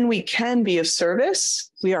 when we can be of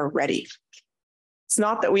service, we are ready. It's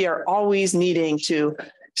not that we are always needing to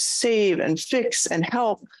save and fix and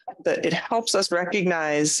help, but it helps us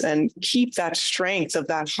recognize and keep that strength of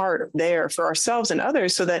that heart there for ourselves and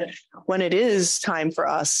others so that when it is time for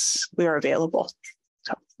us, we are available.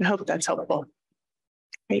 So I hope that's helpful.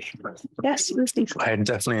 Great. Yes, Lucy. I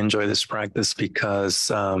definitely enjoy this practice because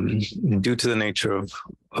due to the nature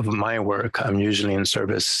of my work, I'm usually in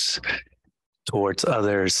service towards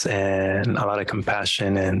others and a lot of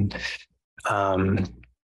compassion and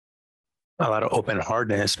a lot of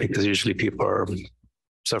open-heartedness because usually people are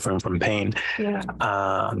suffering from pain. Yeah.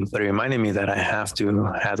 But it reminded me that I have to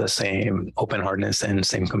have the same open-heartedness and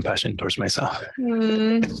same compassion towards myself.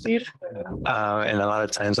 And a lot of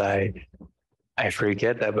times I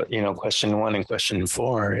forget that, but question 1 and question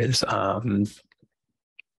 4 is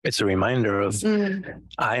it's a reminder of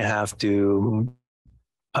I have to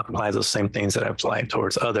apply those same things that I apply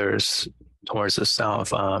towards others, towards the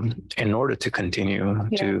self, in order to continue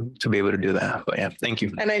to be able to do that. But yeah, thank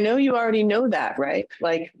you. And I know you already know that, right?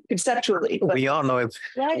 Conceptually. But we all know it.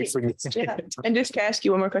 Right. Yeah. And just to ask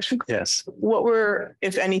you one more question. Yes. What were,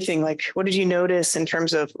 if anything, what did you notice in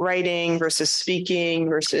terms of writing versus speaking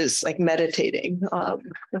versus meditating?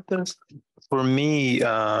 For me,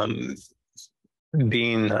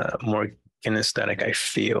 being more kinesthetic, I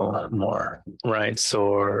feel more, right?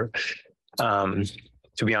 So,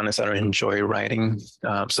 to be honest, I don't enjoy writing.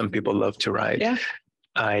 Some people love to write. Yeah.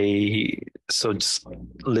 I so just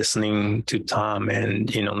listening to Tom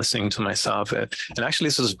and, listening to myself. And actually,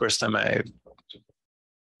 this was the first time not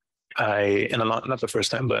the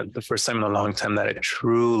first time, but the first time in a long time that I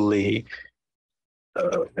truly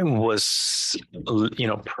was,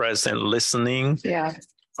 present, listening. Yeah.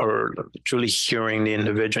 Or truly hearing the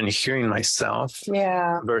individual and hearing myself.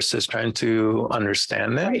 Yeah. Versus trying to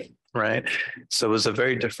understand it. Right. So it was a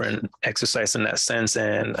very different exercise in that sense.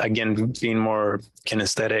 And again, being more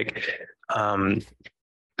kinesthetic,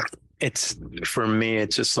 it's for me,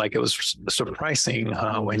 it's just like, it was surprising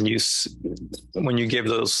when you give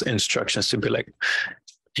those instructions to be like,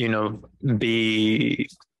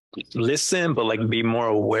 listen, but like be more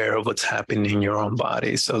aware of what's happening in your own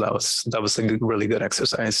body. So that was a really good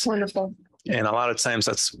exercise. Wonderful. And a lot of times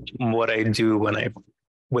that's what I do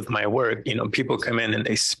with my work. People come in and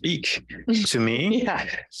they speak to me, yeah.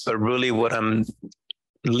 But really what I'm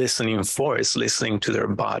listening for is listening to their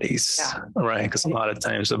bodies, right? Because a lot of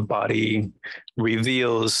times the body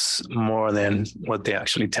reveals more than what they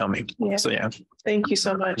actually tell me. Yeah. So yeah. Thank you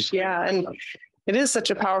so much. Yeah. And it is such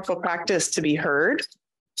a powerful practice to be heard,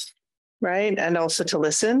 right? And also to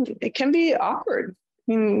listen. It can be awkward,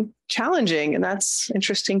 challenging, and that's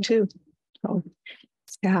interesting too. So,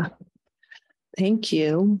 yeah. Thank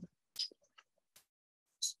you.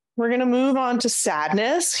 We're going to move on to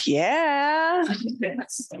sadness. Yeah.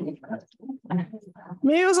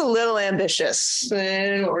 Maybe it was a little ambitious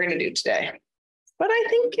in what we're going to do today, but I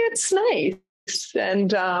think it's nice.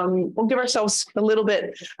 And we'll give ourselves a little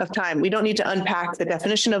bit of time. We don't need to unpack the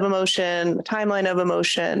definition of emotion, the timeline of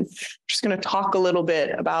emotion. We're just going to talk a little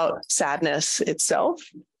bit about sadness itself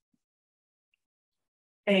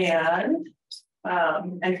and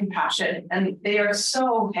compassion. And they are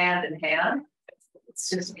so hand in hand. It's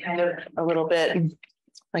just kind of a little bit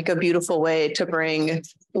like a beautiful way to bring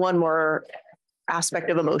one more aspect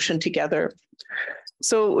of emotion together.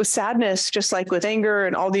 So with sadness, just like with anger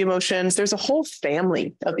and all the emotions, there's a whole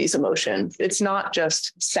family of these emotions. It's not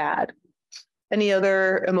just sad. Any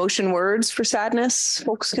other emotion words for sadness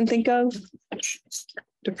folks can think of?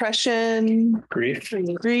 Depression, grief,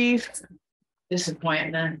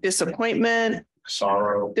 disappointment,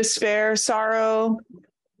 sorrow, despair, sorrow,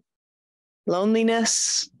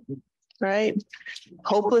 loneliness, right?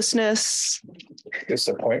 Hopelessness,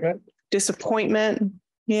 disappointment.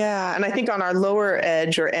 Yeah. And I think on our lower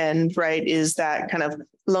edge or end, right, is that kind of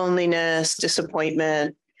loneliness,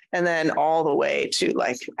 disappointment, and then all the way to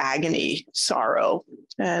like agony, sorrow,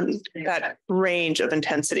 and that range of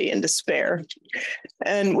intensity and despair.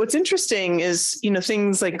 And what's interesting is,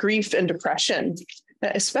 things like grief and depression,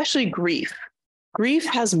 especially grief. Grief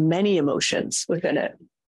has many emotions within it.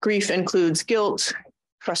 Grief includes guilt,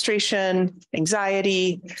 frustration,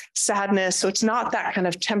 anxiety, sadness. So it's not that kind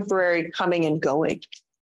of temporary coming and going,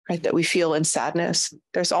 right, that we feel in sadness.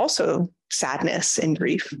 There's also sadness in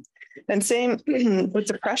grief. And same with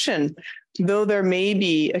depression, though there may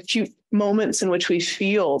be acute moments in which we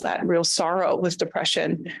feel that real sorrow with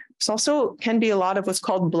depression, there's also can be a lot of what's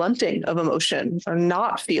called blunting of emotion or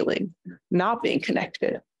not feeling, not being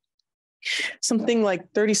connected. Something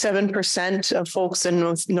like 37% of folks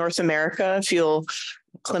in North America feel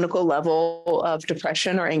clinical level of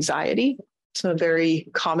depression or anxiety. It's a very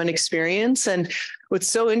common experience. And what's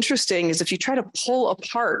so interesting is if you try to pull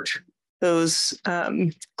apart those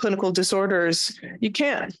clinical disorders, you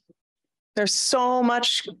can. There's so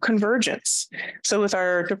much convergence. So with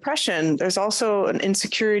our depression, there's also an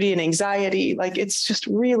insecurity and anxiety, like it's just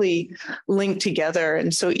really linked together.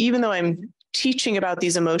 And so even though I'm teaching about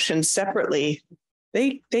these emotions separately,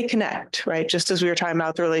 they connect, right? Just as we were talking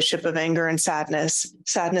about the relationship of anger and sadness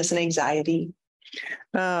and anxiety.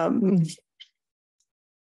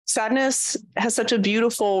 Sadness has such a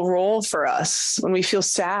beautiful role for us. When we feel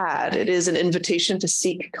sad, it is an invitation to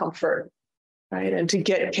seek comfort, right? And to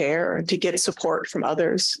get care and to get support from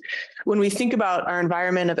others. When we think about our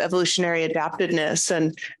environment of evolutionary adaptedness,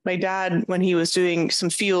 and my dad, when he was doing some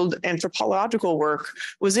field anthropological work,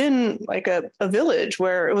 was in like a village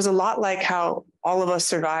where it was a lot like how all of us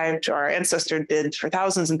survived, or our ancestors did for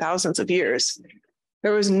thousands and thousands of years.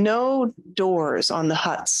 There was no doors on the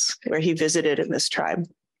huts where he visited in this tribe.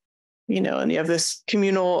 And you have this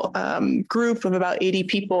communal group of about 80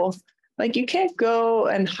 people. Like you can't go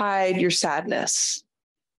and hide your sadness.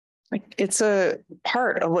 Like it's a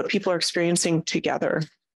part of what people are experiencing together.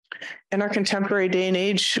 In our contemporary day and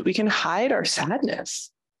age, we can hide our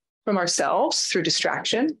sadness from ourselves through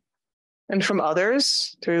distraction and from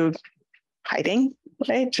others through hiding,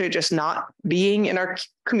 right? Through just not being in our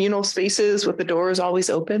communal spaces with the doors always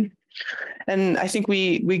open. And I think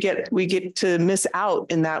we get to miss out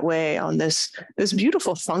in that way on this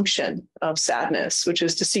beautiful function of sadness, which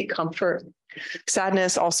is to seek comfort.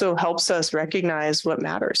 Sadness also helps us recognize what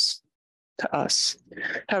matters to us,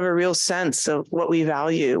 have a real sense of what we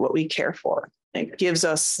value, what we care for. It gives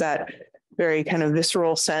us that very kind of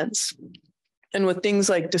visceral sense. And with things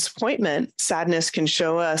like disappointment, sadness can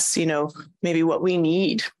show us, maybe what we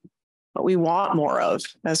need, what we want more of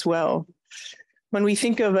as well. When we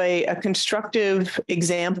think of a constructive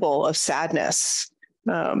example of sadness,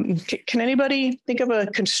 can anybody think of a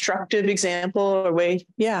constructive example or way?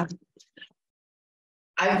 Yeah.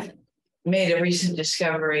 I've made a recent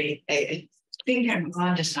discovery. I think I'm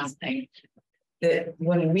onto something, that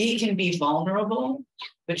when we can be vulnerable,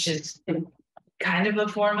 which is kind of a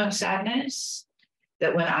form of sadness,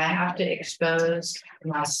 that when I have to expose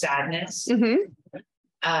my sadness,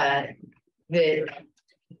 that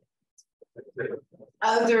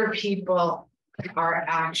other people are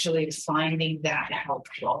actually finding that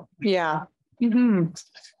helpful. Yeah.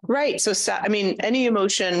 Right. So, any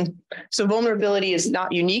emotion. So vulnerability is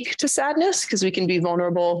not unique to sadness, because we can be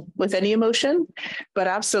vulnerable with any emotion, but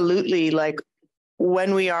absolutely, like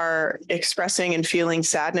when we are expressing and feeling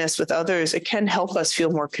sadness with others, it can help us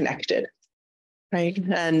feel more connected. Right.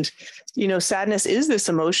 And, sadness is this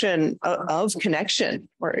emotion of connection,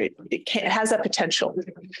 or it has that potential.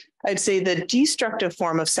 I'd say the destructive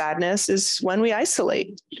form of sadness is when we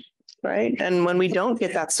isolate, right? And when we don't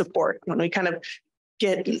get that support, when we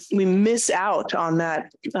we miss out on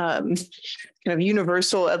that kind of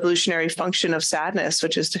universal evolutionary function of sadness,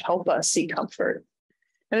 which is to help us seek comfort.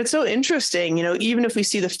 And it's so interesting, even if we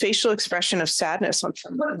see the facial expression of sadness on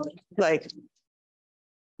someone, like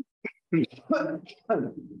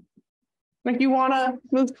you want to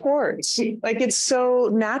move towards, like it's so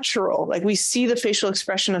natural. Like we see the facial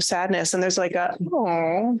expression of sadness and there's like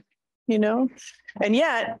and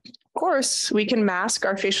yet, of course, we can mask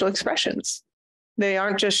our facial expressions. They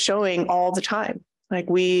aren't just showing all the time. Like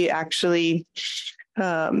we actually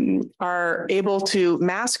are able to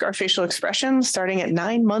mask our facial expressions starting at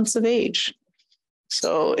 9 months of age.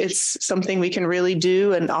 So it's something we can really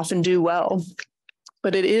do and often do well.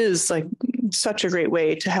 But it is like such a great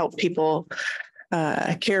way to help people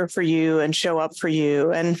care for you and show up for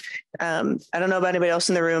you. And I don't know about anybody else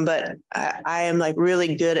in the room, but I am like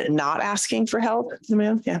really good at not asking for help.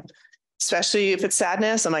 Yeah. Especially if it's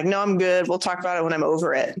sadness. I'm like, no, I'm good. We'll talk about it when I'm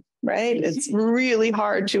over it. Right. It's really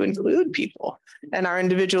hard to include people in our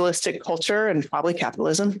individualistic culture and probably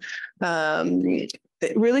capitalism.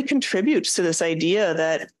 It really contributes to this idea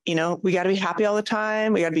that, we got to be happy all the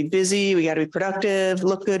time. We got to be busy. We got to be productive,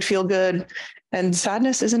 look good, feel good. And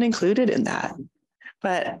sadness isn't included in that.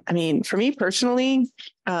 But for me personally,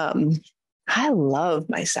 I love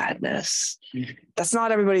my sadness. That's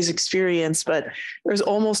not everybody's experience, but there's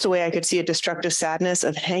almost a way I could see a destructive sadness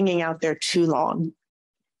of hanging out there too long.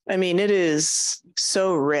 It is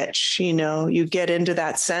so rich, you get into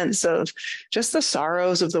that sense of just the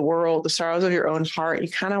sorrows of the world, the sorrows of your own heart. You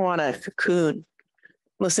kind of want to cocoon,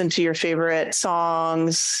 listen to your favorite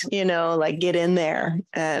songs, like get in there.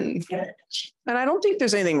 And I don't think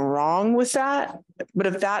there's anything wrong with that. But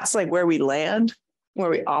if that's like where we land, where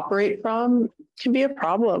we operate from, can be a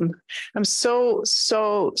problem. I'm so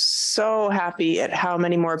happy at how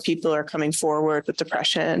many more people are coming forward with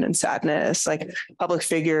depression and sadness, like public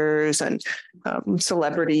figures and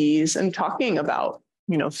celebrities, and talking about,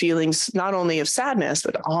 feelings not only of sadness,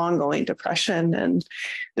 but ongoing depression. And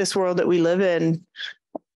this world that we live in,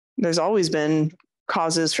 there's always been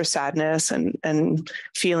causes for sadness and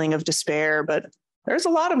feeling of despair, but there's a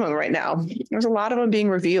lot of them right now. There's a lot of them being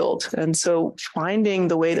revealed. And so finding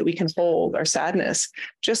the way that we can hold our sadness,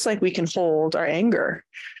 just like we can hold our anger,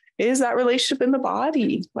 is that relationship in the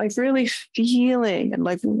body, like really feeling and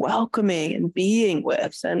like welcoming and being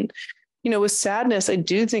with. And, with sadness, I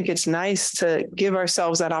do think it's nice to give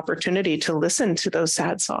ourselves that opportunity to listen to those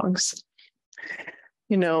sad songs.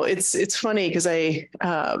 It's funny because I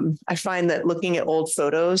find that looking at old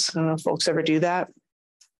photos, I don't know if folks ever do that,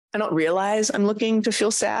 I don't realize I'm looking to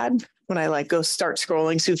feel sad when I go start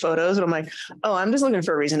scrolling through photos, and I'm like, oh, I'm just looking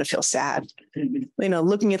for a reason to feel sad.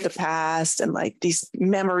 Looking at the past and like these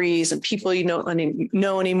memories and people you don't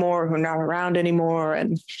know anymore who are not around anymore.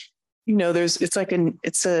 And,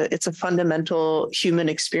 it's a fundamental human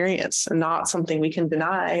experience and not something we can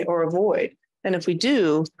deny or avoid. And if we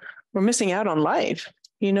do, we're missing out on life.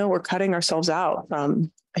 We're cutting ourselves out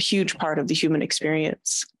from a huge part of the human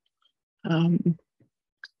experience.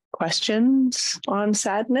 Questions on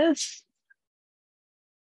sadness?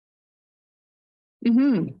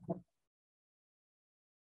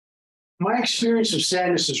 My experience of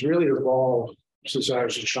sadness has really evolved since I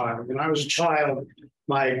was a child. When I was a child,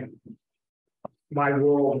 my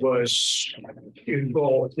world was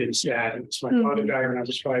involved in sadness. My father died when I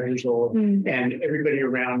was 5 years old, and everybody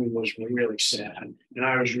around me was really sad, and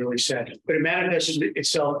I was really sad. But it manifested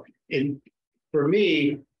itself for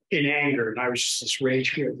me, in anger. And I was just this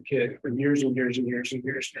rage-filled kid for years and years and years and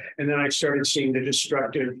years. And then I started seeing the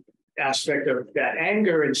destructive aspect of that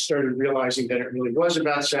anger and started realizing that it really was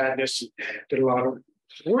about sadness. Did a lot of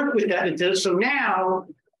work with that. And so now,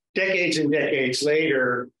 decades and decades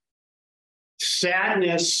later,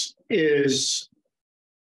 sadness is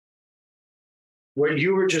what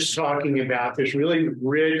you were just talking about, this really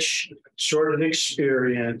rich sort of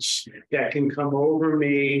experience that can come over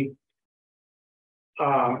me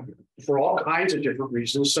for all kinds of different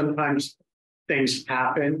reasons. Sometimes things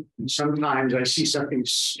happen. Sometimes I see something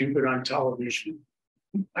stupid on television.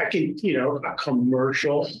 I can, a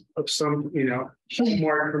commercial of some,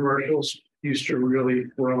 Walmart commercials used to really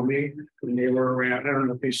throw me when they were around. I don't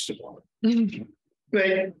know if they still are.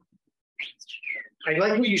 But I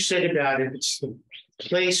like what you said about it. It's the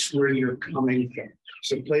place where you're coming from. It's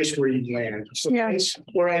the place where you land. It's the place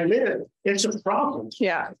where I live. It's a problem.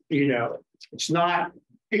 Yeah. It's not,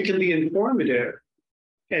 it can be informative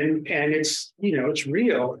and it's, it's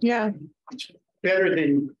real. Yeah. It's better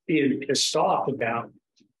than being pissed off about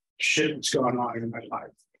shit that's going on in my life.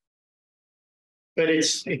 But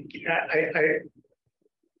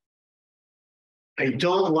I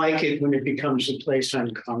don't like it when it becomes a place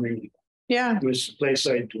I'm coming. Yeah. It was a place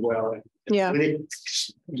I dwell in. Yeah. When it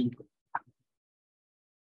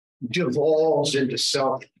devolves into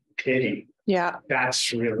self-pity. Yeah.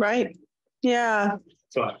 That's really right. Yeah.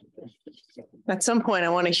 fun. At some point, I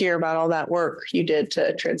want to hear about all that work you did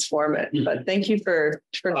to transform it. But thank you for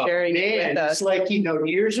sharing it with us. It's like,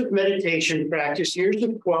 years of meditation practice, years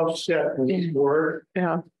of 12-step work,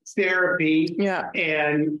 therapy,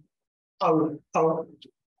 and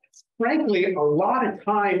frankly, a lot of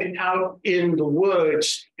time out in the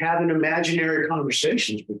woods having imaginary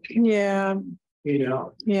conversations with people. Yeah.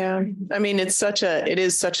 Yeah. I mean, it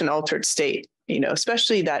is such an altered state,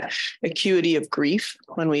 especially that acuity of grief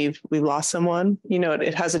when we've lost someone,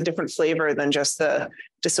 it has a different flavor than just the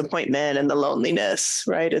disappointment and the loneliness,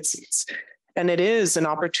 right? And it is an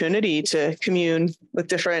opportunity to commune with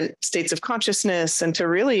different states of consciousness and to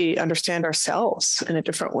really understand ourselves in a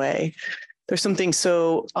different way. There's something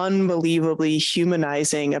so unbelievably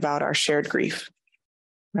humanizing about our shared grief,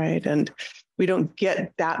 right? And we don't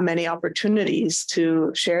get that many opportunities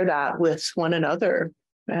to share that with one another.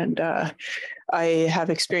 And I have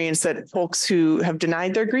experienced that folks who have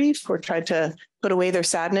denied their grief or tried to put away their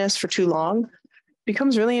sadness for too long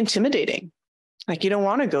becomes really intimidating. Like, you don't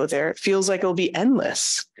want to go there. It feels like it'll be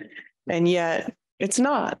endless. And yet it's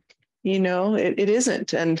not, it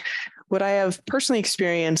isn't. And what I have personally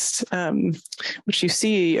experienced, which you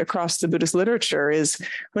see across the Buddhist literature, is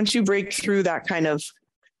once you break through that kind of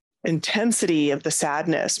intensity of the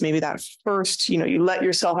sadness, maybe that first, you let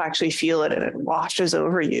yourself actually feel it and it washes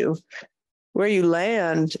over you, where you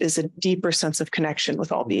land is a deeper sense of connection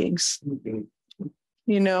with all beings.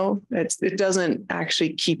 It doesn't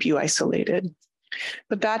actually keep you isolated,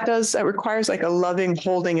 but that requires like a loving,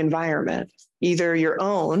 holding environment, either your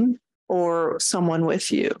own or someone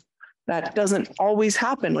with you. That doesn't always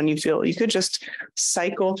happen when you could just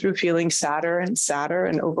cycle through feeling sadder and sadder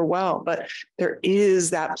and overwhelmed, but there is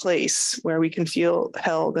that place where we can feel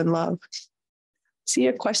held and loved. See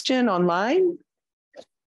a question online?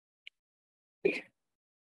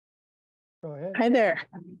 Go ahead. Hi there.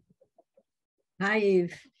 Hi,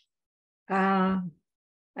 Eve. I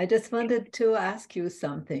just wanted to ask you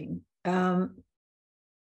something, because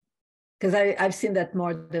I've seen that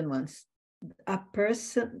more than once.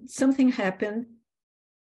 Something happened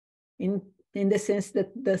in the sense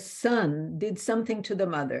that the son did something to the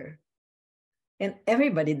mother, and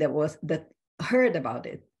everybody that heard about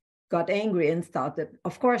it got angry and thought that,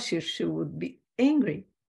 of course, she would be angry.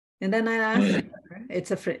 And then I asked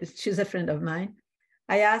her, she's a friend of mine.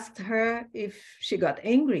 I asked her if she got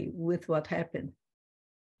angry with what happened.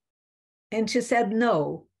 And she said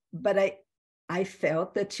no, but I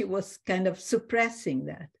felt that she was kind of suppressing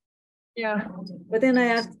that. Yeah. But then I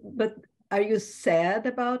asked, but are you sad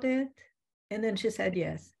about it? And then she said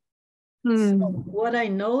yes. So what I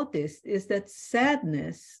noticed is that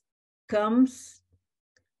sadness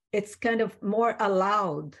it's kind of more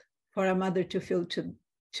allowed for a mother to feel to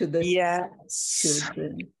the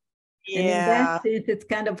children. Yeah. And in that sense, it's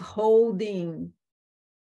kind of holding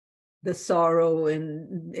the sorrow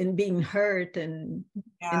and being hurt and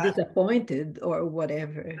disappointed or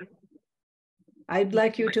whatever. I'd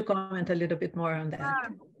like you to comment a little bit more on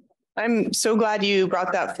that. I'm so glad you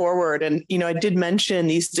brought that forward. And, I did mention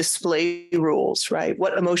these display rules, right?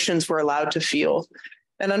 What emotions we're allowed to feel.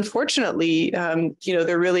 And unfortunately,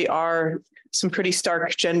 there really are some pretty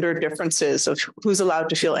stark gender differences of who's allowed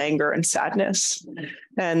to feel anger and sadness.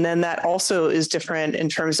 And then that also is different in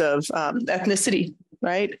terms of ethnicity,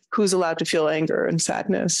 right? Who's allowed to feel anger and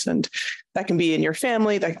sadness. And that can be in your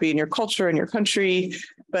family, that can be in your culture, in your country.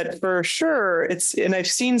 But for sure, and I've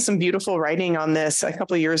seen some beautiful writing on this a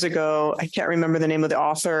couple of years ago. I can't remember the name of the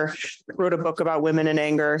author, wrote a book about women and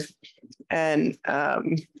anger. And,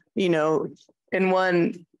 in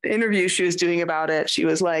one interview she was doing about it, she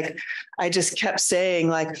was like, I just kept saying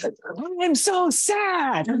like, I'm so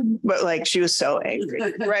sad, but like she was so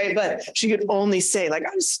angry, right? But she could only say like,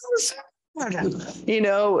 I'm so sad,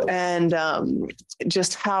 and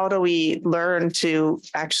just how do we learn to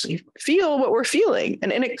actually feel what we're feeling?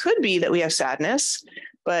 And it could be that we have sadness,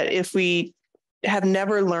 but if we have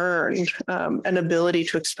never learned an ability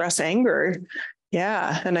to express anger,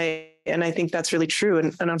 yeah, and I think that's really true.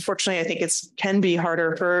 And unfortunately, I think it can be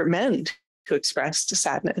harder for men to express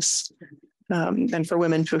sadness than for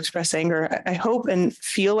women to express anger. I hope and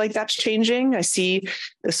feel like that's changing. I see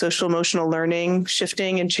the social emotional learning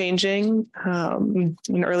shifting and changing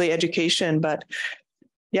in early education. But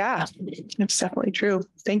yeah, it's definitely true.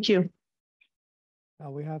 Thank you.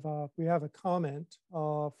 We have a comment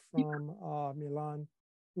from Milan,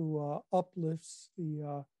 who uplifts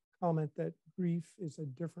the comment that grief is a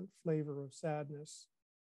different flavor of sadness.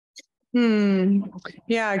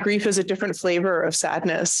 Yeah, grief is a different flavor of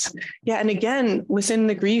sadness. Yeah, and again, within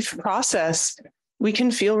the grief process, we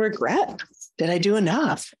can feel regret. Did I do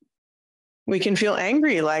enough? We can feel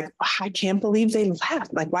angry, like, I can't believe they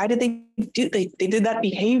left. Like, why did they did that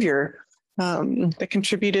behavior that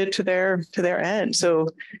contributed to their end? So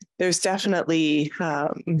there's definitely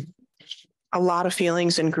a lot of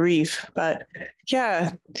feelings and grief, but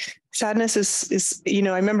yeah, sadness is, I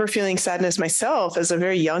remember feeling sadness myself as a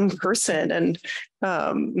very young person. And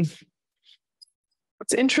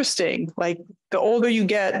it's interesting, like the older you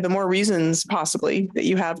get, the more reasons possibly that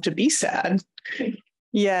you have to be sad.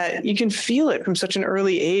 Yeah, you can feel it from such an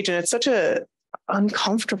early age, and it's such a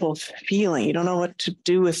uncomfortable feeling. You don't know what to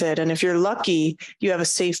do with it. And if you're lucky, you have a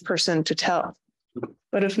safe person to tell.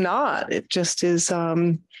 But if not, it just is,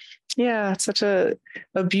 it's such a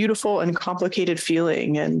beautiful and complicated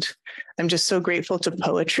feeling. And I'm just so grateful to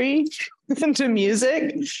poetry and to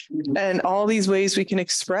music and all these ways we can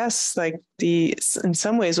express like in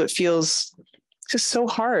some ways, what feels just so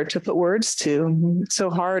hard to put words to, so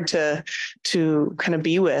hard to kind of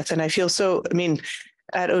be with. And I feel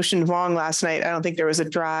at Ocean Vuong last night, I don't think there was a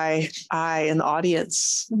dry eye in the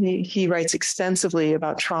audience. He writes extensively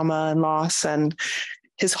about trauma and loss, and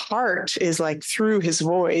his heart is like through his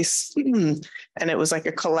voice. And it was like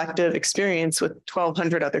a collective experience with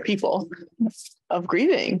 1,200 other people of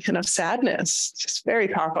grieving and of sadness. Just very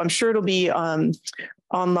powerful. I'm sure it'll be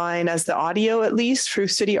online as the audio, at least through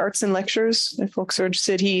City Arts and Lectures. Folk Surge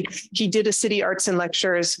Sid, he did a City Arts and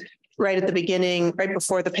Lectures right at the beginning, right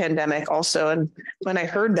before the pandemic also. And when I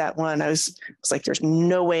heard that one, I was like, there's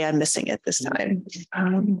no way I'm missing it this time.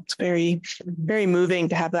 It's very, very moving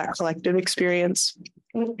to have that collective experience.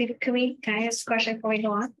 Can I ask a question before we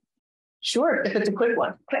go on? Sure, if it's a quick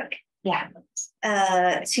one. Quick, yeah.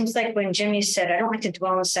 It seems like when Jimmy said, I don't like to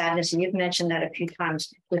dwell in sadness, and you've mentioned that a few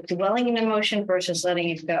times, with dwelling in emotion versus letting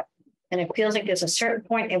it go. And it feels like there's a certain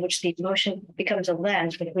point at which the emotion becomes a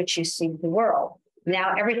lens with which you see the world.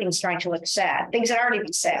 Now everything's starting to look sad. Things that already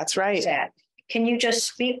been sad. That's right. Sad. Can you just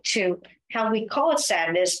speak to how we call it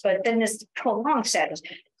sadness, but then there's prolonged sadness?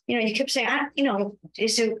 You kept saying,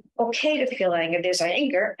 is it okay to feel anger? There's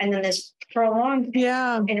anger, and then there's prolonged,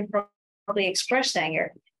 inappropriately expressed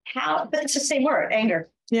anger. But it's the same word, anger.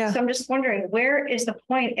 Yeah. So I'm just wondering, where is the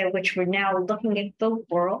point at which we're now looking at the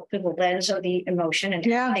world through the lens of the emotion, and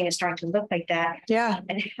everything is starting to look like that? Yeah.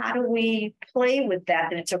 And how do we play with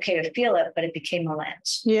that? And it's okay to feel it, but it became a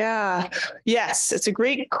lens. Yeah. Yes. It's a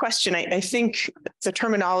great question. I think the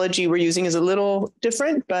terminology we're using is a little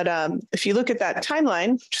different, but if you look at that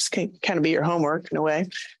timeline, just can kind of be your homework in a way,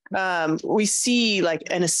 we see like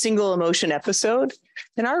in a single emotion episode,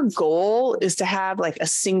 and our goal is to have like a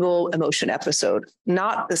single emotion episode,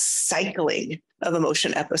 not the cycling of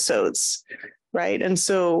emotion episodes, right? And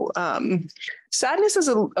so sadness is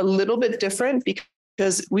a little bit different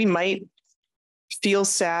because we might feel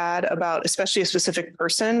sad about, especially a specific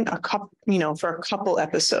person, for a couple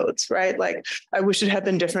episodes, right? Like, I wish it had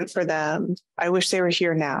been different for them. I wish they were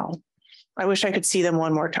here now. I wish I could see them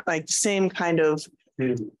one more time, like the same kind of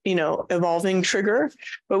evolving trigger.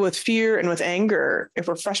 But with fear and with anger, if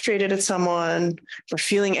we're frustrated at someone, if we're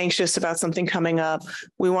feeling anxious about something coming up,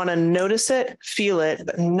 we want to notice it, feel it,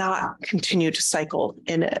 but not continue to cycle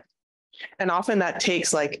in it. And often that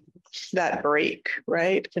takes like that break,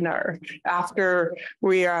 right? After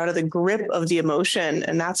we are out of the grip of the emotion,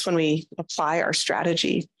 and that's when we apply our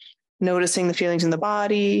strategy. Noticing the feelings in the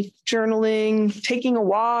body, journaling, taking a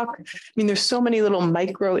walk. I mean, there's so many little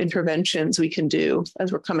micro interventions we can do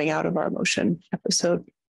as we're coming out of our emotion episode.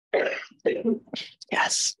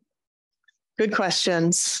 Yes. Good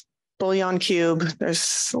questions. Bouillon cube.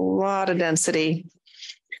 There's a lot of density.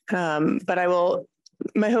 But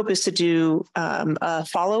my hope is to do a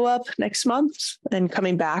follow-up next month, and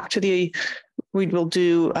coming back to we will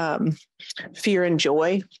do fear and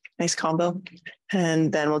joy, nice combo.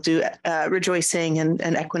 And then we'll do rejoicing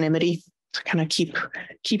and equanimity to kind of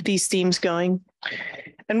keep these themes going.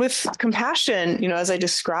 And with compassion, as I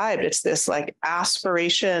described, it's this like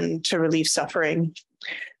aspiration to relieve suffering.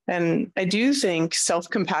 And I do think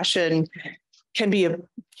self-compassion can be a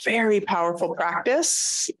very powerful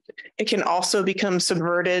practice. It can also become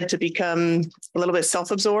subverted to become a little bit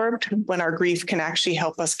self-absorbed when our grief can actually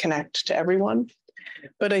help us connect to everyone.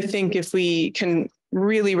 But I think if we can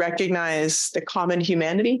really recognize the common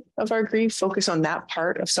humanity of our grief, focus on that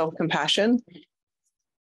part of self-compassion,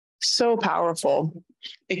 so powerful.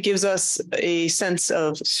 It gives us a sense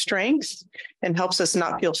of strength and helps us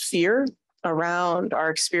not feel fear around our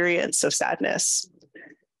experience of sadness.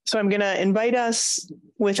 So I'm going to invite us,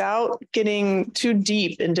 without getting too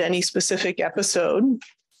deep into any specific episode,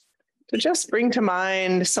 to just bring to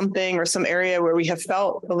mind something or some area where we have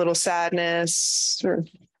felt a little sadness or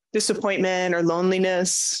disappointment or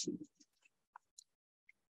loneliness.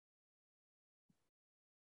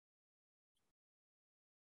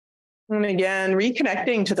 And again,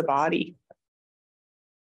 reconnecting to the body.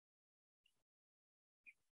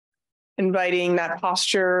 Inviting that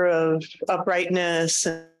posture of uprightness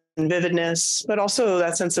and vividness, but also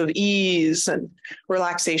that sense of ease and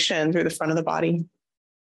relaxation through the front of the body.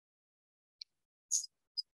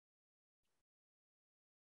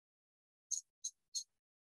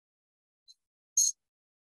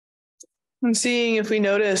 And seeing if we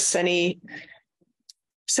notice any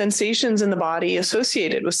sensations in the body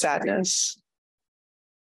associated with sadness.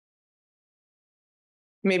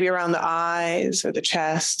 Maybe around the eyes or the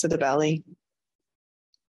chest or the belly.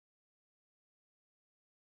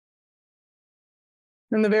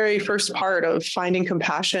 And the very first part of finding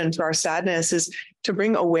compassion for our sadness is to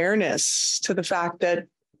bring awareness to the fact that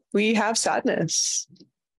we have sadness.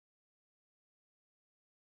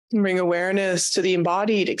 And bring awareness to the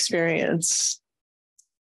embodied experience.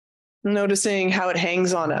 Noticing how it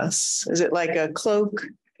hangs on us. Is it like a cloak?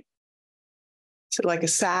 Is it like a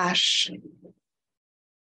sash?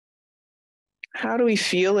 How do we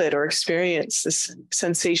feel it or experience this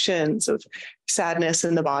sensations of sadness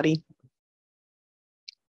in the body?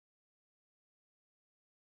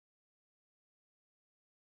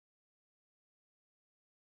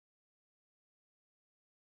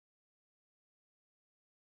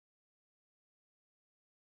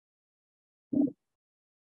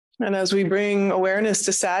 And as we bring awareness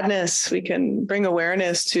to sadness, we can bring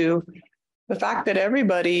awareness to the fact that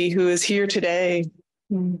everybody who is here today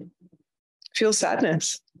feels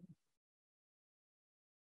sadness.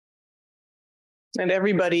 And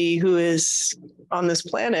everybody who is on this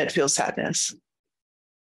planet feels sadness.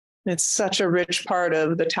 It's such a rich part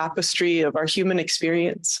of the tapestry of our human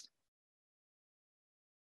experience.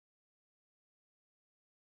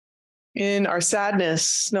 In our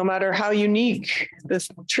sadness, no matter how unique the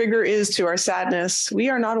trigger is to our sadness, we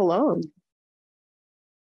are not alone.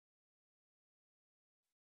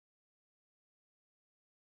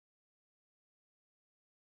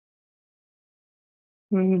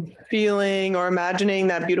 Feeling or imagining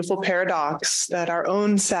that beautiful paradox that our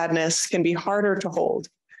own sadness can be harder to hold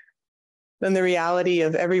than the reality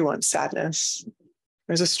of everyone's sadness.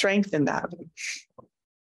 There's a strength in that.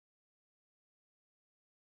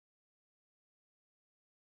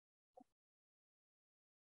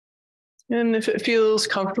 And if it feels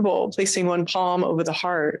comfortable, placing one palm over the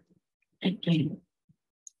heart. And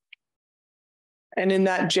in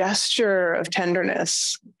that gesture of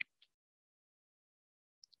tenderness,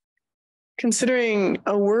 considering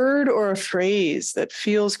a word or a phrase that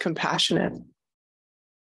feels compassionate.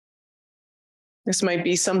 This might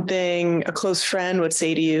be something a close friend would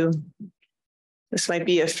say to you. This might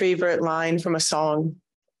be a favorite line from a song.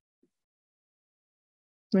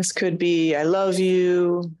 This could be, I love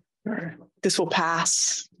you, or this will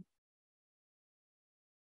pass.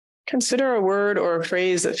 Consider a word or a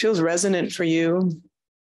phrase that feels resonant for you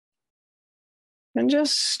And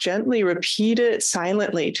just gently repeat it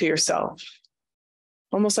silently to yourself,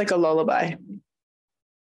 almost like a lullaby.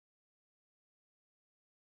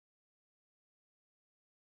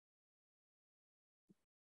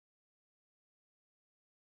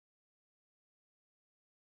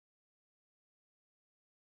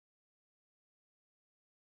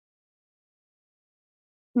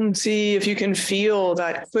 And see if you can feel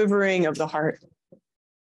that quivering of the heart,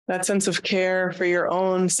 that sense of care for your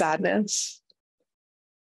own sadness,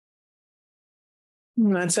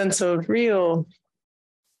 and that sense of real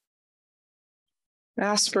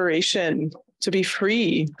aspiration to be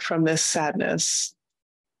free from this sadness.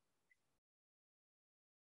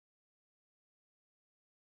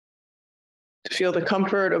 To feel the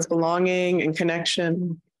comfort of belonging and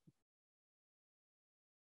connection.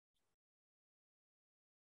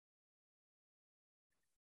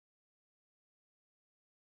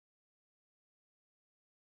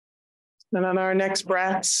 And on our next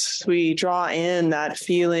breaths, we draw in that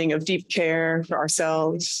feeling of deep care for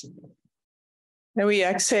ourselves. And we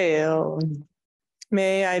exhale.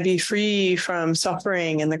 May I be free from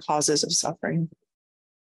suffering and the causes of suffering.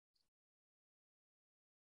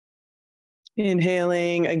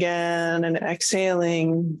 Inhaling again and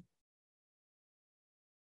exhaling.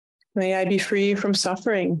 May I be free from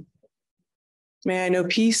suffering. May I know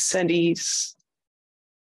peace and ease.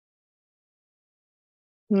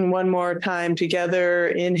 And one more time together,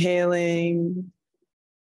 inhaling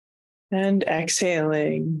and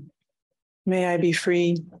exhaling. May I be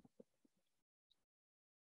free.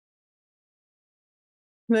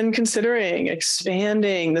 Then considering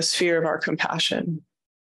expanding the sphere of our compassion.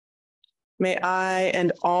 May I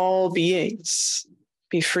and all beings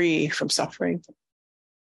be free from suffering.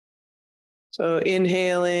 So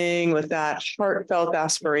inhaling with that heartfelt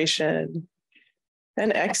aspiration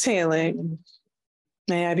and exhaling.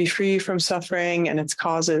 May I be free from suffering and its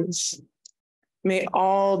causes. May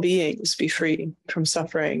all beings be free from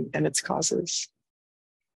suffering and its causes.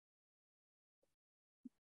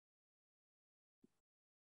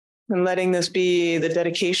 And letting this be the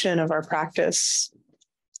dedication of our practice,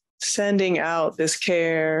 sending out this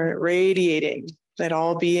care, radiating that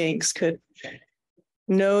all beings could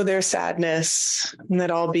know their sadness and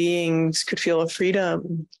that all beings could feel a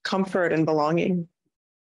freedom, comfort, and belonging.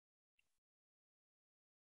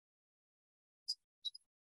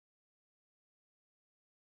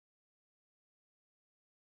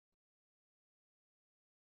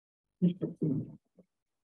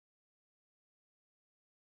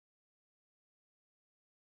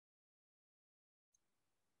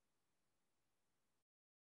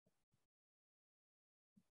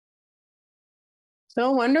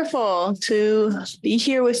 So wonderful to be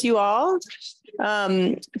here with you all.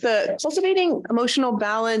 The Cultivating Emotional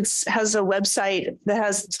Balance has a website that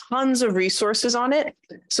has tons of resources on it.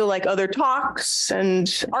 So like other talks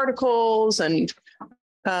and articles, and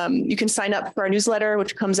you can sign up for our newsletter,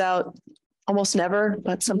 which comes out almost never,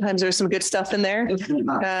 but sometimes there's some good stuff in there.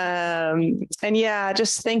 And yeah,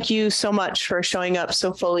 just thank you so much for showing up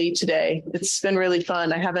so fully today. It's been really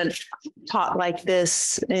fun. I haven't taught like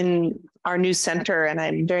this in our new center, and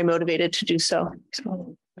I'm very motivated to do so.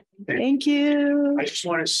 So thank you. I just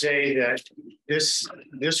want to say that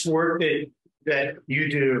this work that you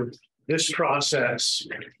do, this process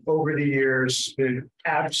over the years, been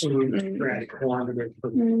absolutely transformative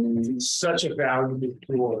for me. It's such a valuable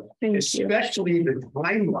tool, especially the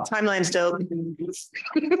timeline. Timeline's dope.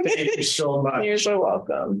 Thank you so much. You're so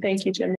welcome. Thank you, Jim.